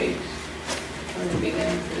from a page, from the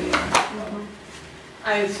beginning to the end.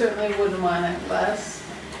 I certainly wouldn't want it less.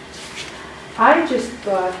 I just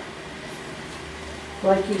thought,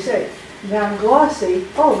 like you say, non-glossy,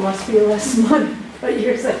 oh, it must be less money, but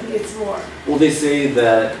you're saying it's more. Well, they say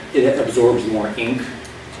that it absorbs more ink,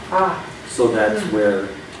 Ah, so that's where,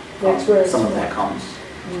 That's where it's some of more. that comes.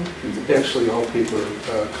 Actually, all paper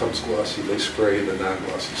comes glossy, they spray the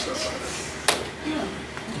non-glossy stuff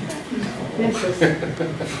interesting. on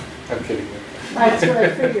it. I'm kidding. That's what I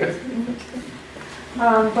figured.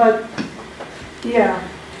 But, yeah,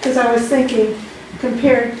 because I was thinking,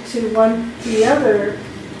 compared to the other,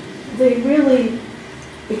 they really,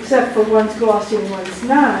 except for one's glossy and one's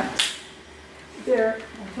not, they're,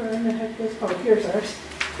 where in the heck was, oh, here's ours.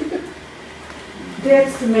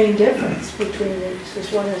 That's the main difference between these,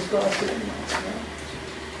 is one is glossy and one's not.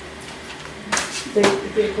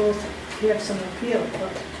 They both have some appeal,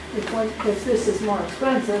 but if this is more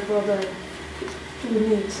expensive, well then, who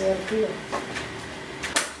needs that appeal?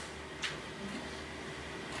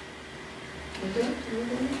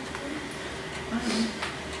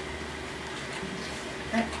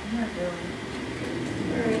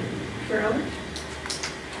 Shirley?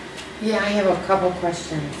 Yeah, I have a couple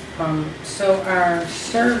questions. So our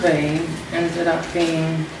survey ended up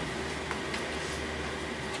being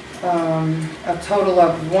a total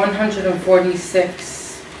of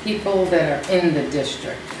 146 people that are in the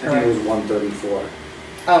district, I think correct? it was 134.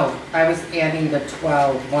 Oh, I was adding the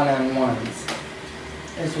 12 one-on-ones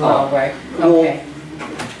as well, Oh. right? Well, Okay.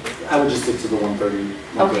 I would just stick to the 130.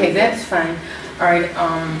 Okay, that's fine. All right,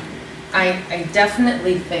 I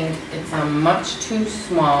definitely think it's a much too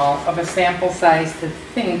small of a sample size to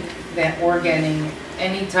think that we're getting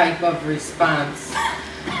any type of response,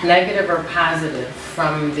 negative or positive,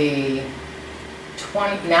 from the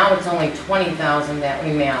 20, now it's only 20,000 that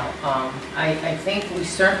we mail. I think we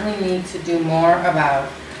certainly need to do more about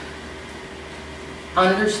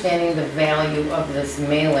understanding the value of this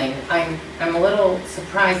mailing. I'm a little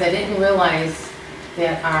surprised. I didn't realize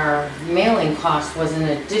that our mailing cost was an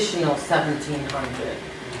additional $1,700.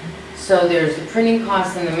 So there's the printing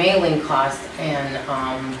cost and the mailing cost, and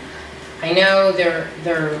I know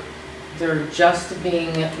they're just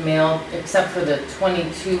being mailed, except for the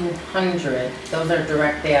 2,200. Those are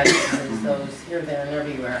direct addresses. Those here, there, and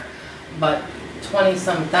everywhere. But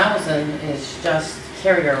 20-some thousand is just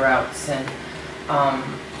carrier routes, and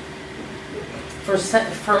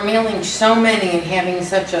for mailing so many and having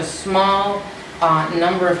such a small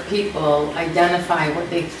number of people identify what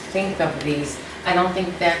they think of these, I don't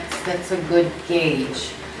think that's a good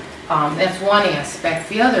gauge. That's one aspect.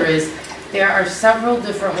 The other is there are several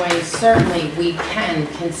different ways, certainly, we can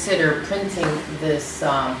consider printing this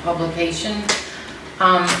publication.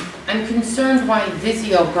 I'm concerned why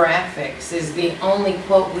Visio Graphics is the only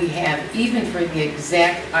quote we have, even for the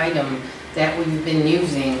exact item that we've been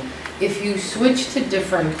using. If you switch to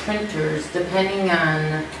different printers, depending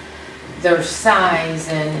on their size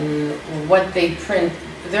and what they print,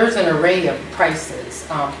 there's an array of prices.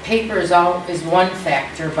 Paper is one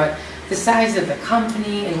factor, but the size of the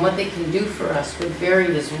company and what they can do for us would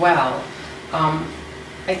vary as well.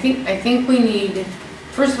 I think we need,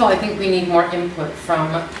 first of all, I think we need more input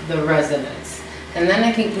from the residents. And then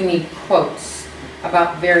I think we need quotes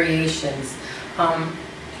about variations.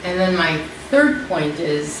 And then my third point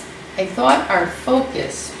is, I thought our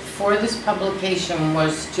focus for this publication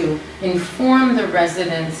was to inform the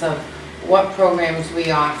residents of what programs we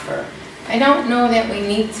offer. I don't know that we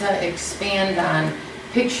need to expand on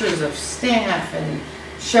pictures of staff and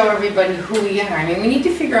show everybody who we are. I mean, we need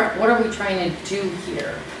to figure out what are we trying to do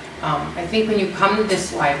here. I think when you come to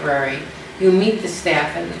this library, you meet the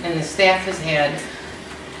staff, and the staff has had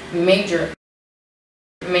made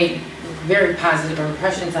very positive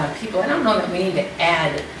impressions on people. I don't know that we need to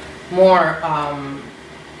add more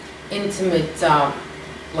intimate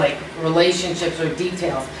like relationships or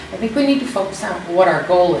details. I think we need to focus on what our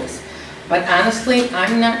goal is. But honestly,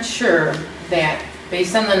 I'm not sure that,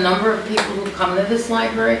 based on the number of people who come to this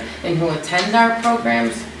library and who attend our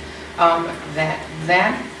programs, that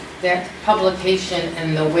publication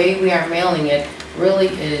and the way we are mailing it really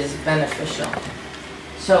is beneficial.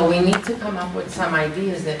 So we need to come up with some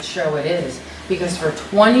ideas that show it is. Because for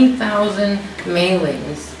 20,000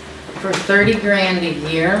 mailings, for 30 grand a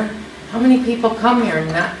year, how many people come here?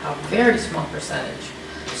 Not a very small percentage.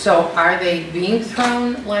 So are they being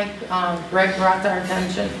thrown, like Greg brought to our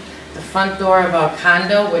attention, the front door of a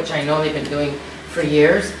condo, which I know they've been doing for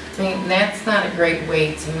years? I mean, that's not a great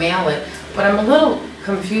way to mail it. But I'm a little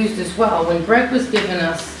confused as well. When Greg was giving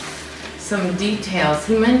us some details,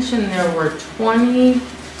 he mentioned there were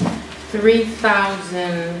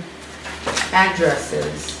 23,000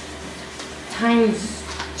 addresses times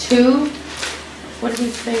 2. What did he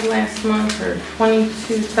say last month? Or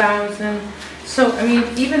 22,000? So, I mean,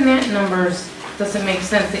 even that numbers doesn't make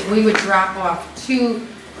sense that we would drop off 2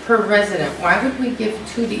 per resident. Why would we give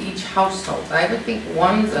 2 to each household? I would think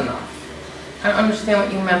 1's enough. I don't understand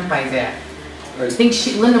what you meant by that. I think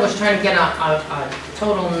Linda was trying to get a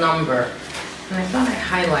total number. And I thought I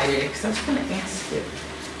highlighted it because I was going to ask you.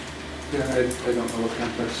 Yeah, I don't know what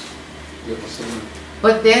context that was in.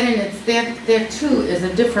 But that and it's that 2 is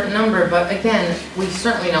a different number, but again, we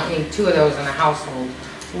certainly don't need 2 of those in a household.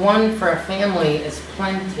 1 for a family is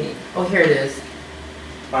plenty. Oh, here it is.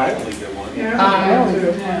 I only get 1.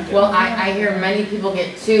 Well, I hear many people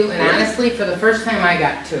get 2, and honestly, for the first time, I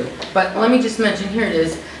got 2. But let me just mention, here it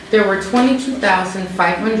is. There were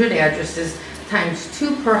 22,500 addresses times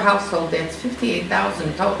 2 per household. That's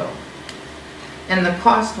 58,000 total. And the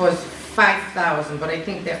cost was 5,000, but I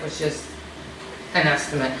think that was just an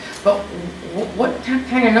estimate. But what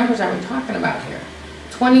kind of numbers are we talking about here?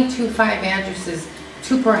 22.5 addresses,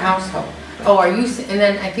 2 per household. Oh, are you, and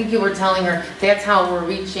then I think you were telling her that's how we're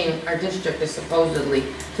reaching our district is supposedly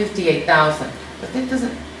 58,000. But that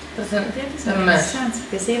doesn't make sense,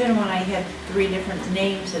 because even when I had 3 different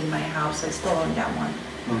names in my house, I still only got 1.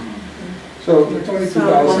 So the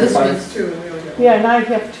 22,005. Yeah, and I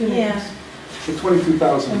have 2 names. The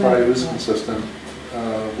 22,005 is consistent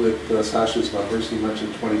with Sasha's numbers. He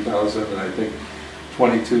mentioned 20,000, and I think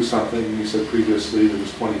 22 something. He said previously there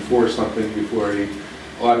was 24 something before he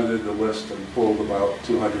audited the list and pulled about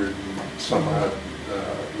 200 and some odd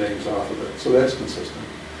names off of it. So that's consistent.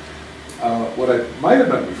 What I might have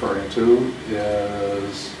been referring to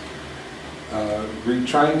is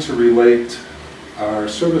trying to relate our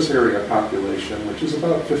service area population, which is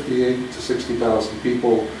about 58 to 60,000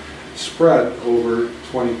 people, spread over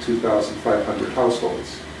 22,500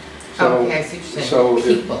 households. So, okay, I see what you're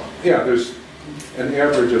saying. People. Yeah, there's an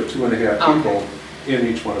average of 2.5 people in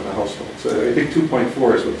each one of the households. I think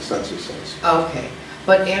 2.4 is what the census says. Okay,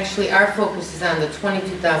 but actually our focus is on the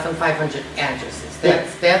 22,500 addresses.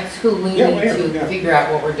 That's who we need to figure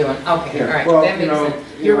out what we're doing. Okay, all right, well, that makes sense.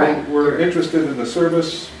 You're right. We're interested in the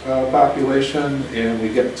service population, and we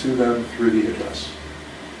get to them through the address.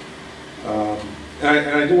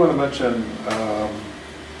 And I do want to mention,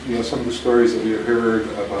 some of the stories that we have heard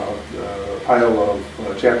about a pile of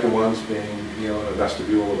Chapter 1s being, in a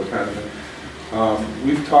vestibule of a convent.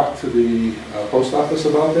 We've talked to the post office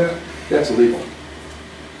about that. That's illegal.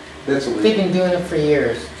 That's illegal. They've been doing it for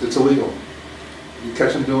years. It's illegal. You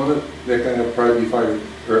catch them doing it, that guy will probably be fired,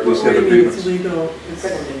 or at least have a grievance. It's legal. For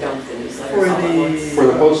them to dump the newsletter. For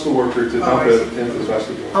the postal worker to dump it into the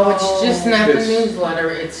vestibule. Oh, it's just not the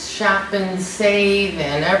newsletter, it's Shop and Save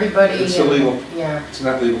and everybody. It's illegal. Yeah. It's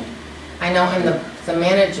not legal. I know, and the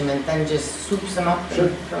management then just swoops them up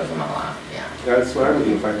and throws them all out, yeah. That's what I would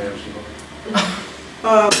do if I managed to.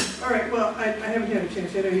 All right, well, I haven't had a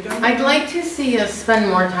chance yet. Are you done? I'd like to see us spend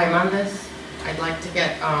more time on this. I'd like to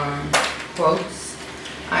get quotes.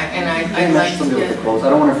 I'd like to get... quotes. I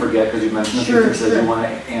don't want to forget because you mentioned a few things. I do want to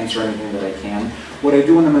answer anything that I can. What I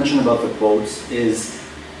do want to mention about the quotes is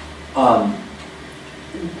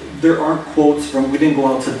there aren't quotes from, we didn't go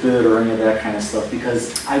out to bid or any of that kind of stuff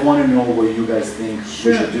because I want to know what you guys think we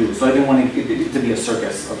should do. So I didn't want it to be a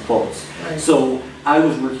circus of quotes. Right. So I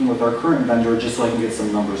was working with our current vendor just so I can get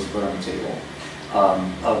some numbers to put on the table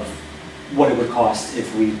of what it would cost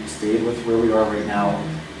if we stayed with where we are right now,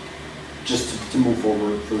 just to move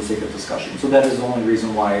forward for the sake of discussion. So that is the only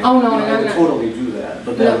reason why I would totally do that.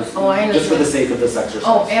 But that was just for the sake of this exercise.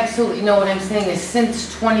 Oh, absolutely. No, what I'm saying is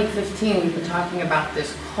since 2015, we've been talking about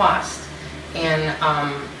this cost. And,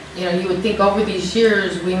 you would think over these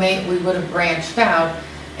years, we would have branched out.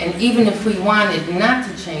 And even if we wanted not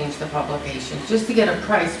to change the publication, just to get a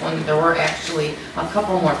price when there were actually a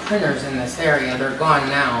couple more printers in this area, they're gone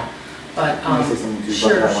now. but, Can I say something too?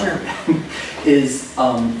 sure, about that one? Is,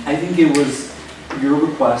 I think it was your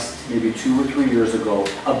request maybe 2 or 3 years ago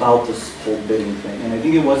about this whole bidding thing. And I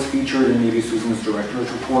think it was featured in maybe Susan's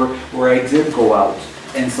director's report where I did go out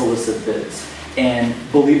and solicit bids. And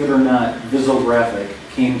believe it or not, Visographic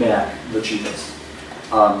came back the cheapest.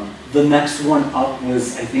 The next one up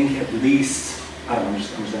was, I think, at least, I don't know, I'm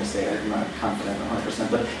just gonna say it, I'm not confident 100%,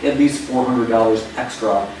 but at least $400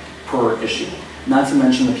 extra per issue. Not to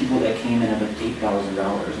mention the people that came in at like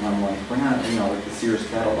 $8,000, and I'm like, we're not, you know, like the Sears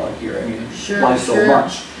catalog here, I mean, why so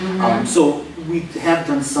much? So we have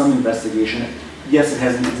done some investigation. Yes, it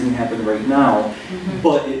didn't happen right now,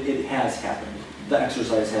 but it has happened. The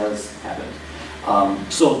exercise has happened.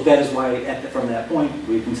 So that is why, from that point,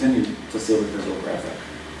 we continue to stay with Visographic.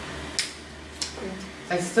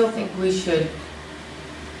 I still think we should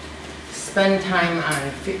spend time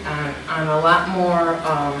on a lot more,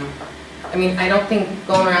 I mean, I don't think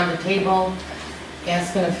going around the table,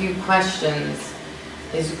 asking a few questions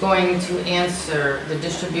is going to answer the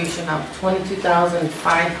distribution of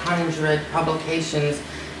 22,500 publications,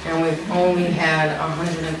 and we've only had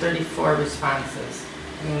 134 responses.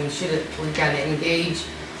 I mean, we gotta engage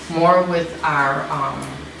more with our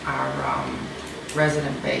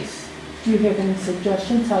resident base. Do you have any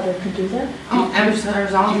suggestions how they can do that? Oh,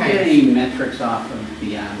 there's all Do you kinds. get any metrics off of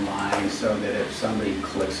the online so that if somebody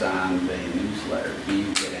clicks on the newsletter, do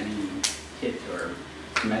you get any hit or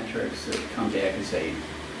metrics that come back and say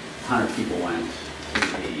 100 people went to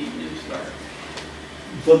the newsletter?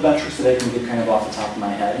 The metrics that I can get kind of off the top of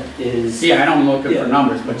my head is... Yeah, I don't look for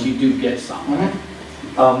numbers, but you do get some, right?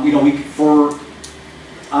 You know,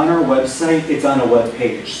 on our website, it's on a web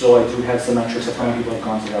page, so I do have some metrics of how many people have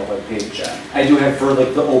gone to that web page. I do have for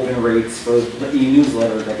like the open rates for the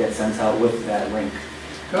e-newsletter that gets sent out with that link.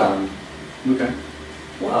 Okay.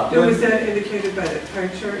 Was that indicated by the pie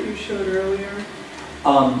chart you showed earlier?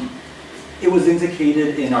 It was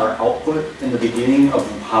indicated in our output in the beginning of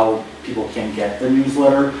how people can get the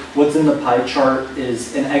newsletter. What's in the pie chart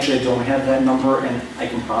is, and actually I don't have that number, and I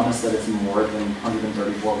can promise that it's more than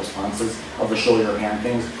 134 responses of the show your hand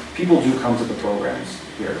things. People do come to the programs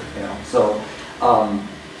here, you know. So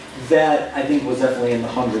that I think was definitely in the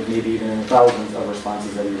hundreds, maybe even in the thousands of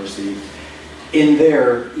responses that we received. In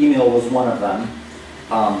there, email was one of them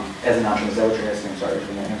as an option. Is that what you're asking? Sorry if I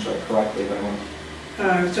didn't answer it correctly, but I won't.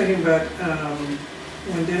 I was talking about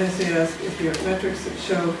when Dennis asked if you have metrics that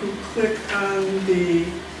show who clicked on the,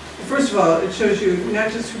 first of all, it shows you not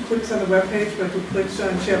just who clicks on the webpage, but who clicks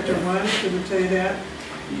on chapter 1. Does it tell you that?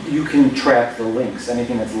 You can track the links.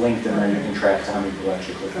 Anything that's linked in there, you can track how many people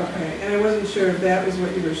actually click on it. Okay, and I wasn't sure if that was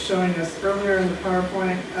what you were showing us earlier in the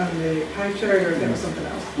PowerPoint on the pie chart, or if that was something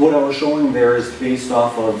else. What I was showing there is based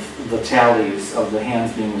off of the tallies of the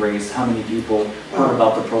hands being raised, how many people heard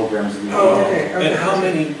about the programs. Okay. And how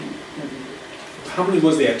many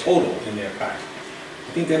was there total in their pie? I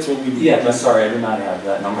think that's what we... Yeah, I'm sorry, I do not have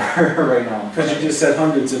that number right now. Because you just said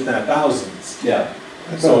hundreds, if not thousands. Yeah.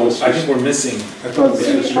 So I think we're missing... Well,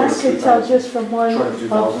 see, I could tell just from one of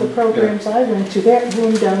the programs I went to, that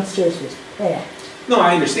room downstairs was packed. No,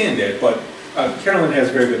 I understand that, but Carolyn has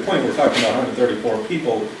a very good point. We're talking about 134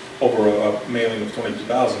 people over a mailing of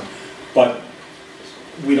 22,000, but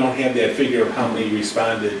we don't have that figure of how many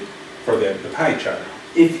responded for the pie chart.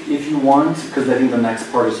 If you want, because I think the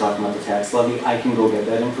next part is talking about the tax levy, I can go get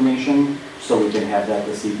that information, so we can have that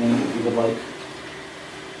this evening if you would like.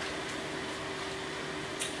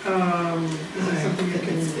 Is that something you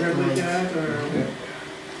can readily get, or?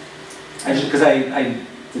 I just, because I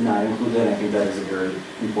did not include that, I think that is a very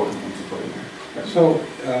important thing to put in there. So,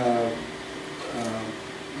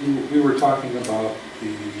 we were talking about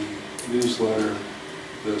the newsletter,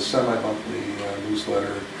 the semi-monthly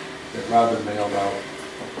newsletter that Robin mailed out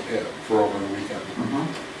for over the weekend.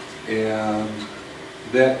 And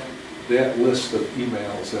that list of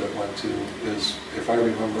emails that it went to is, if I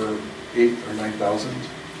remember, 8,000 or 9,000?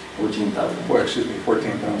 14,000. Well, excuse me,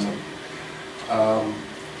 14,000.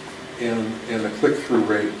 And the click-through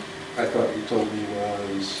rate, I thought you told me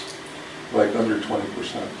was like under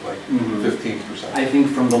 20%, like 15%. I think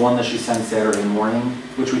from the one that she sent Saturday morning,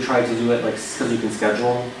 which we tried to do it like, because you can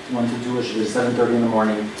schedule when to do it, she did 7:30 in the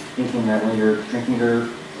morning, thinking that when you're drinking your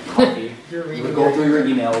coffee, you would go through your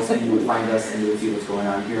emails and you would find us and you would see what's going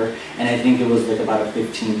on here. And I think it was like about a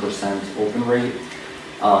 15% open rate.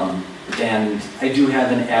 And I do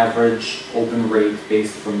have an average open rate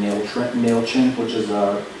based from MailChimp, which is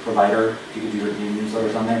a provider. You can do your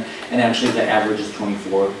newsletters on there. And actually the average is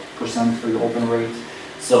 24% for your open rate.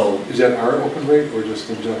 So is that our open rate or just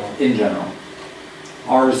in general? In general.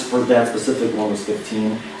 Ours for that specific one was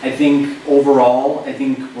 15. I think overall, I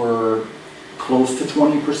think we're close to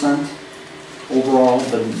 20% overall,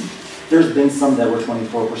 but there's been some that were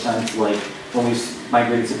 24%, like when we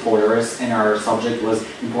migrated to Polaris and our subject was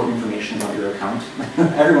important information about your account.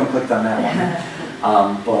 Everyone clicked on that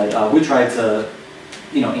one. But we tried to,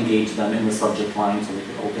 engage them in the subject line so they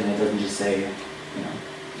could open it. It doesn't just say,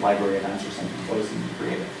 library events or something. What is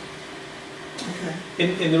creative?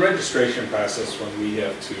 Okay. In the registration process, when we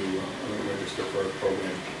have to register for a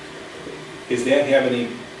program, does that have any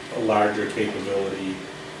larger capability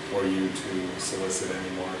for you to solicit any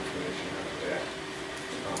more information out of that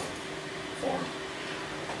form?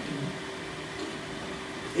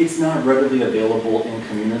 It's not readily available in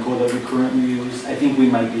Communicore that we currently use. I think we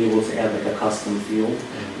might be able to add like a custom field.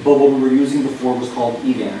 But what we were using before was called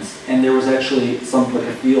Events, and there was actually a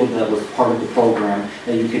field that was part of the program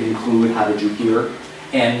that you could include how did you hear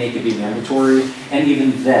and make it be mandatory. And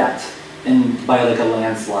even that, and by like a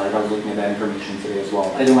landslide, I was looking at that information today as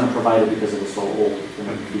well. I didn't want to provide it because it was so old, it's been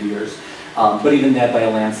a few years. But even that by a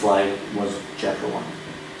landslide was chapter 1.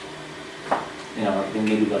 I think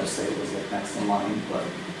maybe website was like next in line, but.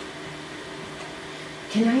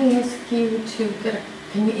 Can I ask you to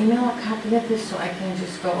can you email a copy of this so I can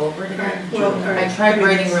just go over it again? Well, all right. I tried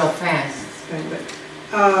writing real fast.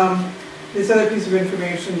 This other piece of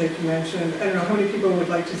information that you mentioned, I don't know, how many people would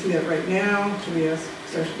like to see that right now? Should we ask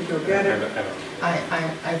Sasha to go get it?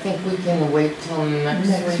 I think we can wait till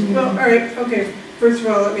next week. Well, all right, okay. First of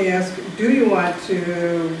all, let me ask, do you want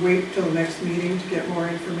to wait till the next meeting to get more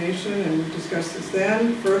information and discuss this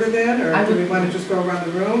then, further then? Or do we want to just go around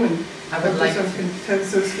the room and come to some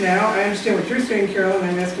consensus now? I understand what you're saying, Carol, and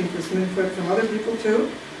I'm asking for some input from other people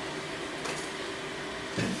too.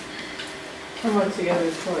 And what's the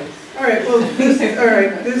other choice? All right, well, this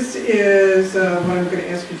is what I'm going to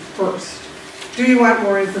ask you first. Do you want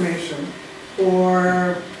more information?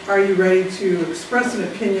 Or are you ready to express an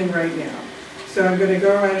opinion right now? So I'm going to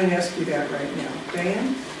go around and ask you that right now.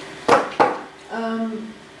 Diane?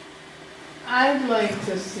 I'd like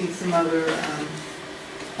to see some other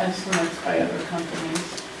estimates by other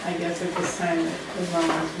companies. I guess at this time, as long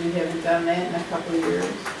as we haven't done that in a couple of years.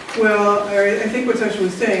 Well, I think what Sasha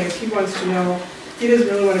was saying is he wants to know, he doesn't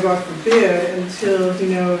really want to go out for bid until he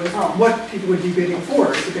knows what people would be bidding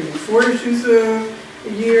for. Is it going to be 4 issues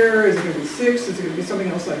a year? Is it going to be 6? Is it going to be something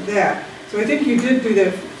else like that? So I think you did do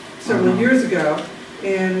that several years ago,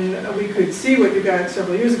 and we could see what you got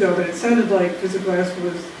several years ago, but it sounded like Visaglass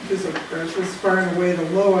was far and away the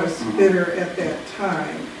lowest bidder at that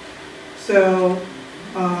time. So,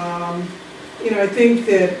 I think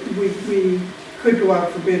that we could go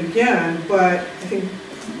out for bid again, but I think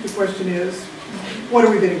the question is, what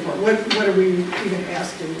are we bidding for? What are we even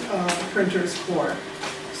asking printers for?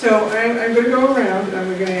 So I'm going to go around and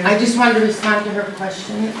we're going to ask. I just wanted to respond to her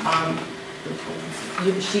question.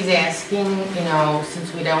 She's asking,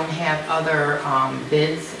 since we don't have other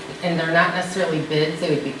bids, and they're not necessarily bids, they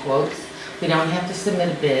would be quotes. We don't have to submit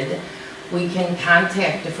a bid. We can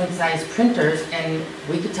contact different size printers and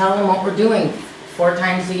we could tell them what we're doing 4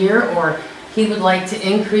 times a year, or he would like to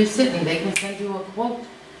increase it and they can send you a quote.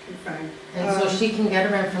 Fine. And so she can get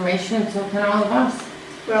her information and so can all of us.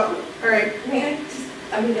 Well, all right.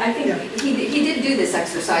 I think he did do this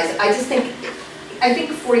exercise. I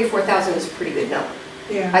think 44,000 is a pretty good number.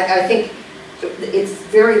 Yeah. I think it's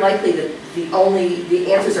very likely that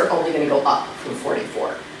the answers are only going to go up from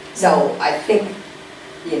 44. So I think,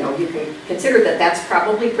 you can consider that that's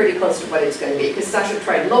probably pretty close to what it's going to be. Because Sasha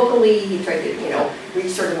tried locally, he tried to,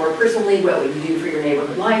 reach sort of more personally, what would you do for your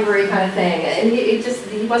neighborhood library kind of thing. And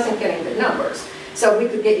he wasn't getting good numbers. So we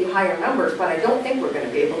could get you higher numbers, but I don't think we're going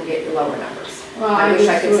to be able to get you lower numbers. Well, I wish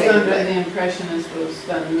I could say under the impression this was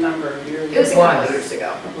done a number of years ago. It was a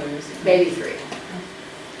couple of years ago. Maybe 3.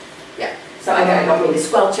 Yeah. So I don't mean to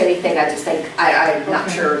squelch anything. I just think I'm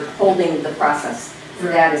not sure holding the process for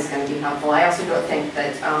that is going to be helpful. I also don't think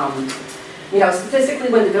that, statistically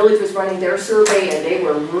when the village was running their survey and they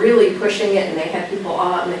were really pushing it and they had people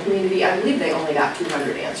out in the community, I believe they only got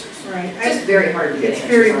 200 answers. Right. It's just very hard to get answers.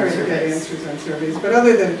 It's very hard to get answers on surveys. But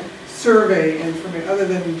other than survey information, other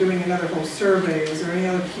than doing another whole survey, is there any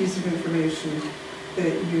other piece of information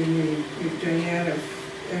that you need? Diane,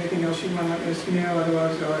 if anything else you want to let us know,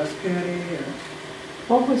 otherwise I'll ask Patty. Or...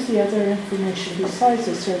 What was the other information besides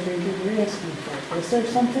the survey you were asking for? Was there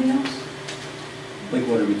something else? Like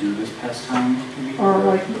what did we do this past time? Or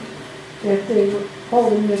like if they were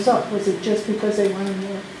holding this up, was it just because they wanted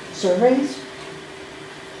more surveys?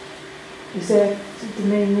 Is that the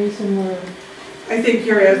main reason we're... I think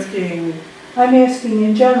you're asking... I'm asking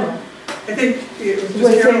in general. I think it was Was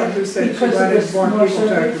just it Carolyn who said she because of wanted this more more people to,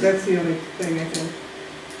 surveys? that's the only thing I think.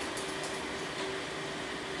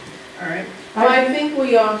 All right. Well, I think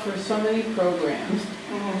we offer so many programs,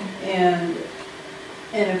 and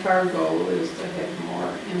if our goal is to have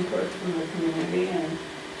more input from the community and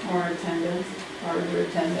more attendance, larger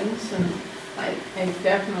attendance, and I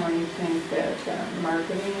definitely think that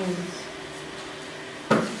marketing is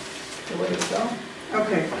the way to go.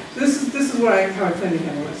 Okay, so this is what how I plan to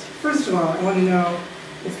handle this. First of all, I want to know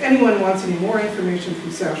if anyone wants any more information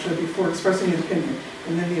from Sasha before expressing an opinion.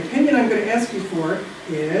 And then the opinion I'm going to ask you for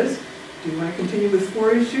is, do you want to continue with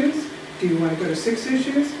 4 issues? Do you want to go to 6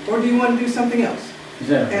 issues? Or do you want to do something else? Is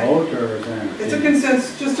that a vote or is that? It's a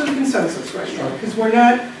consensus, just a consensus right now, because we're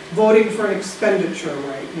not voting for an expenditure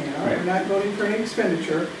right now. We're not voting for any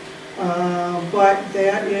expenditure. But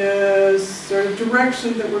that is sort of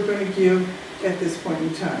direction that we're going to give at this point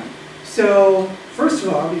in time. So, first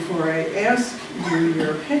of all, before I ask you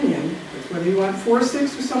your opinion, whether you want 4,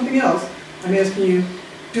 6, or something else, I'm asking you,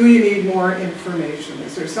 do you need more information?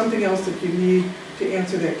 Is there something else that you need to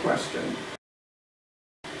answer that question?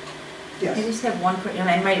 Yes. I just have one question, and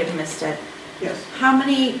I might have missed it. Yes. How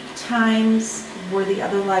many times were the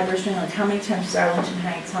other libraries doing, like how many times was Arlington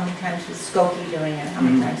Heights, how many times was Skokie doing it, how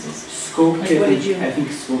many times is? Skokie, Like, what did you- I think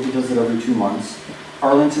Skokie does it every 2 months.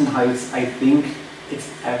 Arlington Heights, I think it's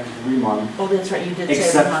every month. Oh, that's right, you did say every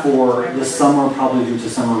Except month. for Right, the right. summer, probably due to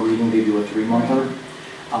summer reading, they do a 3-monther,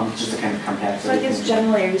 just to kind of compact So I guess everything.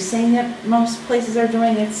 generally, are you saying that most places are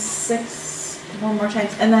doing it 6 or more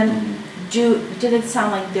times? And then did it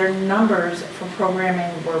sound like their numbers for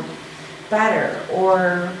programming were better,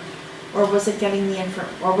 or was it getting the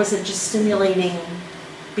or was it just stimulating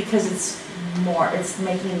because it's more, it's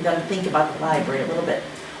making them think about the library a little bit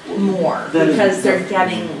more That is because they're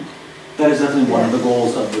definitely- getting. That is definitely one of the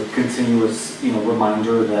goals of the continuous,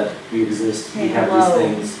 reminder that we exist, we have Hello. these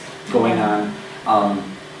things going on.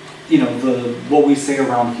 What we say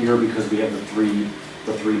around here, because we have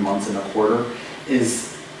the three months in a quarter, is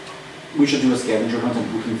we should do a scavenger hunt on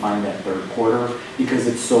who can find that 3rd quarter, because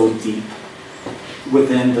it's so deep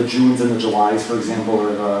within the Junes and the Julys, for example,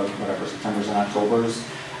 or the Septembers and Octobers.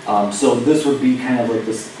 So this would be kind of like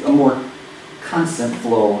a more constant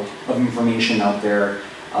flow of information out there,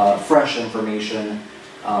 fresh information.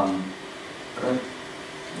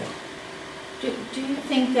 Do you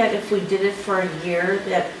think that if we did it for a year,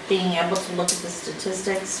 that being able to look at the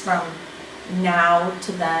statistics from now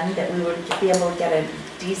to then, that we would be able to get a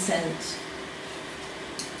decent,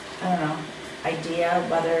 I don't know, idea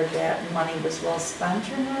whether that money was well spent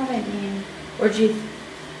or not? I mean, or do you,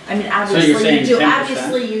 I mean, obviously saying you do, 10%?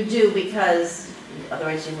 obviously you do, because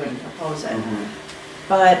otherwise you wouldn't propose it. Mhm.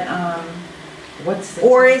 But, What's the?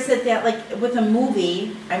 or is it that, like, with a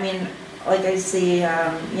movie, I mean, like I see,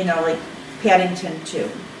 like Paddington 2,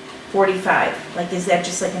 45, like, is that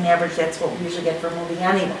just like an average, that's what we usually get for a movie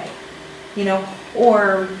anyway?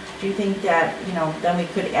 Or do you think that, then we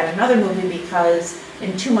could add another movie because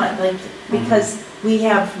in 2 months, like, because we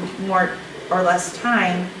have more or less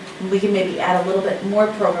time, we can maybe add a little bit more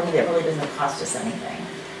programming that really doesn't cost us anything.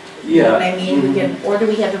 You know what I mean? We can, or do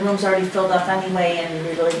we have the rooms already filled up anyway and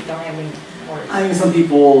we really don't have any more? I mean, some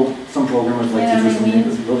programmers like to do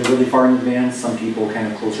something really, really far in advance. Some people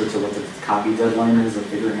kind of closer to what the copy deadline is of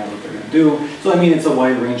figuring out what they're going to do. So, I mean, it's a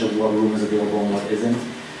wide range of what room is available and what isn't.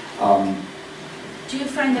 Do you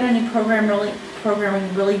find that any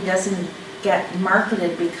programming really doesn't get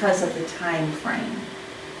marketed because of the time frame?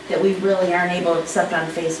 That we really aren't able, except on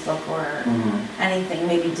Facebook or anything,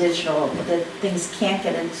 maybe digital, that things can't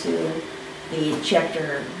get into the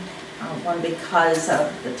chapter 1 because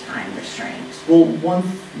of the time restraint? Well,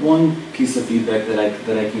 one piece of feedback that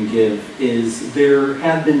I can give is there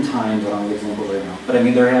have been times, I don't have examples right now, but I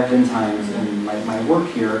mean there have been times in my work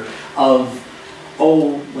here of,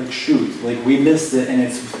 like shoot, like we missed it and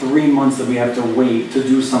it's 3 months that we have to wait to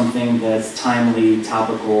do something that's timely,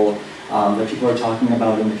 topical, that people are talking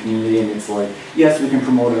about in the community, and it's like, yes, we can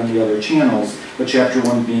promote it on the other channels, but Chapter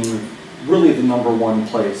 1 being really the #1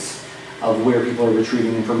 place of where people are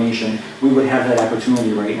retrieving information, we would have that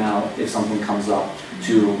opportunity right now if something comes up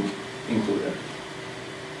to include it,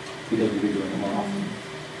 because we'd be doing it more often.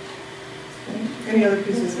 Any other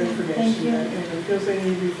pieces of information Thank you. that anyone feels they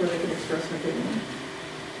need before they can express an opinion?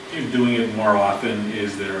 If doing it more often,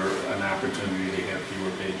 is there an opportunity to have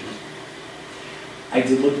fewer pages? I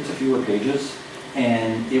did look into fewer pages,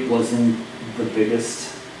 and it wasn't the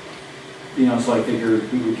biggest, so I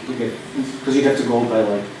figured we could, because you'd have to go by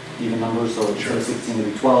like even numbers, so instead of 16 to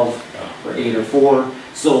be 12, or 8 or 4.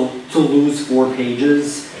 So to lose 4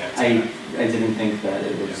 pages, I didn't think that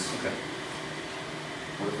it was worth it.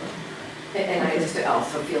 And I just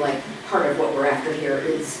also feel like part of what we're after here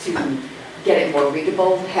is to get it more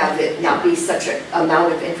readable, have it not be such an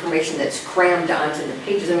amount of information that's crammed onto the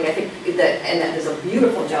pages. I mean, I think that, and that does a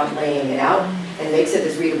beautiful job laying it out and makes it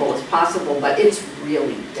as readable as possible, but it's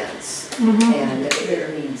really dense. And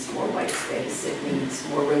it needs more white space, it needs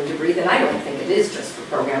more room to breathe, and I don't think it is just for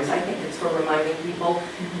programs, I think it's for reminding people,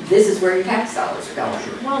 this is where your tax dollars are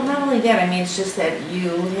going. Well, not only that, I mean, it's just that you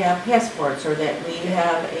have passports, or that we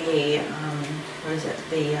have a, what is it,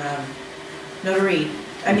 the notary.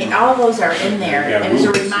 I mean, all those are in there, Yeah, and as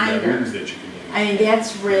a rules, reminder. rules that you can use. I mean,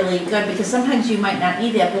 that's really good, because sometimes you might not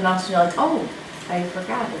need that, but also you're like, oh, I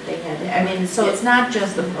forgot that they had it. I mean, so it's not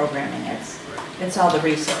just the programming, it's all the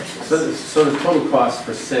resources. So the total cost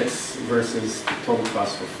for 6 versus the total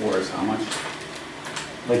cost for 4 is how much?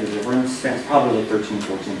 Like the difference, it's probably like 13,000,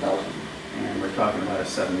 14,000. And we're talking about a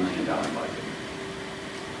 $7 million budget.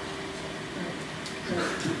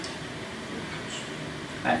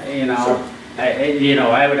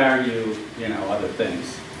 I would argue, other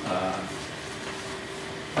things.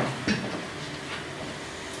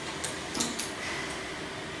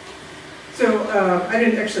 So I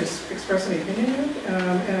didn't actually express any opinion yet,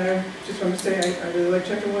 and I just want to say I really like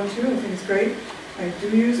Chapter 1 too. I think it's great. I do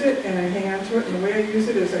use it, and I hang on to it, and the way I use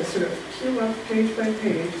it is I sort of peel off page by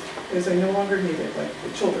page as I no longer need it, like the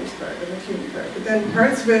children's part and the human part. But then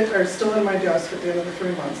parts of it are still on my desk at the end of the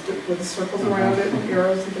 3 months with the circles around it and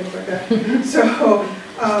arrows and things like that. So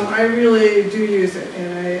I really do use it,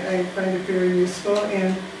 and I find it very useful.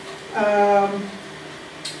 And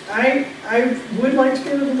I would like to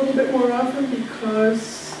get it a little bit more often, because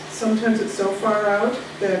sometimes it's so far out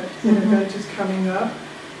that an event is coming up.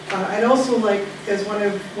 I'd also like, as one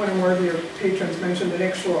or more of your patrons mentioned, an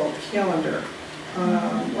actual calendar.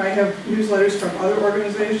 I have newsletters from other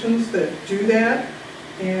organizations that do that,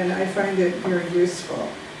 and I find it very useful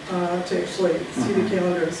to actually see the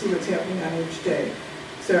calendar and see what's happening on each day.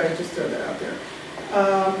 So I just throw that out there.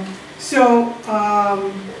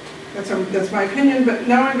 That's my opinion, but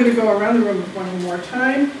now I'm going to go around the room one more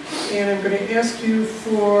time, and I'm going to ask you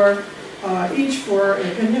for each for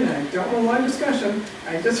an opinion. And I don't want a long discussion.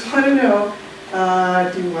 I just want to know,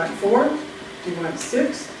 do you want 4? Do you want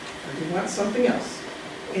 6? Or do you want something else?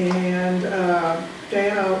 And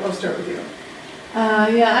Diane, I'll start with you.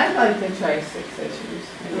 Yeah, I'd like to try 6 issues.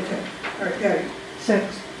 Okay. All right, Patty.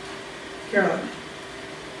 6. Carolyn.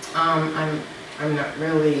 I'm not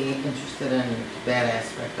really interested in that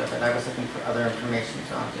aspect of it. I was looking for other information,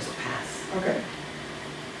 so I'll just pass. Okay.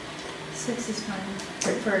 6 is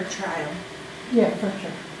fine for a trial. Yeah, for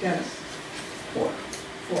sure. Dennis. 4.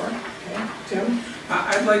 4. Okay. Tim.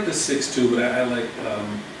 I'd like the 6 too, but I like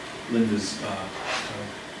Linda's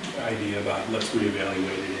idea about let's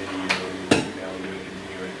reevaluate it in a year, reevaluate it in a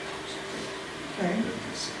year. Okay.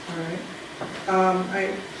 All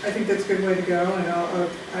right. I think that's a good way to go, and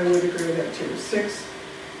I would agree with that too. 6,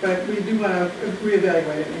 but we do want to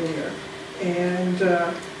reevaluate it in a year. And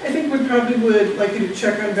I think we probably would like you to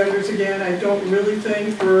check on vendors again. I don't really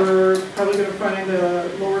think we're probably going to find a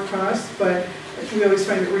lower cost, but we always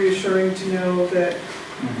find it reassuring to know that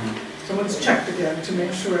someone's checked again to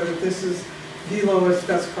make sure that this is the lowest,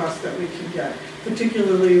 best cost that we can get.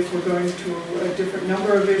 Particularly if we're going to a different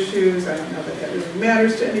number of issues. I don't know that that really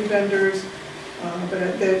matters to any vendors,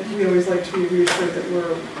 but that we always like to be reassured that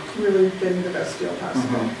we're really getting the best deal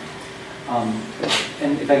possible.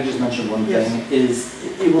 And if I could just mention one thing,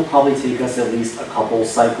 is it will probably take us at least a couple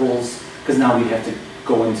cycles, because now we have to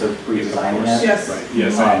go into redesigning it. Yes. Right.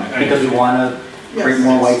 Yes. Because we want to create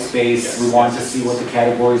more white space, Yes. we want to see what the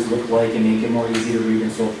categories look like and make it more easy to read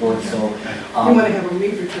and so forth, so. You want to have a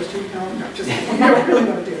meet with trustee? No, no, just, I don't really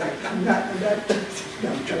want to do that. I'm not, no,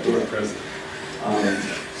 don't do that.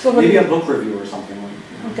 So what Maybe do a you- book review or something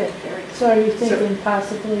like that. Okay, so are you thinking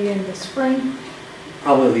possibly in the spring?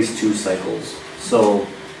 Probably at least 2 cycles, so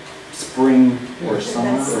spring or summer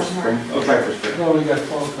or That's summer. spring. We'll try for spring. Well, we got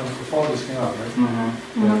fall just came out, right?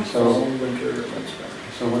 Mm-hmm. So Winter, that's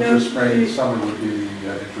better. winter, spring, summer would be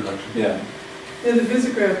the introduction. Yeah. And the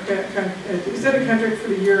Visicraft, is that a contract for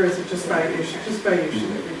the year, or is it just by issue? Just by issue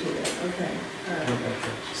that we do that, okay. All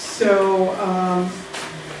right. So,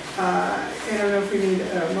 I don't know if we need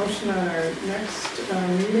a motion on our next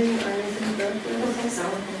meeting or anything about I don't this. think so. I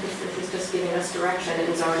think this is just giving us direction. It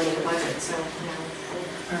was already in the budget, so,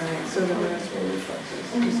 All right, so the minutes will reflect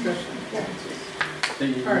this discussion. So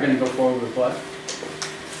you're going to go forward with what?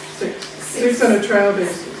 6 on a trial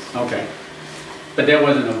basis. Okay. But that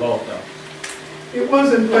wasn't a vote, though. It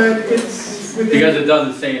wasn't, but it's within. Because it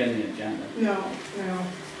doesn't say it in the agenda. No.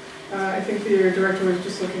 I think the director was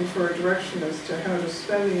just looking for a direction as to how to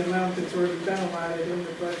spend the amount that's already been allotted in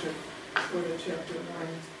the budget. for the Chapter 1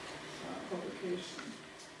 publication.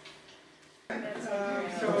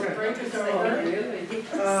 So the break is over.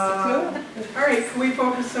 All right, can we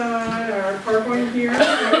focus on our PowerPoint here?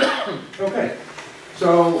 Okay,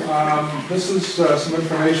 so this is some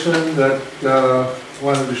information that I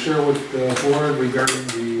wanted to share with the board regarding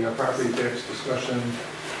the property tax discussion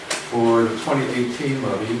for the 2018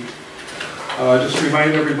 levy. Just to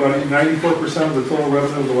remind everybody, 94% of the total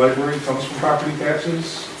revenue of the library comes from property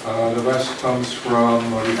taxes. The rest comes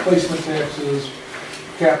from replacement taxes,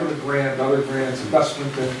 capital grant, other grants,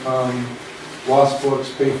 investment income, lost books,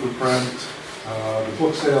 pay for print, the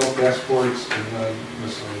book sale, passports, and then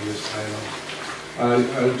miscellaneous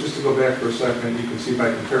items. Just to go back for a second, you can see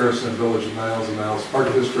by comparison, Village of Niles and Niles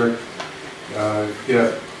Park District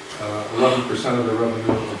get 11% of the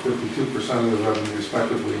revenue and 52% of the revenue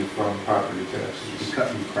respectively from property taxes. You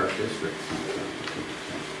cut in Park District.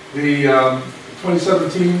 The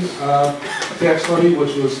 2017 tax levy,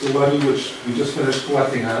 which was the levy which we just finished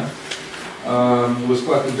collecting on, was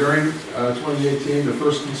collected during 2018. The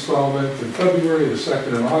first installment in February, the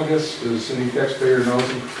second in August, as any taxpayer knows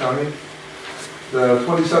in Cook County. The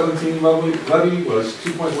 2017 levy was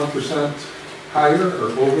 2.1% higher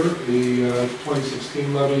or over the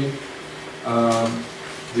 2016 levy.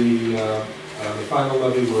 The final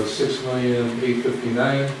levy was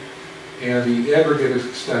 $6,859,000, and the aggregate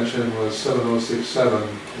extension was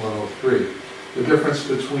 $706,703. The difference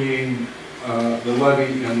between the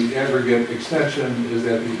levy and the aggregate extension is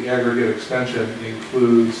that the aggregate extension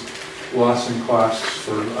includes loss and costs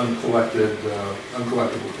for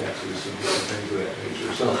uncollectible taxes and different things of that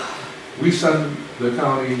nature. So we send the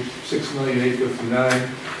county $6,859,000,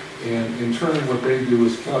 and in turn what they do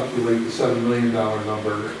is calculate the $7 million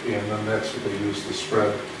number, and then that's what they use to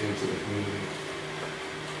spread into the community.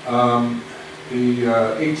 The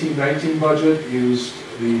 18-19 budget used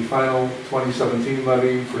the final 2017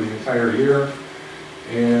 levy for the entire year,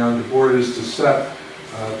 and the board is to set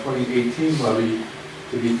 2018 levy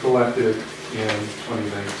to be collected in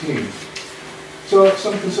 2019. So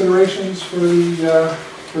some considerations for the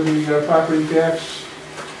property tax.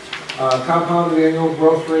 Compounded annual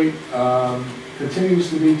growth rate continues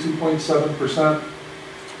to be 2.7%.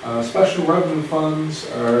 Special revenue funds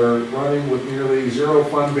are running with nearly zero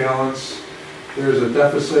fund balance. There's a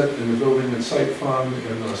deficit in the building and site fund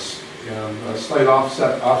and a slight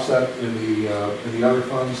offset in the other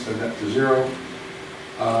funds to net to zero.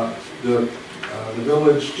 The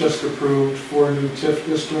village just approved 4 new TIF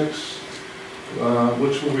districts,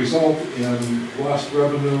 which will result in lost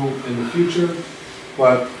revenue in the future,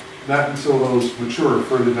 but not until those mature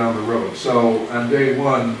further down the road. So on day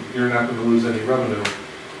one, you're not going to lose any revenue,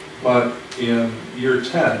 but in year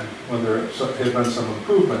 10, when there have been some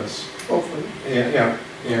improvements, Hopefully.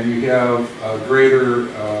 and you have a greater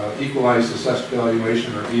equalized assessed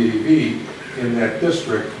valuation, or EAV, in that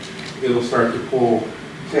district, it'll start to pull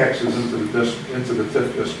taxes into the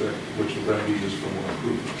TIF district, which will then be used for more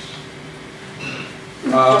improvements.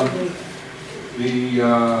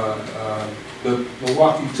 The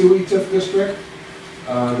Milwaukee Toohey TIF district,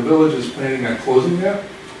 the village is planning on closing that,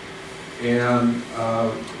 and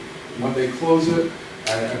when they close it,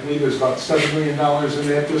 I believe there's about $7 million in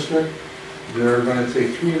that district. They're going to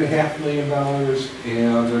take $3.5 million,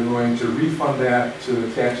 and they're going to refund that to the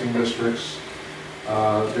taxing districts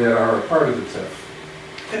that are a part of the TIF.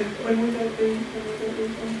 And when would that be?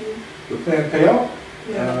 The planned payout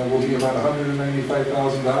Yeah. will be about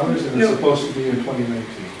 $195,000, and it's supposed to be in 2019.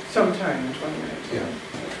 Sometime in 2019.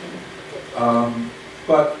 Yeah.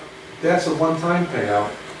 But that's a one-time payout.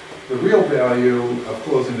 The real value of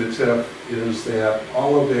closing the TIF is that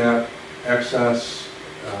all of that excess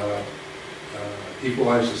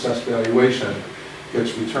equalized assessed valuation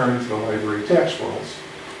gets returned to the library tax rolls.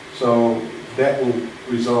 So that will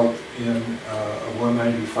result in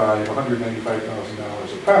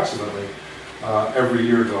 $195,000 approximately every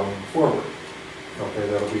year going forward. Okay,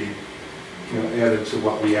 that'll be added to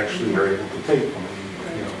what we actually are able to take from the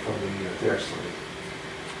tax levy.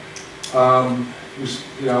 We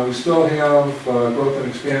still have growth and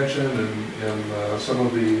expansion in some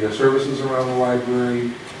of the services around the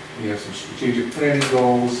library. We have some strategic planning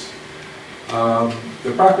goals.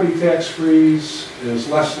 The property tax freeze is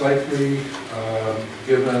less likely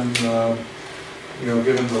given the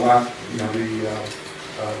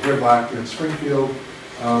gridlock in Springfield,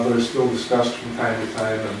 but it's still discussed from time to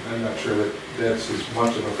time, and I'm not sure that that's as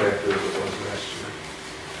much of a factor as it was last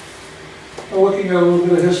year. Looking at a little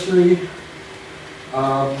bit of history,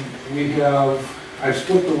 I've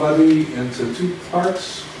split the levy into 2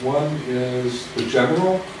 parts. One is the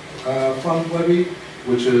general fund levy,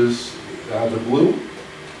 which is the blue,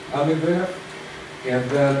 on the graph. And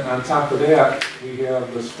then on top of that, we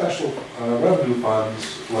have the special revenue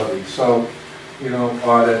funds levy. So,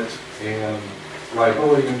 audit and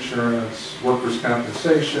liability insurance, workers'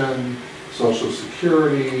 compensation, social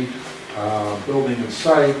security, building and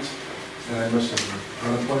site, and I'm missing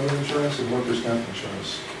unemployment insurance and workers' comp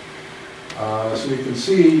insurance. So you can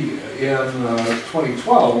see in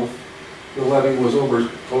 2012, the levy was over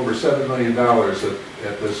 $7 million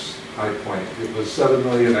at this high point. It was $7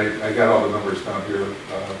 million, I got all the numbers down here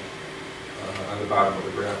on the bottom of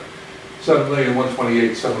the graph.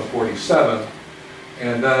 $7,128,747,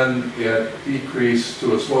 and then it decreased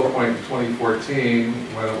to a slow point in 2014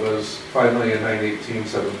 when it was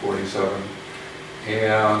 $5,918,747,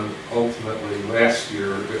 and ultimately last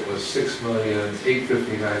year it was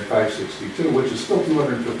 $6,859,562, which is still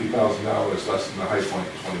 $250,000 less than the high point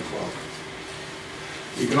in 2012.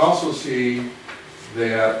 You can also see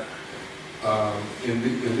that in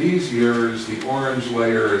these years, the orange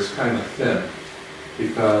layer is kind of thin,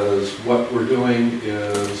 because what we're doing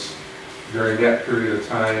is, during that period of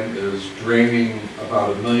time, is draining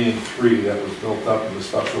about $1.3 million that was built up in the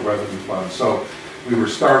special revenue fund. So we were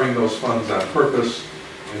starving those funds on purpose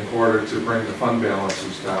in order to bring the fund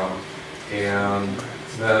balances down. And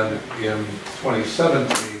then in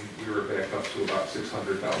 2017, we were back up to about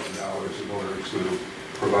 $600,000 in order to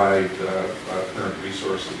provide current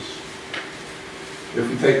resources. If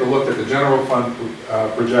we take a look at the general fund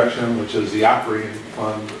projection, which is the operating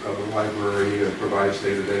fund of the library and provides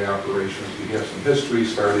day-to-day operations, we have some history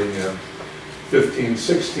starting in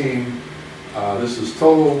 15-16. This is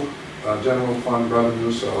total general fund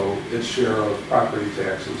revenue, so its share of property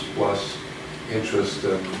taxes plus interest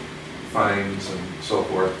and fines and so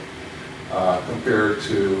forth, compared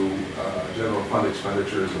to general fund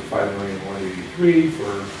expenditures of $5,183,000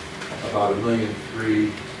 for about $1.3 million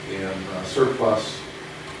in surplus.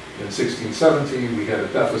 In 16-17, we had a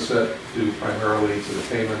deficit due primarily to the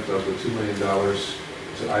payment of the $2 million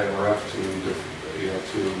to IMRF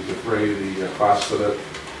to defray the cost of it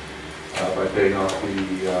by paying off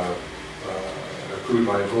the accrued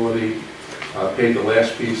liability. Paid the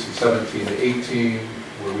last piece in 17-18,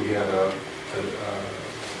 where we had a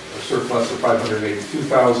surplus of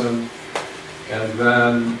 $582,000. And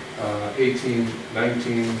then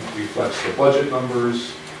 18-19 reflects the budget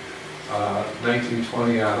numbers.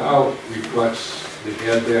 19-20 on out reflects the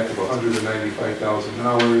add back of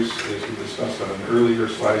 $195,000, as we discussed on an earlier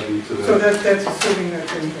slide due to the... So that's assuming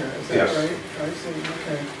that's in here, is that Yes. right? I see,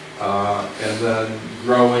 okay. And then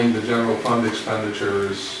growing the general fund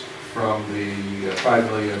expenditures from the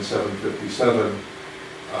 $5,757,000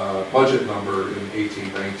 budget number in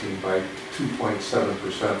 18-19 by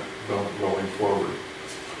 2.7% going forward.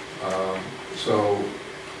 So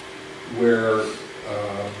where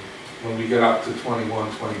when we get up to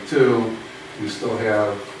 21-22, we still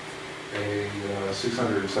have a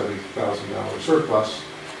 $670,000 surplus.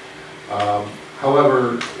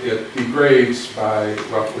 However, it degrades by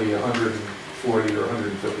roughly $140,000 or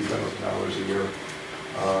 $150,000 a year,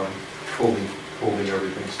 holding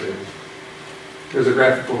everything stable. Here's a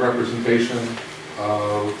graphical representation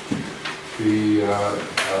of the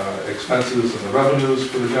expenses and the revenues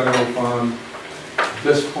for the general fund.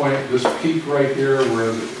 This point, this peak right here,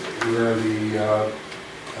 where the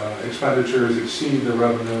expenditures exceed the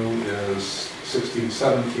revenue, is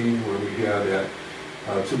 16-17, where we had that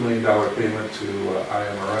 $2 million payment to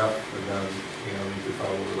IMRF, and then you can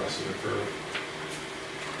follow the rest of the curve.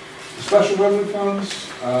 The special revenue funds,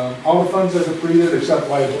 all the funds are depleted except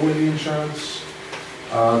liability insurance.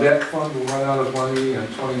 That fund will run out of money in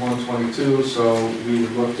 21-22, so we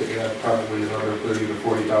would look to add probably another $30,000 to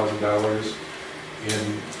 $40,000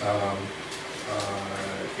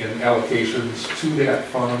 in allocations to that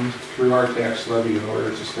fund through our tax levy in order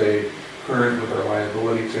to stay current with our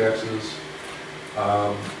liability taxes.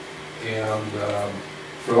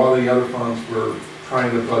 For all the other funds, we're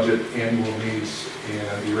trying to budget annual needs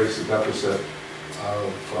and erase the deficit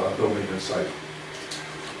of building and site.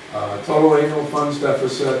 Total annual funds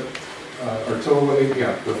deficit,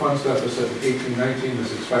 the funds deficit in 18-19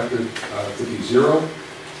 is expected to be zero,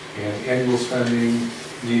 and annual spending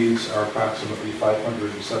needs are approximately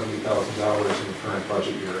 $570,000 in the current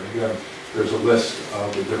budget year. And again, there's a list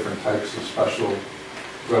of the different types of special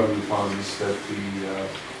revenue funds that the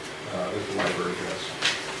library has.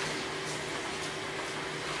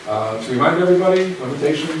 To remind everybody,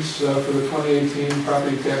 limitations for the 2018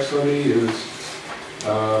 property tax levy is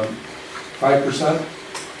 5%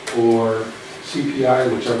 or CPI,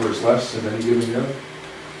 whichever is less in any given year.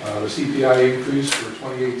 The CPI increase for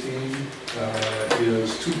 2018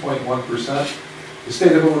 is 2.1%. the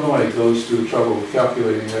state of Illinois goes through trouble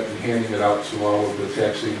calculating it and handing it out to all of the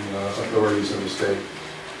taxing authorities in the state.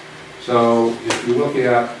 So if you look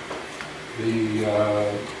at the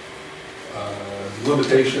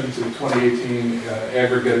limitations in 2018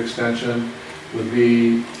 aggregate extension would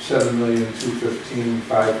be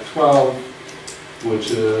 7,215,512,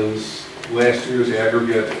 which is last year's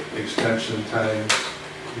aggregate extension times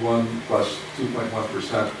 1 plus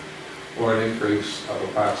 2.1%, or an increase of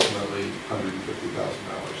approximately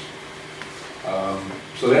 $150,000.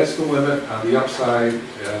 So that's the limit on the upside,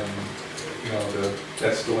 and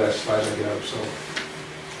that's the last slide I have. So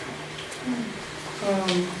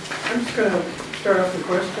I'm just going to start off the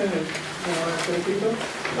question if you want to ask other people.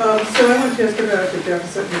 So I want to ask about the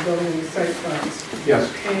deficit in the building and site funds.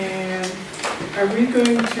 yes. And are we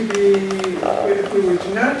going to be, if we were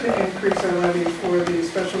not to increase our levy for the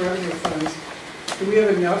special revenue funds, do we have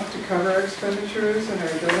enough to cover our expenditures in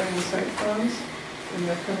our building and site funds in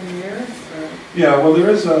the coming year? Yeah, well, there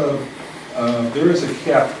is a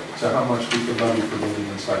cap to how much we can levy for building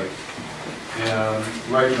and site. And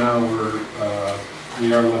right now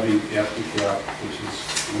we are levied at the cap, which is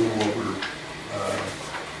a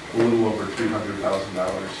little over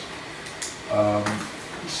 $300,000.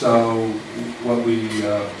 So what we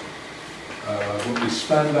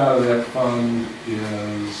spend out of that fund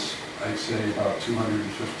is, I'd say, about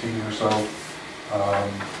 215 or so.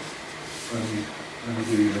 Let me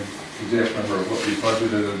give you the exact number of what we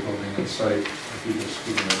budgeted in building and site. If you just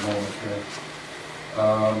give me a moment here.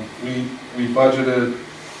 We budgeted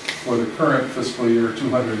for the current fiscal year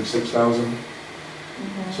 $206,000.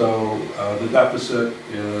 So the deficit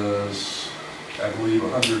is, I believe,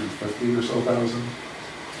 150 or so thousand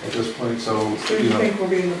at this point. So you think we'll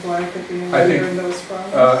be in the black at the end of I the year think, in those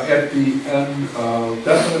funds? at the end of,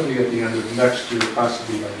 definitely at the end of next year,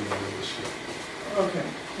 possibly by the end of this year. Okay.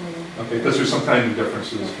 Okay, because there's some timing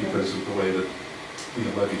differences because of the way that the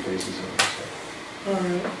levy phases in.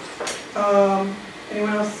 All right.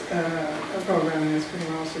 Anyone else, I'll go around and ask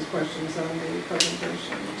anyone else's questions on the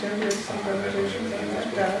presentation. Jim, you have some presentations on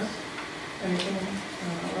that, Dennis? Anything,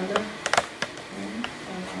 Linda?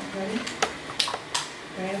 Ready?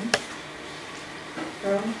 Dan?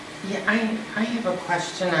 Carol? Yeah, I have a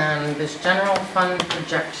question on this general fund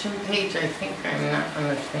projection page. I think I'm not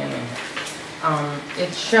understanding.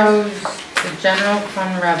 It shows the general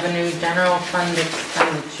fund revenue, general fund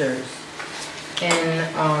expenditures.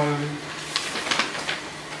 And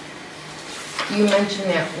you mentioned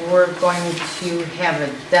that we're going to have a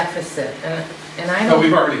deficit, and I don't... No,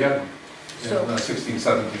 we've already had one So- in 16,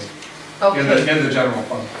 17, Okay, in the general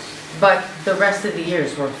fund. but the rest of the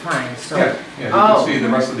years were fine, so... Yeah, you Oh. can see the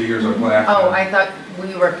rest of the years are black. Oh, I thought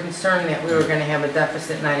we were concerned that we were gonna have a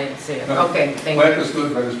deficit and I didn't see it. No. Okay, thank Black you. is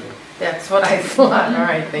good, red is good. That's what I thought, all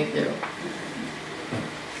right, thank you.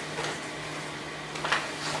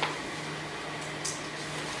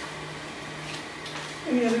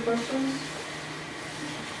 Any other questions?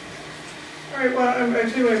 All right, well,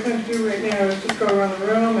 actually what I plan to do right now is just go around the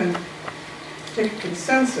room and take a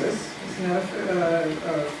consensus. It's not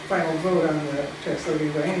a final vote on the tax levy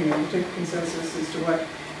by any means. We'll take a consensus as to what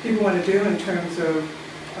people want to do in terms of,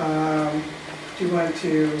 do you want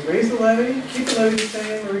to raise the levy, keep the levy the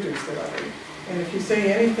same, or reduce the levy? And if you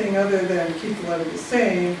say anything other than keep the levy the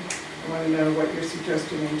same, I want to know what you're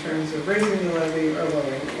suggesting in terms of raising the levy or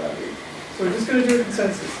lowering the levy. So we're just going to do a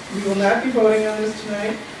consensus. We will not be voting on this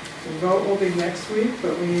tonight. The vote will be next week,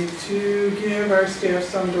 but we need to give our staff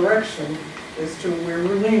some direction as to where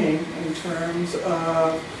we're leaning in terms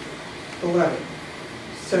of the levy.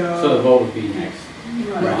 So the vote would be next.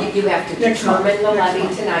 Right. You have to Next month. determine the Next levy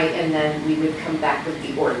month. tonight, and then we would come back with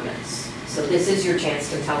the ordinance. So this is your chance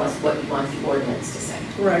to tell us what you want the ordinance to say.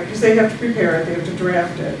 Right, because they have to prepare it, they have to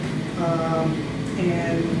draft it,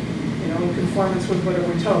 and, in conformance with whatever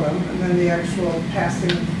we tell them, and then the actual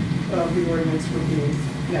passing of the ordinance would be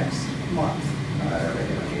next month, at our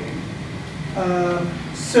regular meeting.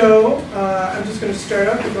 So, I'm just going to start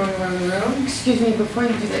up, we're going around the room. Excuse me, before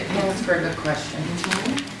you do that, can I ask for a good question?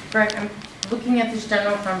 Greg, I'm looking at this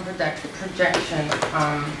general fund projection,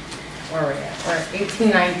 where are we at? We're at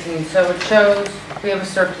 1819, so it shows we have a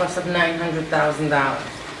surplus of $900,000.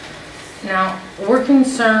 Now, we're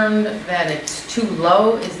concerned that it's too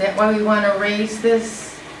low. Is that why we want to raise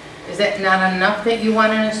this? Is that not enough that you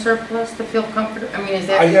want in a surplus to feel comfortable? I mean, is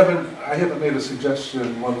that... I haven't made a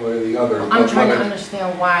suggestion one way or the other. I'm trying to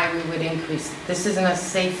understand why we would increase. This isn't a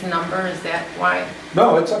safe number, is that why?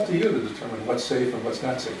 No, it's up to you to determine what's safe and what's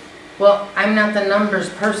not safe. Well, I'm not the numbers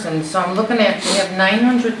person, so I'm looking at, we have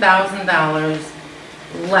 $900,000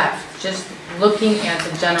 left, just looking at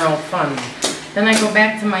the general fund. Then I go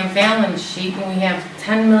back to my balance sheet and we have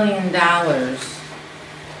 $10 million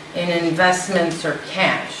in investments or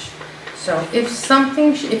cash. So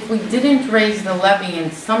if we didn't raise the levy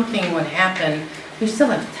and something would happen, we still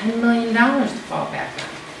have $10 million to fall back on.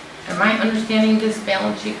 Am I understanding this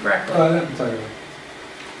balance sheet correctly? Not entirely.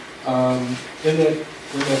 In that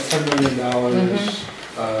 $10 million,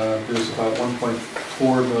 there's about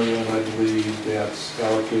 1.4 million, I believe, that's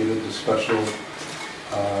allocated to special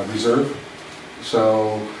reserve.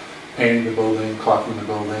 So painting the building, caulking the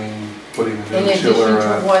building, putting a In new addition chiller to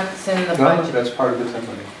on. what's in the No, budget? that's part of the 10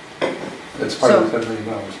 million. That's part of the $10 million.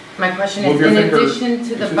 My question Move is, your in finger- addition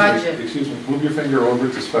to the budget, Excuse me, move your finger over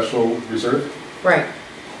to special reserve. right,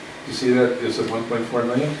 You see that, is it 1.4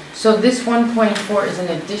 million? so this 1.4 is in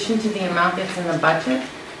addition to the amount that's in the budget?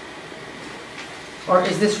 Or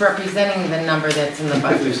is this representing the number that's in the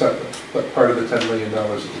Completely budget? separate, but part of the $10 million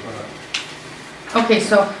is the Okay,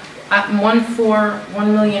 so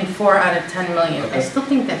 1,400,000 out of 10 million, I Okay. still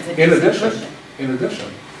think that's a In decent addition, cushion. in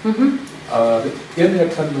addition, Mm-hmm, in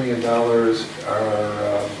that $10 million are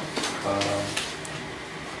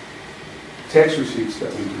tax receipts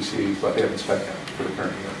that we've received but haven't spent yet for the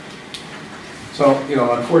current year. So,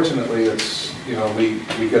 unfortunately, it's,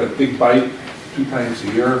 we get a big bite 2 times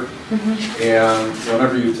a year, and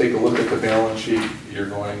whenever you take a look at the balance sheet, you're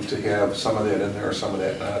going to have some of that in there, some of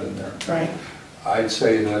that not in there. right. I'd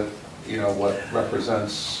say that, what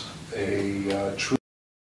represents a true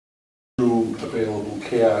available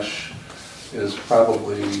cash is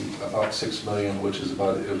probably about 6 million, which is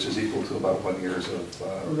equal to about 1 year's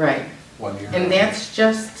of, Right. 1 year. And that's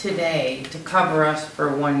just today to cover us for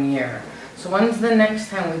 1 year. So when's the next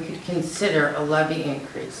time we could consider a levy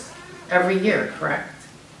increase? Every year, correct?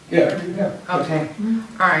 Yeah. Okay,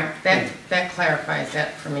 all right, that clarifies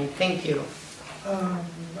that for me, thank you.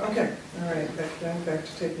 Okay, all right, back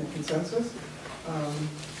to taking consensus.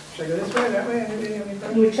 Should I go this way, that way, anybody have any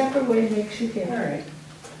questions? Whichever way makes you All happy. right.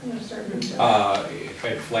 I'm gonna start with Jeff.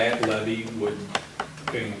 A flat levy would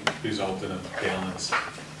result in a balanced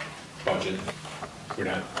budget. We're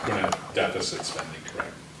not deficit spending,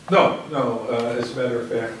 correct? No, as a matter of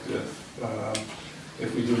fact,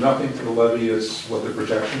 if we do nothing to the levy, it's what the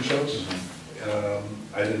projection shows.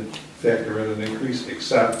 I didn't factor in an increase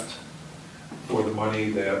except for the money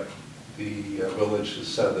that the village has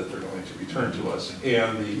said that they're going to return to us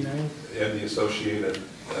and the associated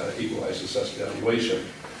equalized assessed valuation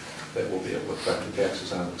that we'll be able to collect the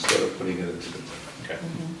taxes on instead of putting it into the. Okay.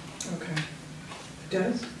 Okay.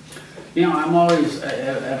 Dennis? I'm always,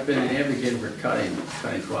 I've been an advocate for cutting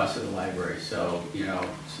costs of the library, so,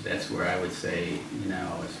 so that's where I would say,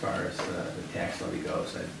 as far as the tax levy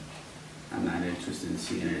goes, I'm not interested in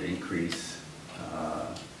seeing it increase.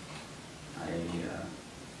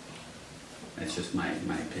 That's just my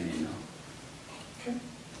opinion, though. Okay,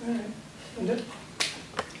 all right. Linda?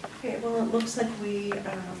 Okay, well, it looks like we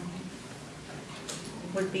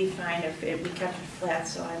would be fine if we kept it flat,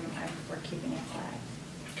 so we're keeping it flat.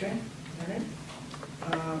 Okay, all right.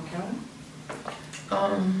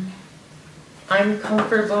 Callan? I'm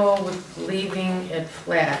comfortable with leaving it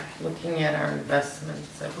flat, looking at our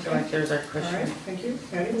investments, I feel like there's our All right, cushion. thank you.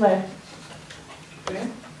 Patty? Flat.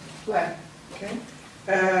 Dan? Flat. Okay.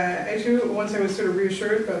 Actually, once I was sort of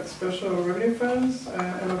reassured about special revenue funds,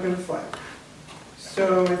 I'm okay with flat.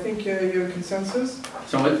 So I think you have consensus,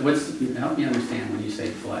 So help me understand when you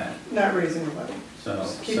say flat. not raising the levy. So,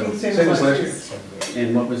 Just keeping the same Same as as last last year.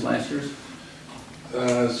 and what was last year's?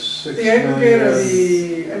 6 The aggregate of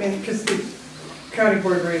million. because the county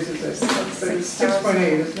board raises this, so it's 6.8,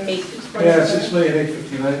 isn't it? 6.8. Yeah,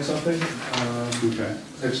 6,859,000 something. Okay.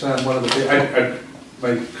 It's on one of the,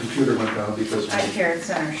 my computer went down because I care, it's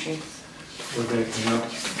on our sheets. we're backing up.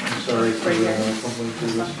 I'm sorry for Right here. fumbling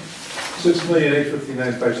through this.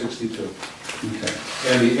 6,859,562. Okay.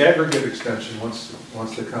 And the aggregate extension, once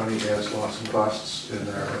the county adds loss and costs in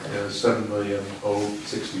there, is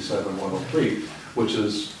 7,067,103, which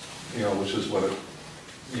is what it,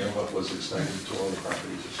 what was extended to all the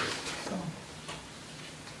properties this year.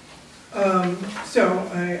 So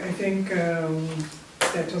I think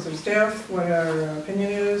that tells our staff what our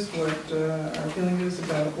opinion is, what our feeling is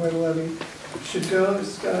about where the levy should go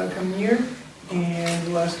this coming year. And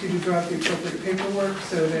we'll ask you to drop the appropriate paperwork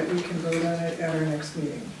so that we can vote on it at our next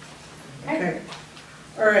meeting. Okay.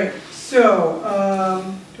 All right, so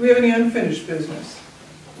do we have any unfinished business?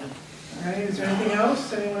 All right, is there anything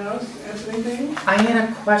else? Anyone else has anything? I had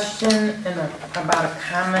a question about a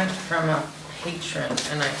comment from a patron,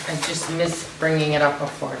 and I just missed bringing it up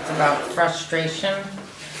before. It's about frustration.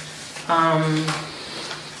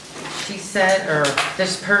 She she said, or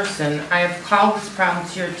this person, I have called this problem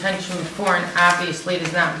to your attention before and obviously it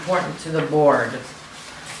is not important to the board.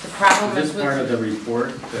 The problem Is is this part of with, the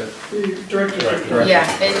report that? The director. yeah,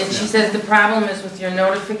 and she says the problem is with your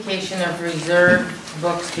notification of reserved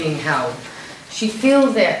books being held. She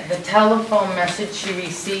feels that the telephone message she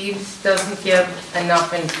receives doesn't give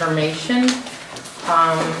enough information.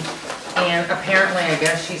 And apparently, I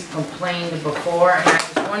guess she's complained before, and I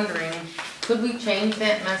was wondering, could we change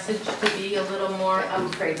that message to be a little more? I'm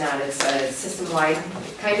afraid not, it's a system-wide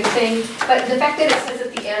kind of thing. But the fact that it says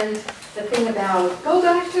at the end, the thing about, go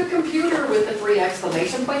back to computer with the 3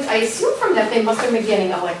 exclamation points, I assume from that they must have been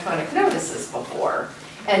getting electronic notices before.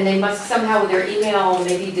 And they must somehow, their email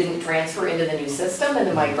maybe didn't transfer into the new system and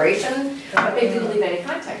the migration, but they didn't leave any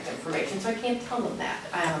contact information, so I can't tell them that.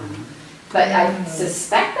 But I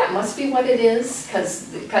suspect that must be what it is,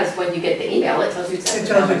 because when you get the email, it tells you exactly. It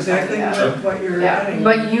tells what you it's exactly talking about. what you're Yeah. getting.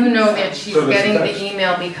 But you know that she's So does getting that- the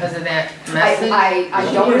email because of that message? I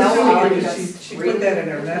don't know, I'll She just put read that it. in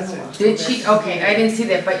her message. Did she? Okay, I didn't see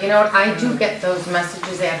that, but you know what, I do get those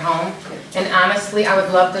messages at home, and honestly, I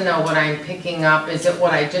would love to know what I'm picking up. Is it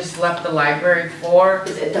what I just left the library for?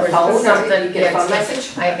 Is it Or the is phone, or something- you get a phone yeah,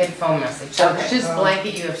 message? I get phone message, so it's Okay. just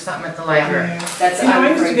blanket, you have something at the library. Yeah. That's, You know, I I'm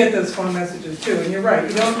used to afraid- get those phone messages too, and you're right,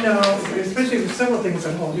 you don't know, especially with several things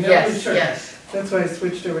on hold, you're not really Yes, sure. yes. That's why I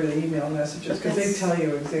switched over to email messages, because they tell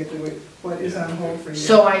you exactly what is on hold for you.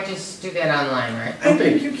 So I just do that online, right? I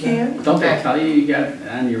think you can. Don't they Okay. tell you got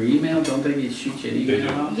on your email, don't they shoot you an They email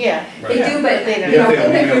do. out? Yeah. They do, but they don't. Yeah, Only they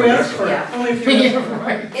if have you email ask for it, Yeah. only if you ask for it.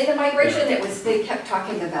 Right. In the migration, it was, they kept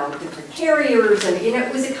talking about different carriers, and, you know,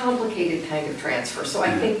 it was a complicated kind of transfer, so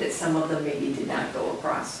I think that some of them maybe did not go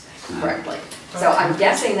across correctly. So I'm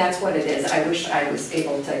guessing that's what it is. I wish I was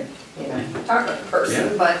able to, you know, talk to the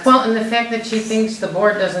person, but Well, and the fact that she thinks the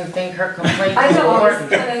board doesn't think her complaint I is know, I was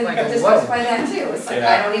important, kind it's like, of disgusted whoa. by that too. It's like,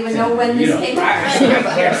 Yeah. I don't even know when You this don't- came up.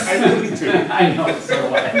 I really do. I know, so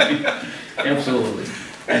do I. Absolutely.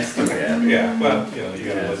 That's too bad. Yeah, well, you know, you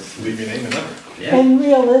gotta leave your name and number. Yeah. And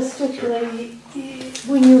realistically,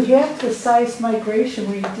 when you have the size migration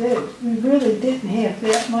we did, we really didn't have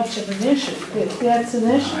that much of an issue. If that's an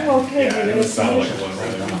issue, okay. Yeah, it that's would an sound like issue. one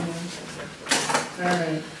right now. All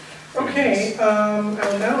right. Okay, I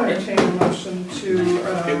will now entertain a motion to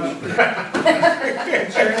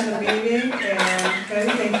adjourn the meeting, and Patty,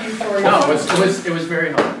 thank you for your. No, it was very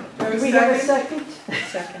helpful. Do we have a second?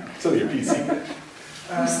 Second. So your PC.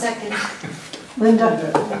 Who's second? Linda?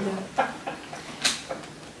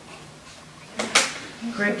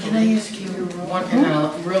 Greg, can I ask you one,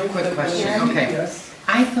 real quick question? Okay. Yes.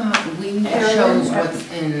 I thought we chose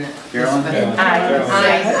what's in. Carolyn?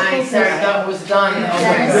 I, sorry, that was done.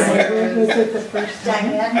 Okay. Was it the first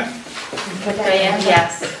time? Diane,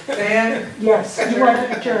 yes. Dan, Yes. You want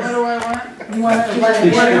to adjourn? What do I want? You want to let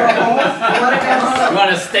it go? You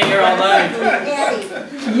wanna stay here all night?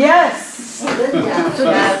 Yes. Linda. So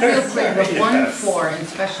just real quick, the 1 floor in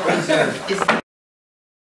special reserve, is